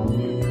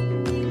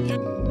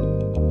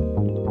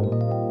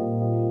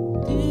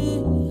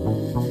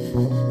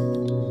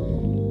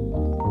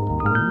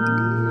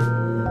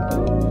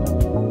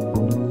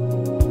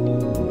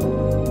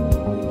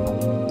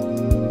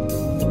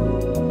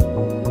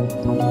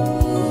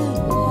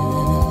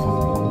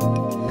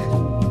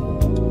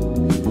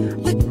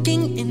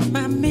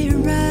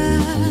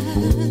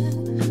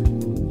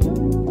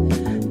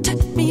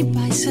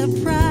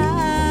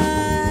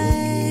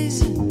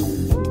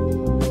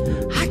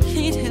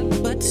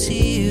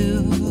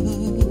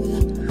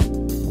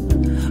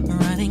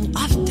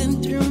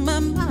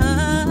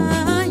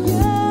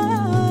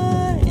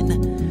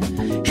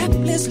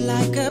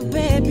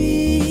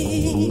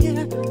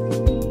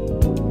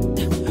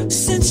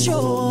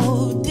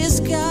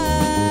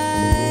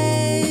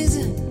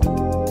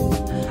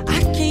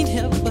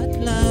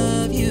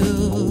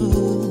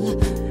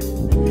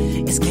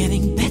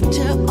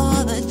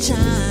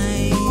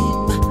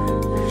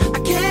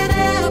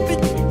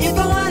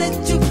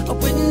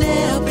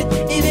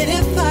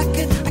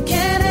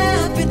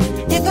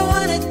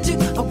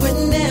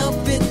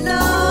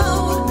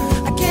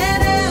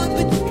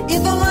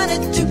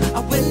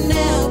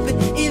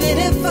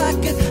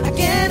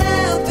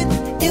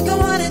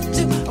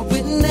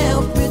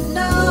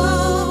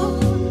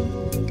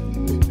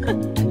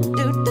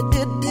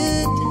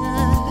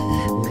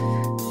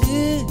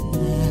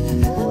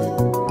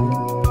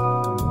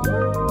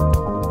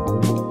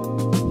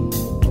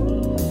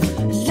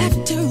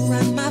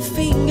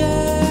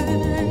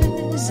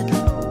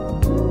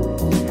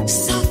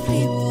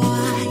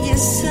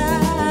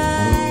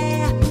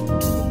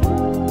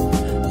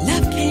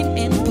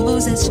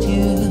 possessed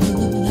you,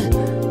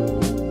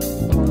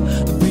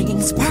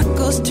 bringing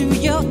sparkles to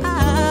your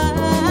eyes,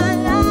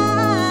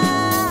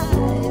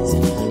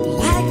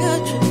 like a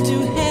trip to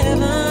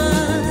heaven.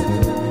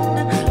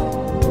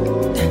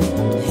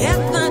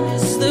 Heaven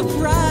is the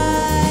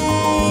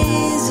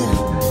prize,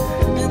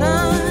 and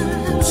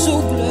I'm so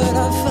glad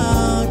I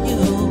found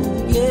you.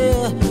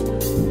 Yeah,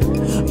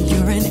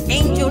 you're an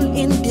angel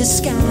in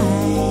disguise.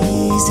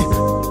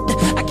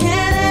 I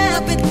can't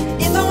help it.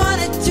 If I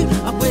wanted to,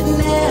 I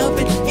wouldn't help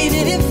it.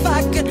 Even if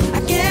I could,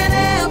 I can't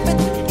help it.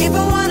 If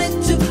I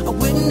wanted to, I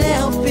wouldn't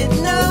help it.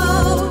 No,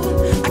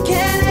 I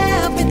can't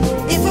help it.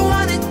 If I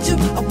wanted to,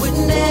 I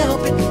wouldn't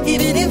help it.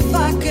 Even if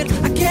I could,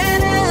 I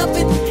can't help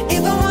it.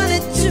 If I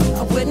wanted to,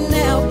 I wouldn't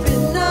help it.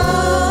 No.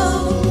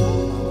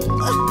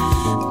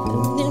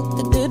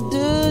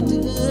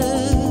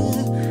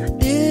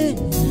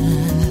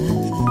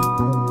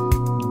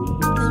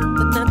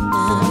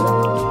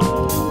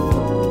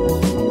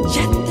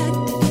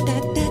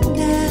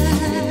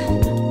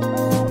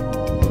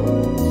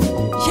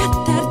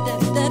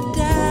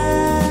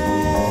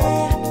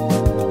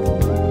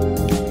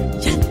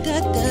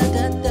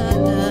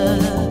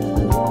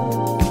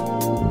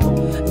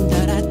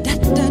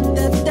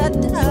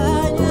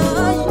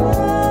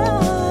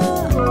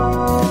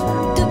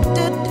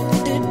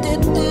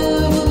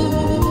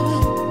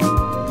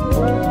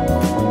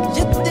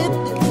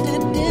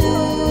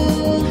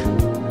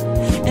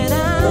 And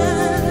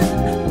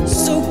I'm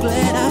so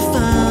glad I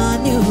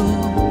found you.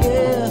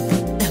 Yeah,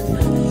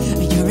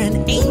 you're an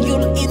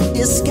angel in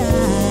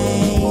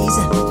disguise.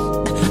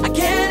 I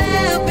can't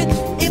help it.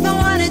 If I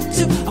wanted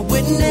to, I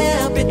wouldn't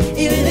help it.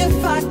 Even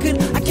if I could,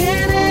 I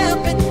can't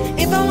help it.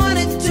 If I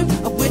wanted to,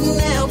 I wouldn't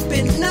help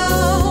it. No,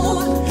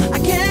 I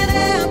can't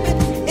help it.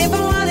 If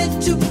I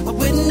wanted to, I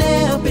wouldn't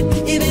help it.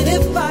 Even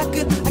if I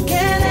could, I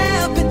can't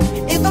help it.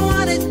 If I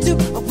wanted to,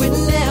 I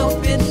wouldn't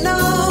help it. No,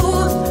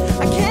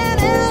 I can't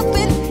help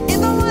it.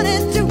 If I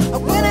wanted to, I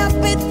wouldn't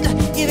help it.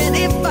 Even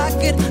if I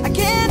could, I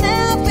can't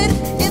help it.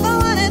 If I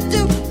wanted to,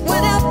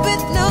 wouldn't help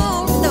it.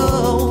 No, no,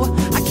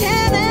 I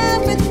can't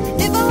help it.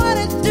 If I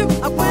wanted to,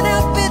 I wouldn't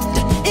help it.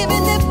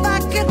 Even if I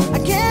could, I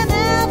can't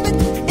help it.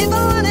 If I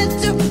wanted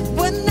to,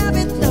 wouldn't help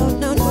it. No,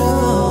 no, no.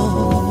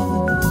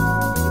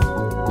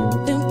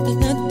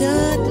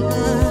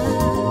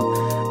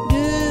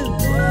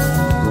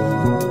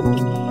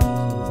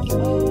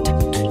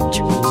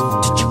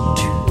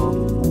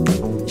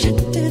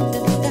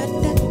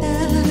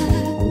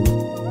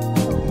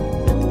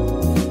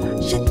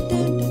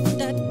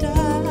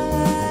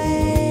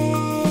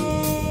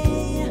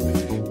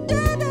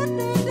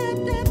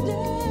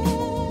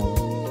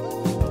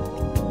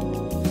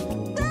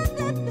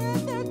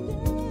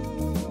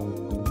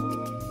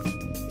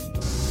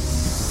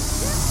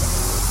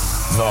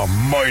 The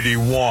Mighty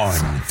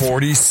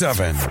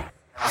 147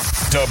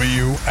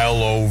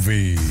 WLOV.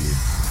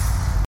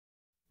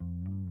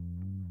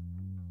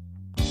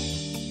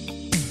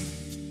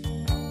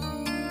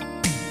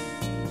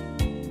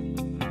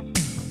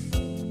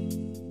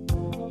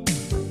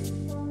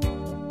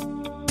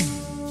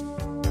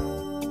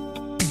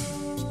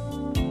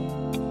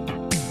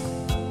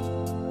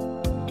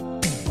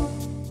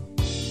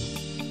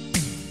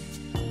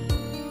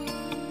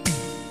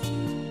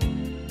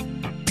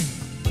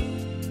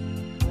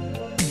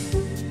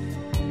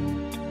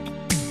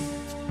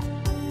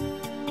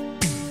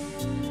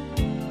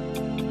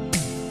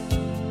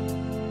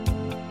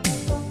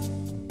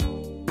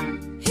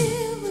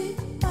 Here we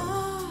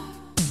are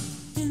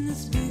in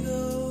this big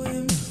old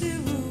empty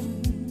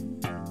room,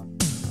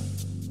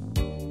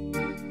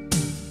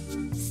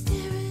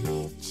 staring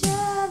each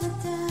other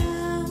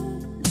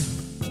down.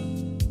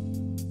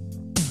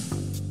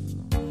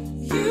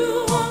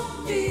 You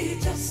want me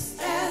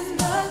just as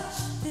much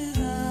as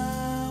I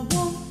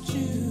want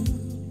you.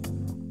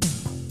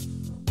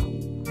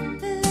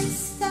 Let's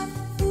stop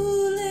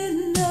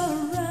fooling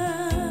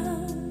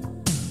around.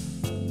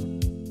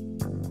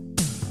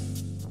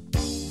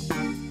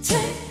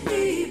 Take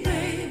me,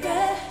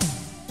 baby,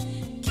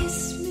 kiss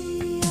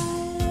me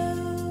all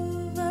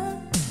over.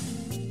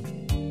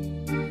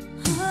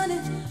 Honey,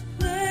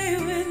 play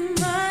with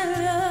my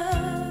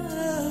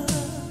love.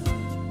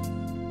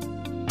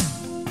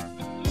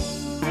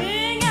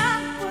 Bring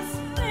out what's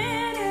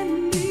been in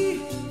me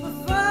for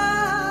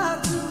far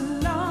too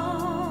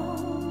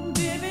long.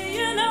 Baby,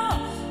 you know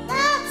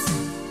that's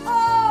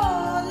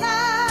all I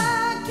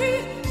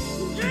keep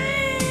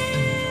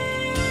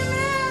dreaming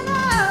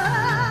of.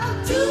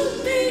 To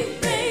me,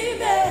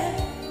 baby,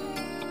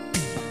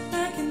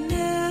 like I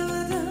never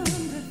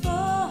done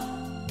before.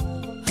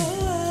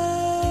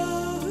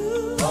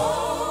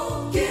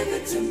 Oh, give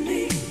it to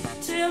me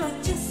till I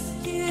just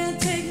can't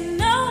take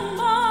no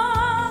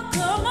more.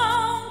 Come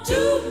on to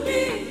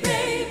me,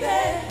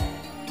 baby,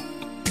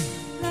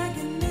 like I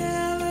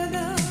never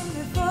done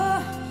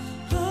before.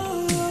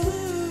 Oh,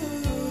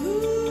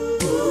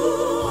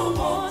 I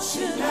want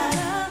you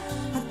now.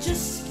 I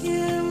just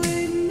can't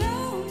wait no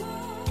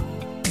more.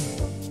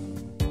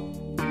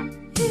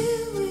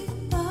 Here we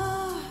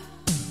are,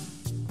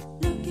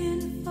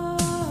 looking for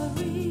a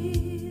reason.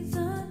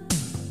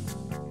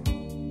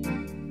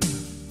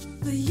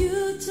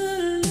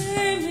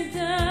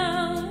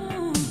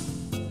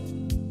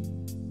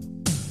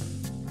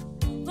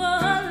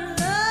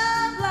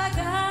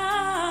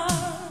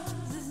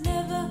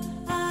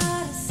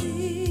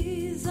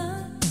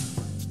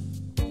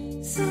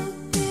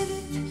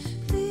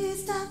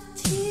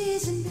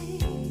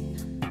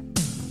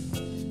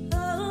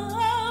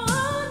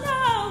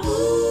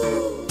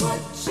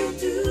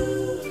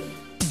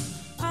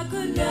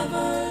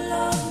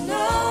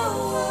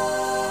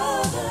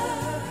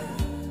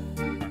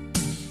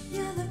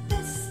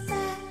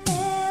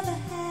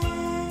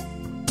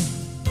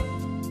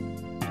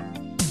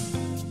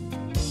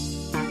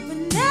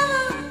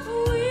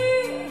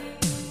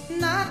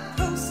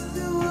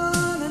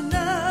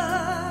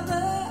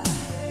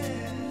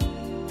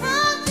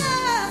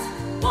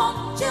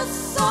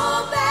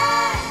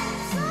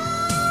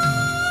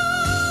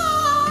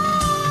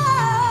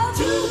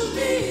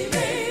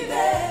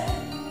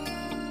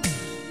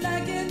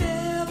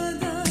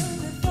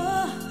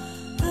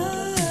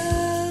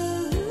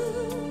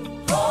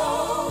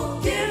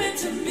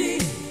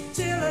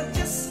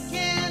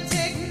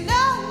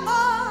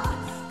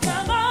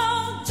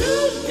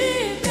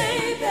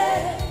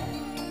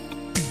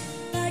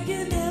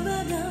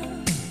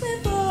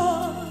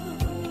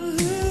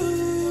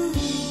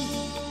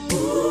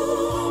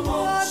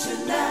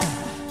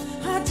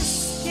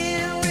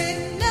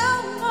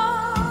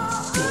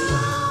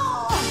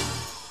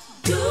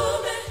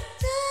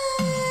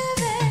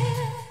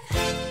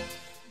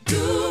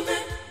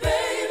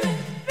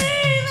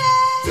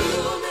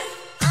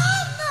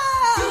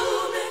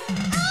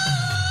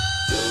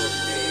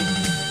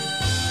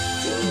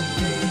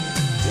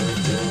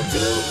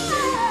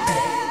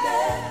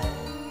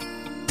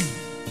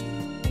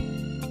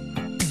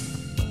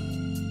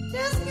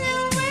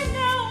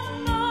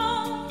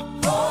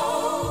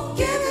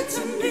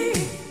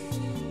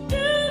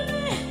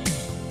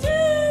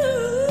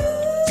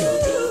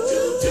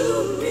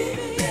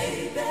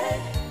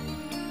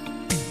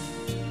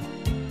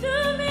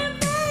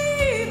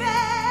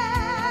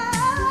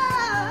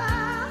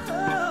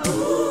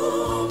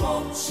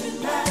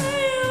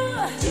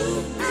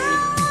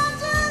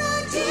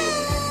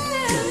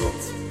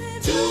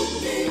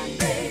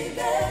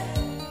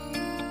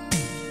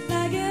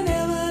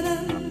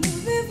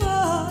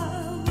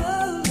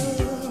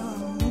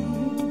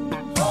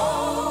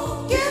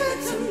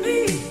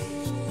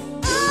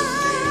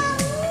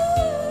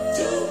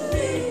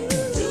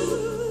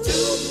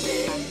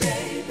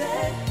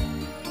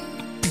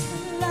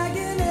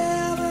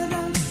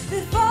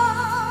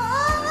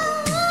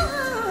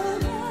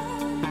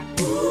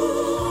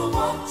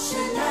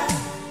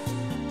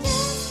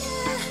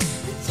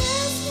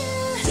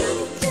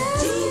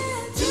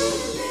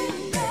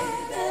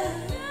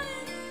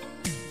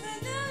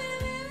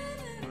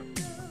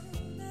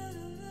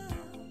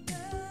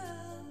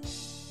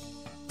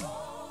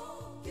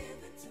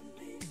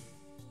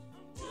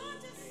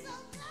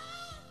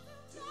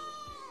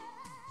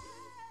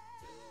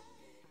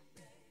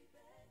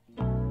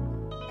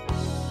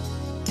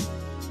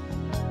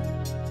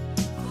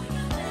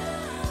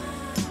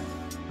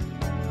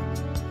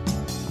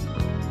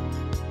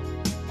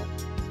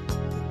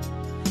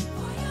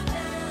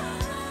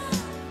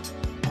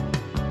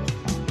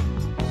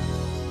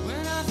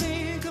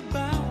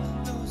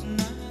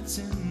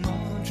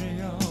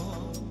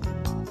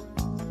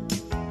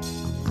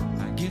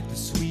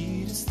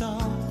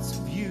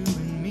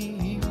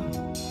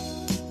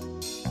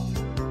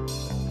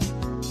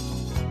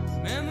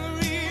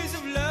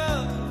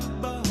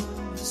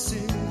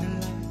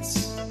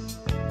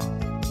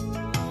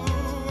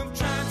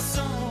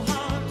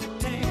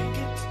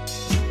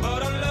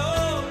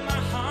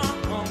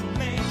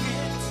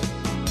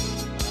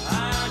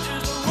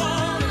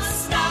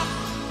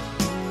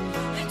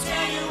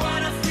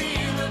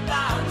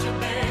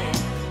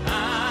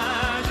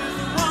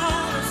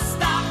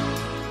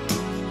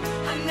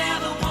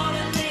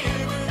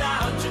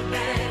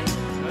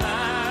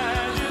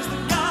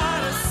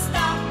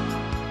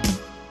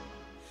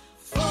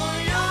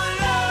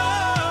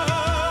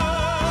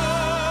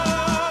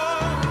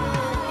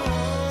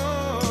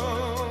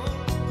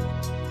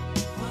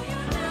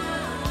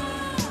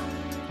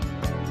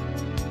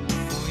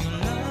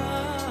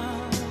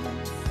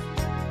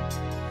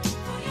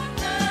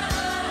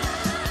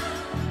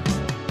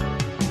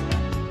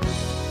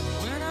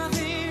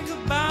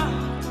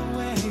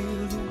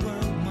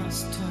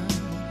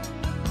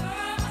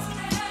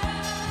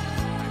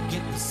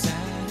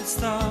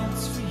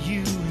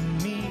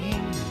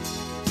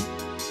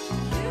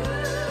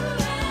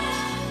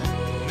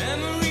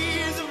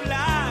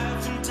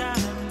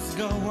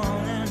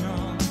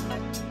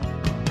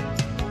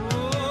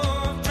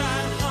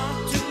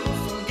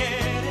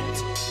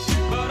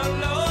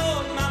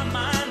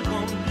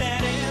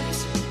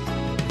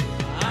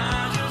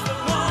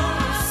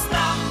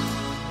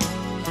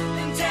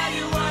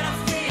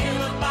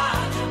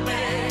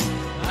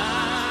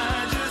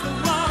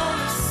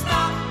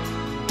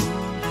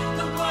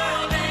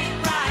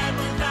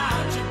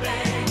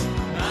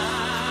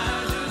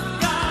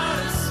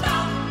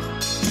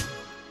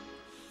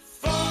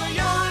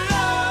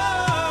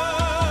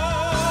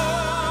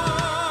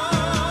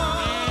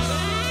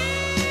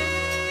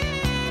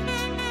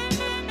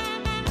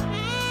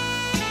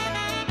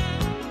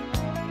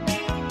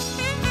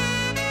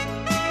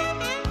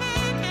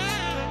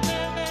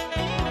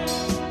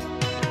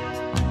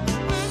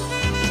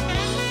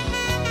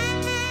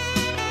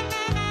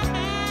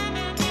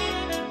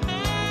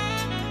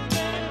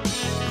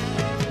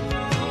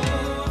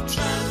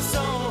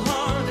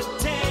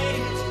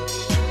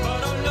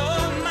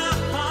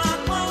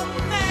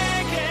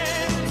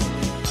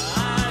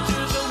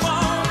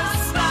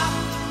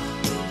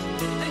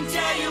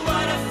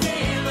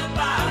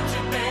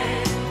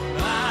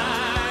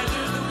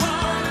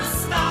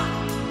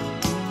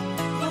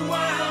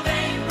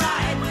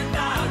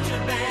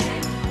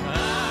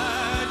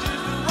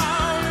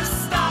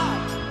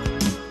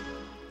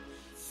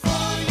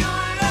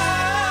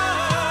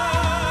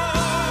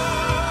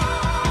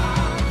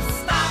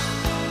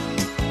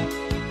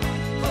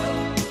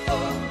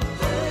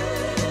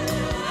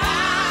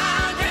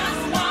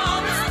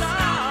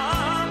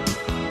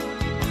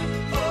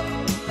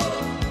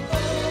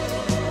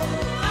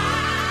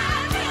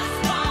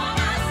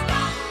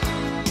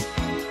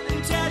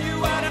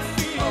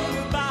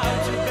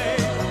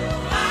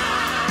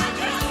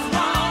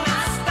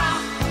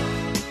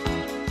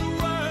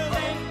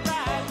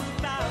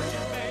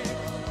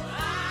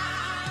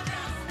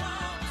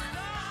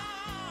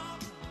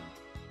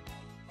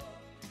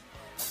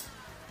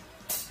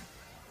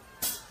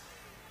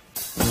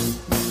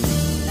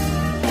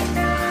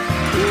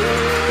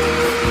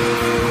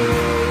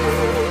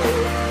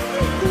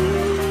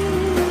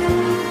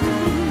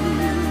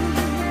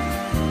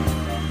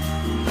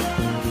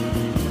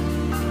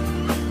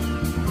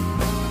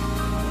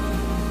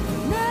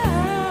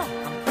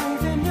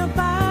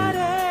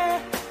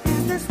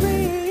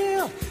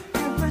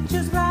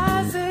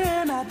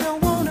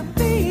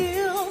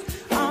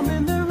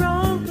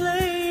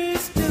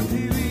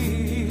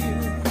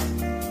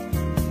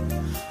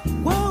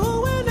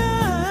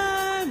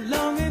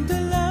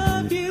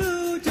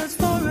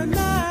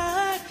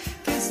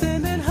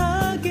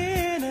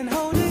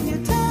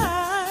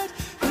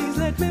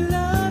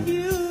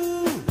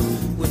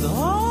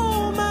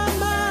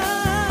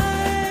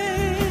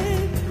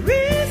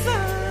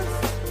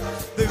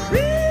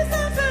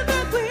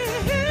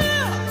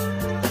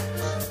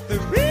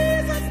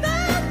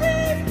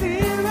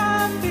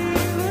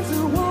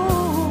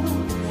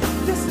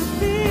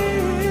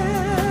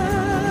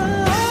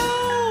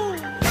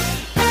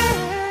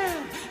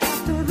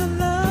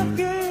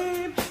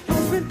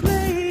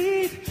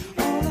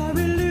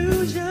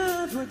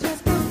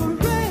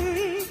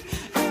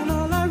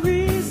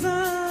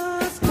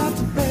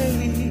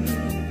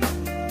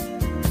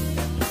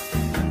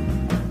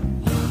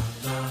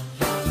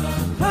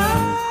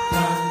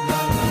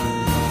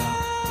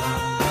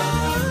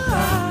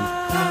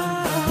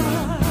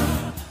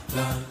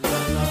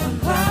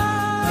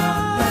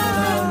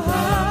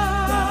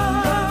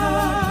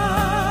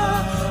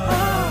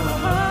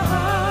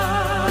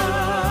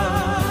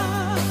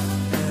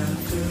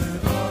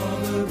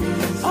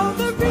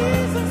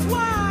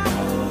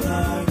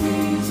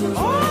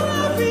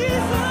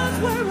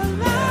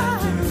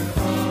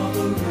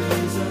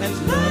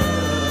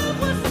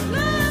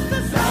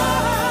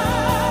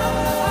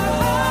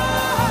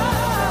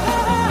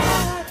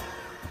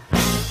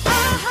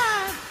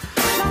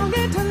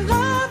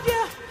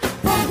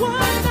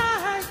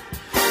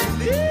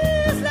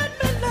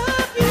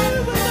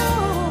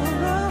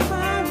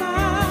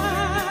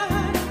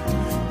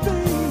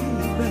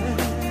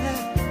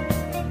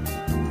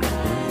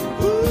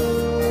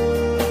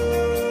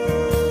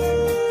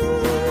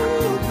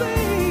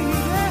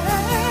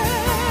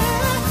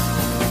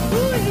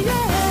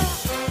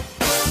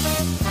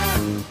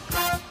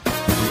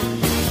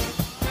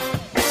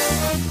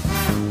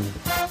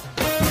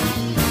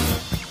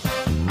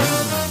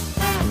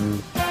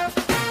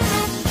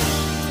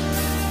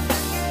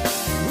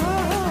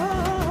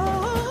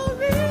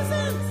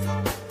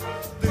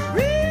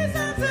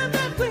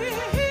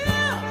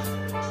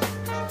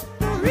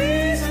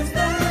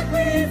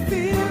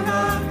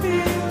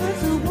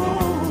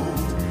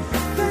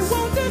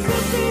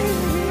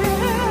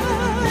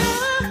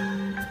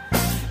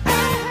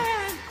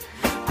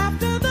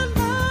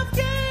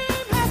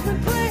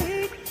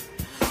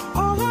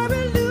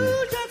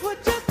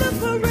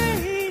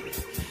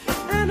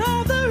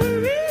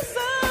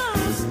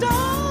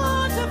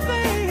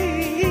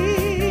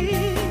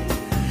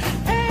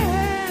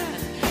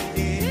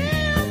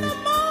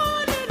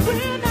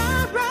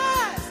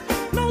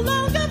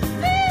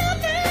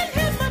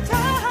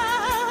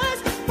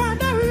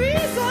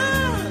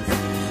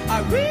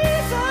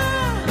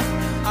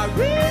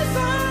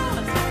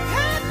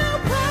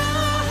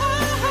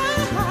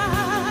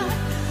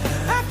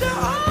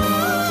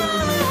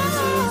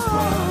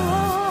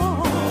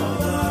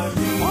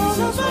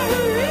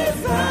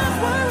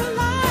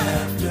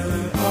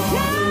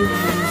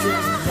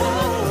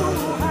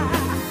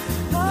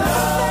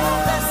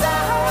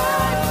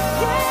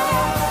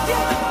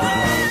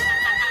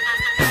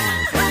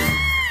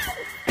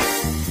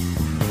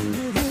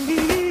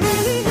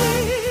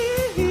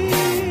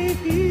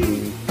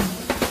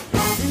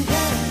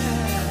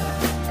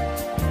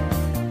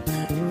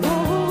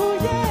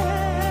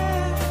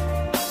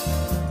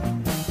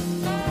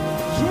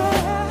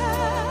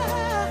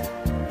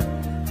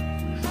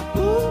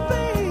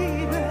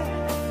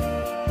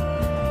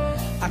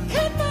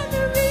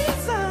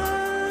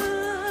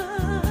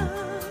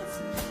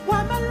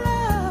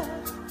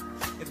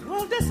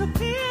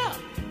 disappear.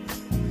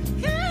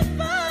 Can't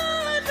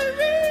find the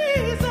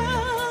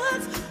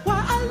reasons why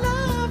I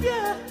love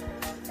you.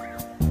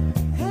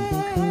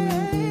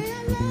 Hey,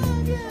 I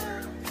love you.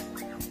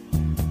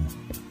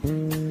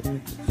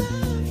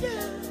 Love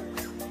you.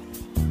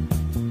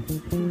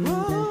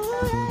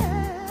 Oh,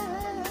 yeah.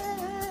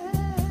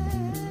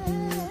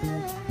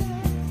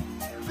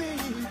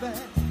 Baby.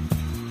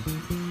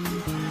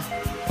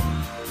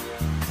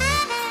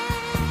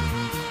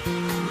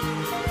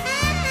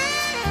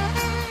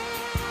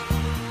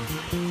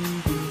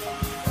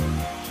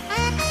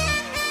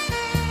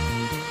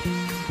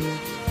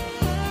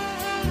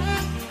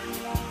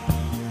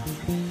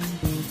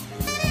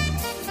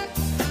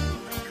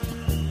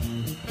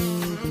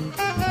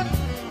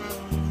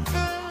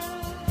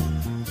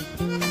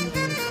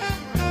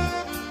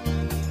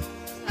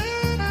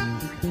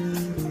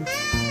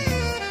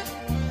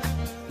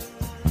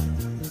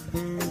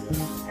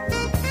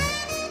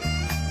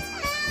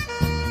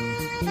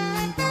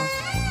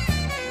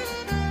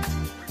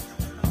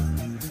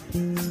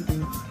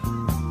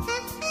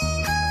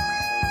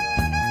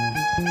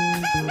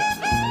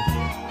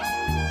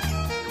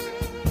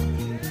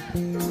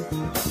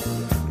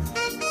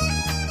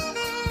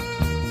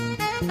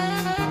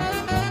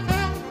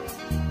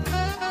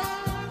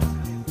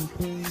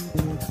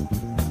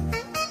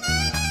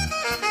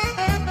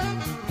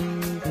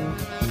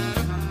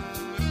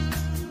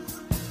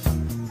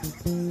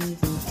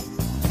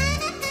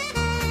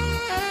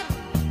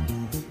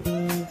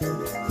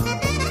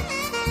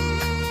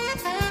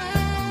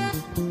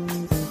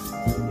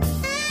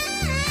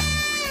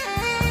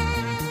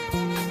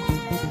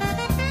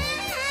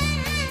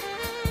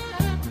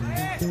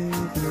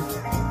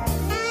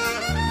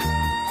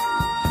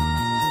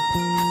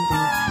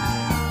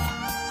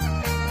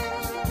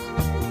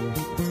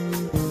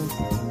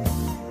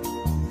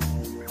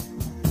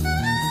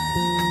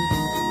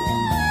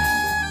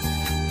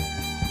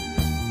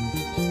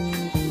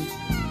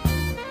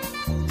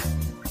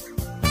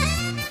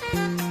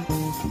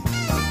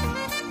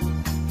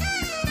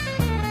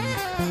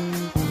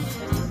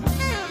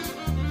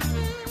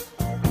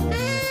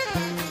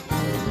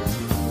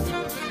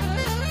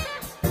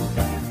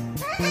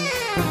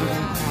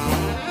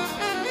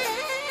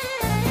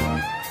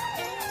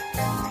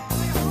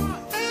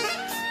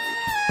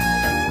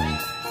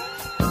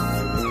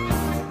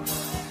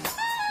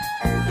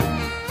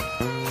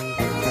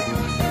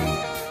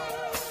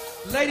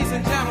 Ladies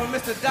and gentlemen,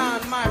 Mr.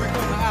 Don Myrick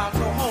on the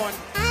alto horn.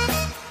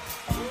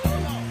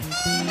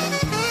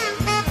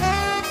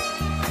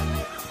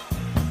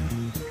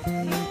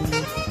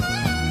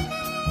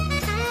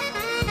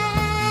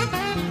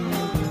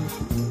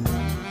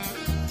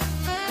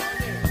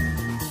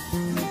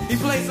 He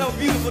plays so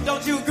beautiful,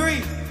 don't you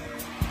agree?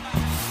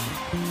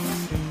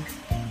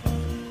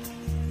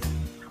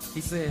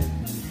 He said,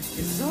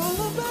 it's all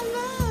about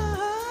love.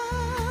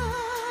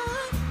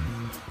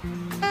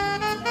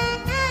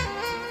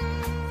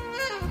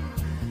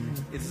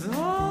 It's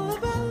all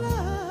about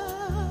love,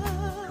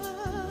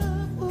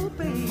 oh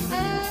baby.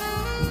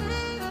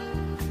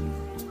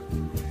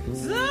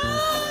 It's all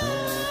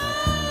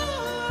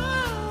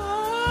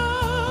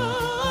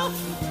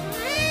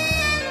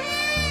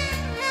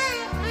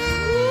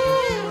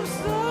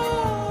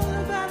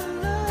about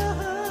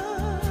love.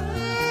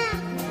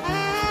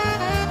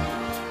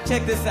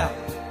 Check this out.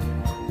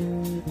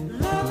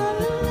 La, la,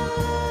 la, la.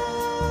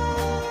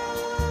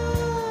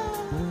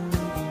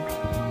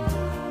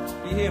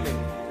 You hear me?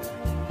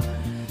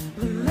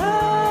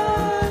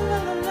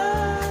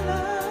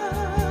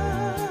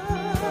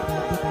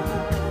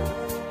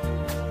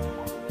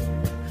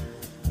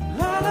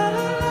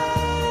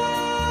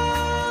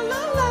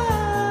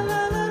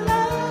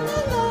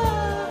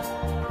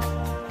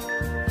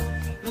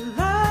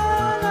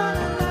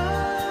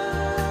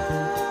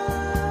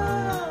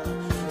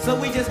 So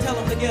we just tell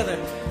them together.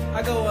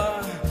 I go,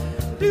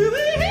 do we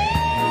hear?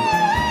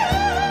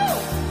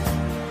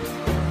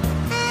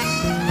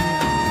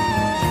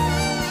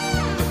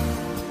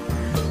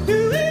 Do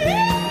we hear?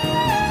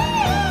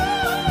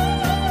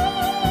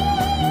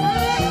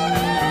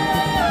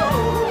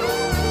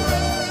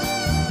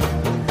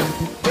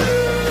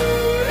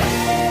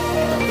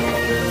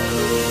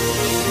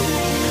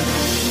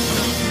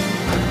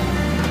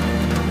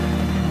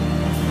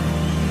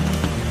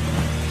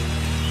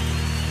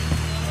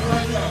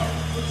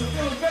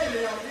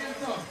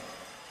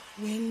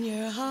 When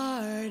your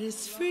heart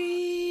is free,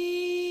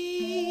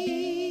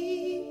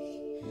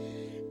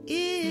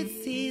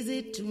 it's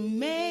easy to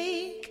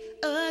make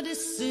a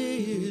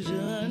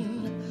decision.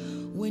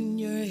 When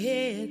your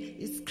head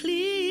is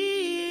clear,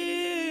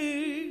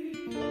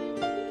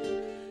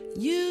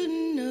 you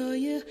know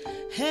you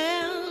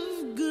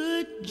have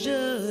good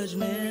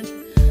judgment.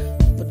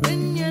 But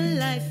when your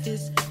life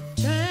is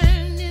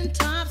turning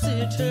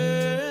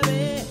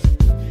topsy-turvy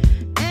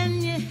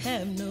and you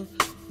have no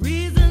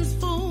reasons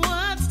for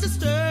what's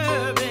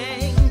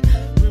disturbing,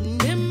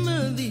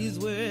 remember these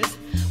words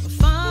my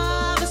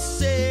father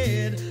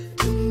said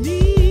to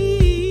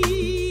me.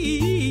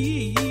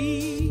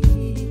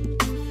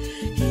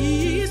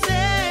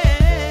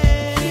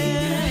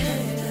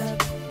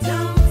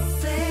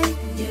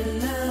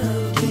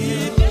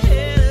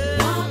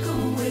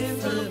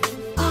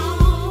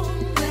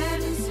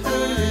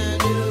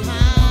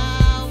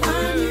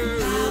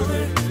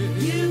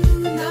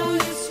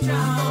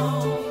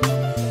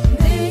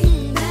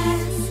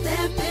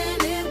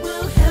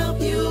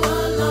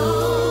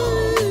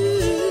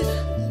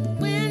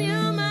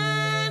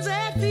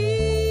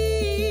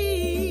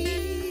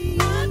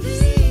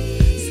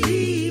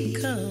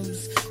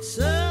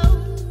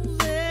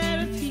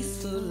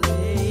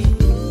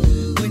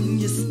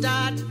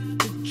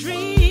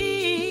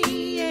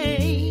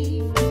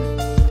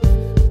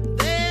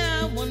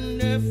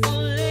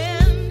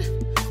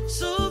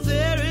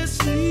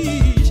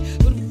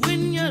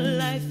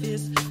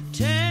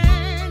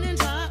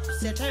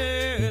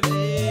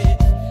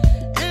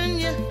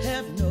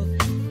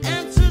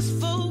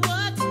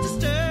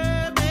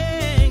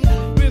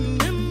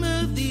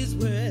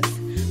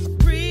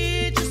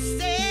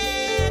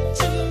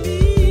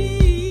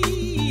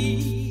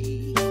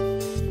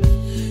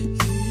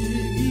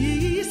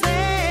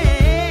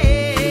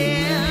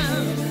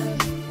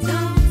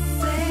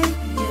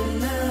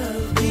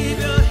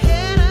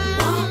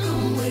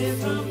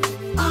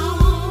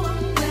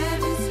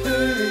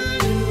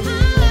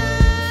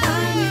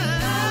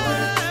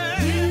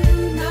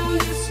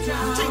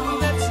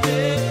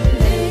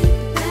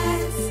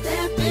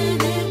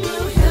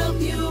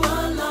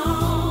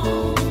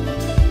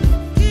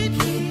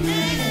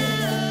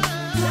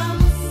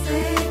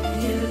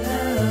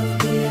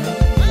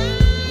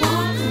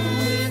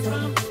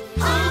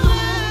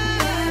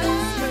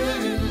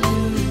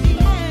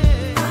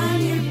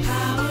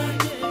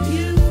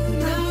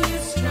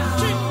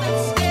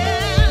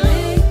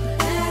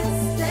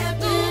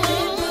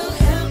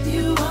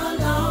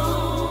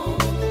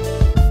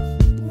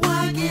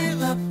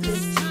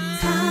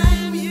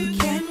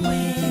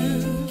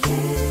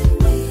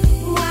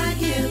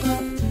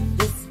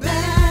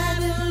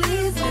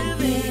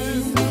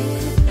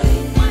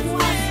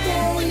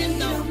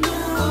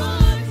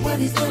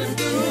 he's gonna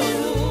do.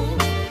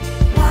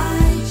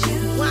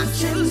 Why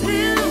choose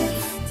him?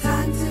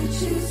 Time to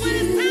choose you.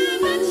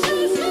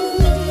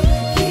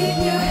 Keep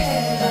your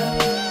head up,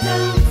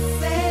 don't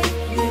say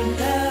you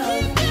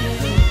love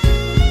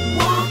him.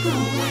 Walk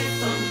away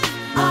from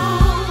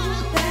all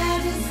that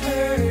has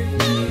hurt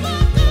you.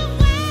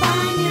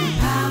 Find your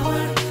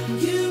power,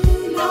 you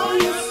know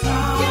you're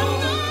strong.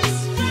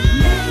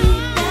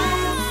 Make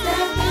that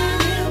step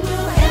and it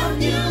will help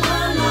you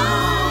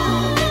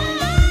along.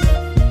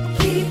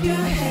 Keep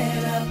your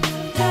head up,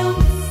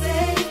 don't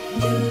say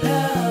you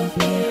love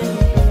him.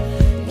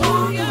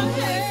 Walk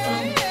away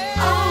from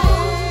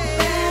all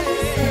that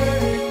has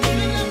hurt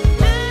you.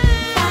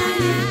 Find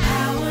your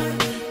power,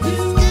 you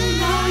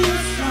know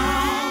you're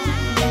strong.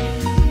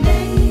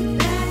 Make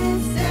that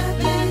step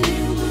and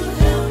it will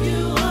help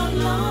you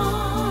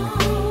along.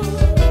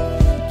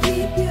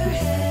 Keep your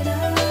head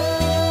up.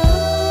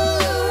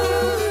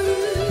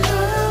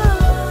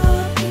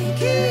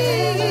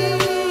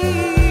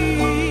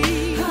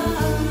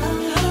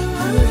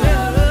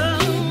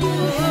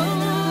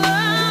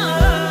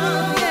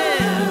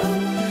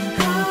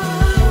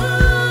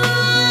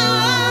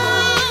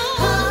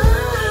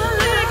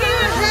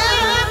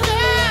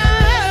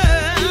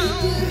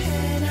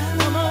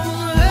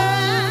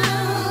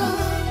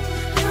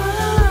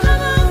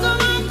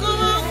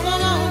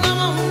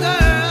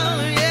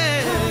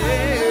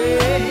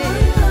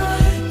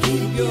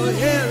 Keep your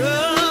head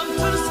up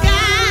to the sky.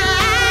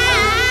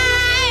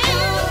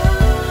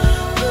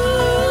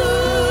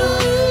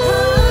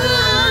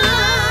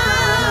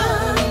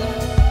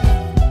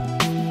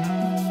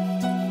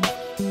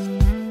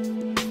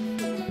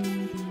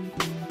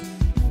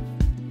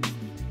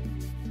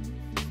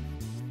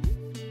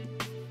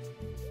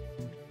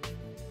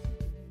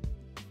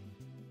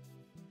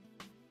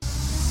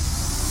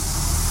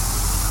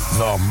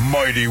 The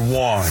Mighty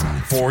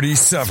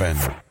 147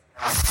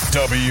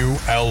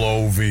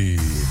 WLOV.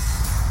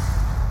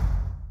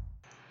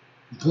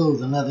 We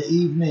close another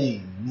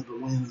evening, another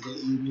Wednesday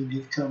evening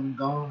that's come and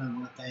gone. I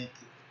want to thank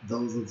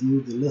those of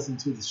you that listen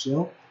to the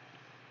show.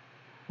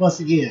 Once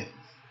again,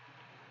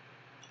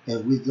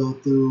 as we go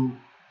through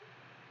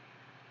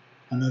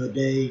another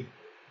day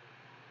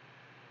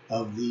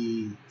of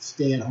the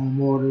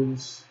stay-at-home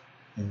orders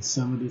in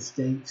some of the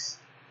states,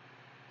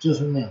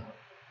 just remember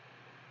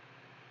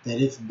that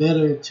it's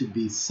better to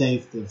be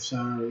safe than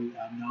sorry.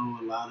 I know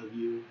a lot of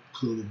you,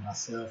 including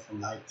myself,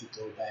 would like to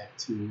go back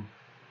to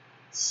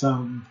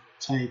some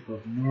type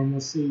of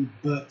normalcy,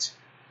 but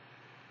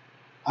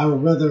I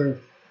would rather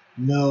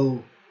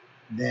know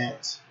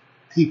that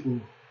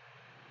people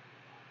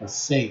are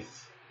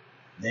safe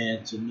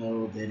than to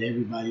know that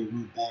everybody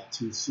went back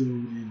too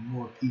soon and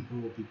more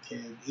people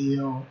became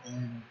ill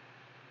and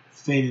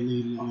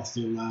fatally lost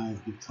their lives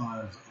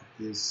because of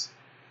this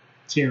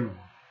terrible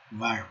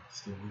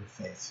virus that we're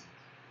facing.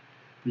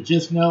 But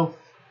just know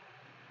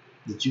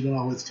that you can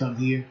always come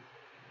here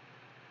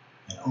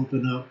and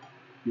open up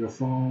your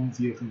phones,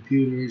 your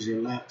computers,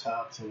 your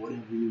laptops, or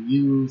whatever you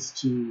use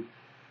to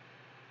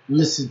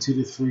listen to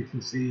this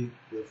frequency.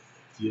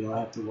 You don't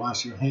have to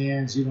wash your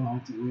hands, you don't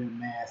have to wear a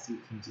mask, you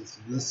can just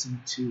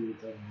listen to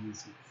the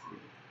music free.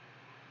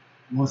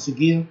 Once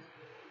again,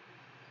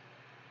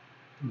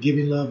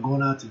 giving love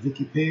going out to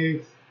Vicky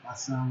Perry, my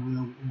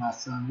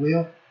son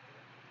Will,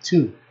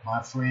 to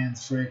my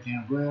friends Fred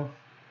Gambrell,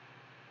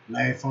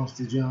 Larry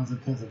Fonster Jones in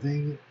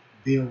Pennsylvania,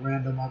 Bill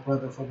Randall, my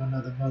brother from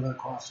another mother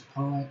across the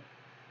pond,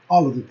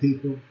 all of the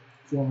people,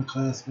 former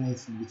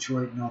classmates from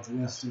Detroit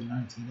Northwestern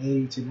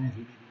 1980 to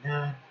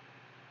 1989,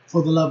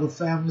 for the love of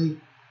family,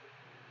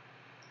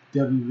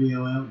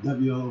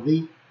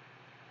 WLOV,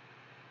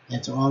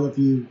 and to all of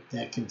you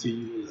that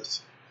continue to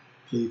listen.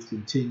 Please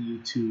continue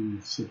to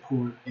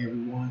support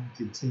everyone,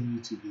 continue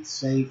to be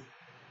safe.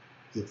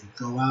 If you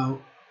go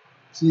out,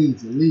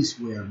 please at least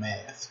wear a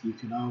mask. You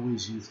can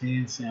always use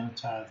hand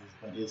sanitizers,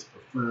 but it's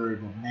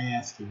preferred a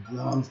mask and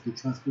gloves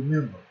because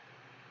remember,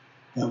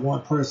 that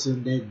one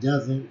person that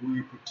doesn't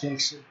wear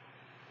protection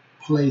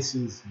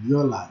places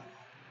your life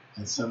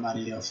and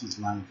somebody else's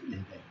life in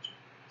danger.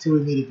 Till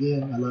we meet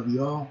again, I love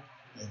you all,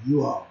 and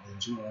you all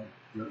enjoy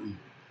your evening.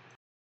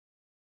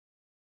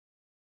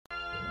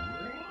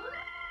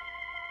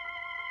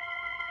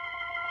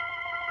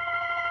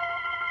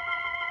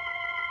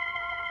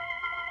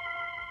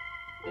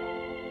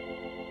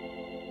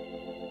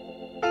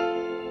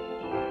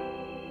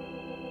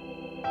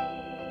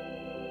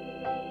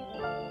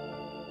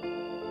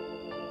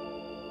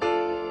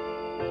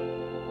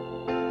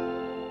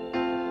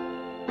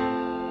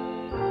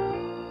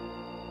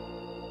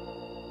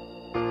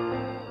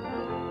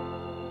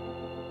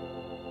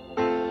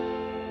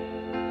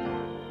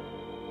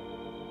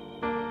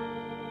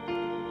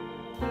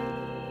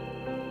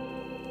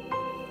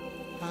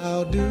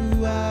 How do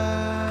I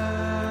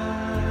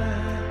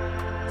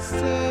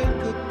say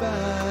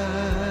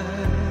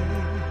goodbye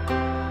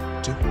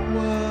to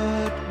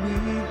what we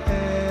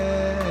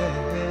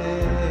had?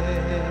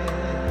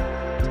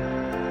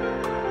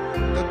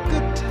 The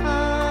good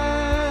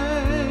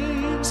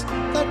times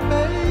that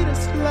made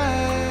us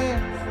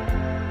laugh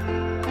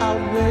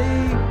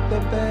outweigh the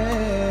bad.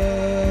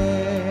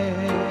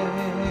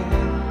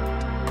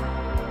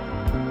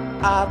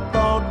 I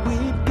thought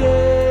we'd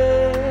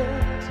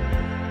get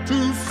to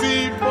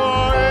see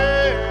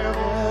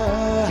forever,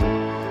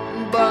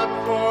 but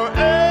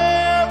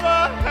forever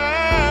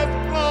has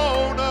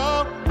flown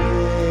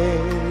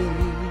away.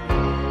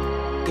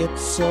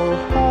 It's so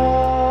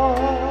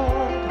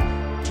hard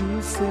to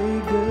say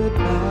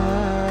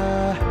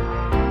goodbye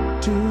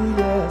to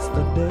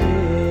yesterday.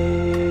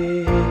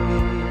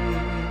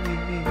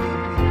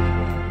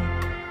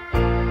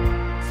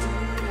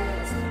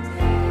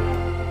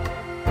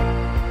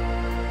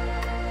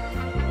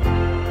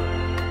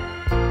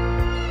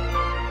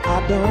 I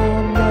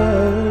don't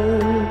know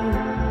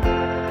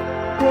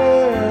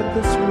where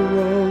this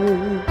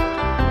road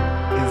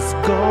is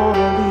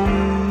gonna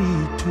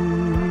lead to.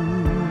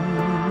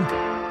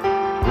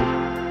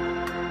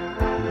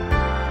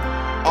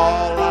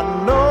 All I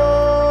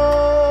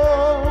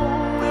know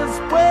is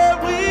where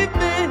we've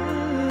been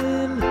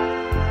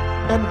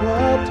and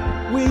what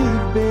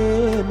we've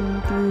been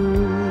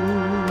through.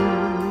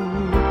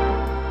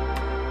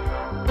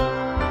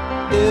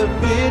 If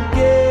it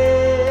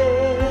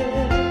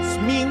gets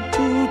me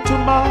to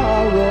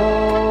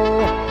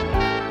tomorrow,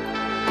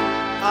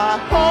 I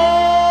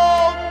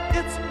hope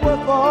it's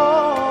worth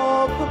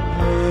all the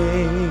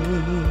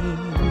pain.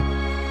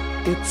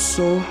 It's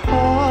so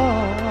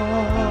hard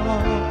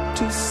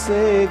to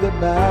say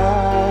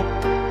goodbye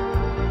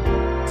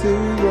to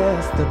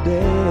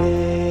yesterday.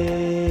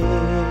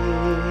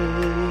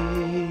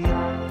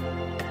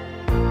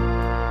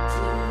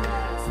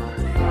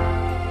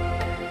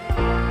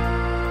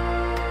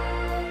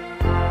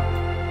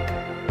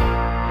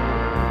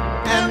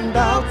 And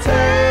I'll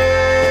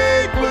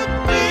take with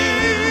me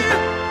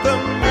the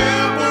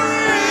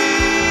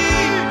memories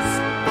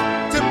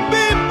to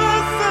be my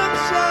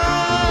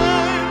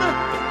sunshine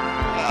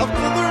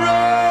after the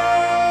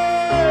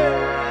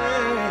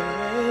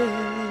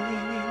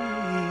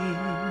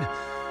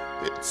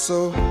rain. It's so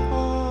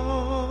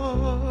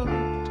hard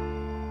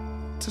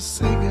to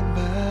say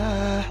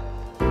goodbye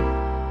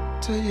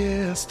to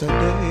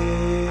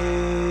yesterday.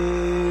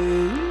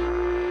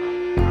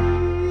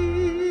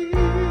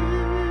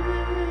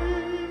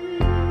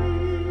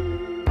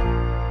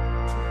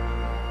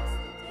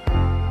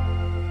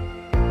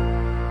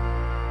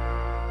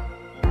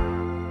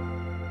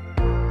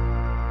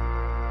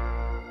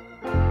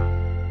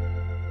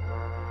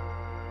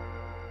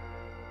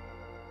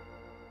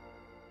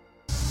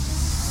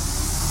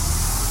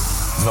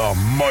 The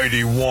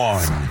Mighty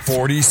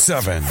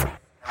 147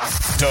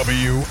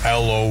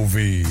 WLOV.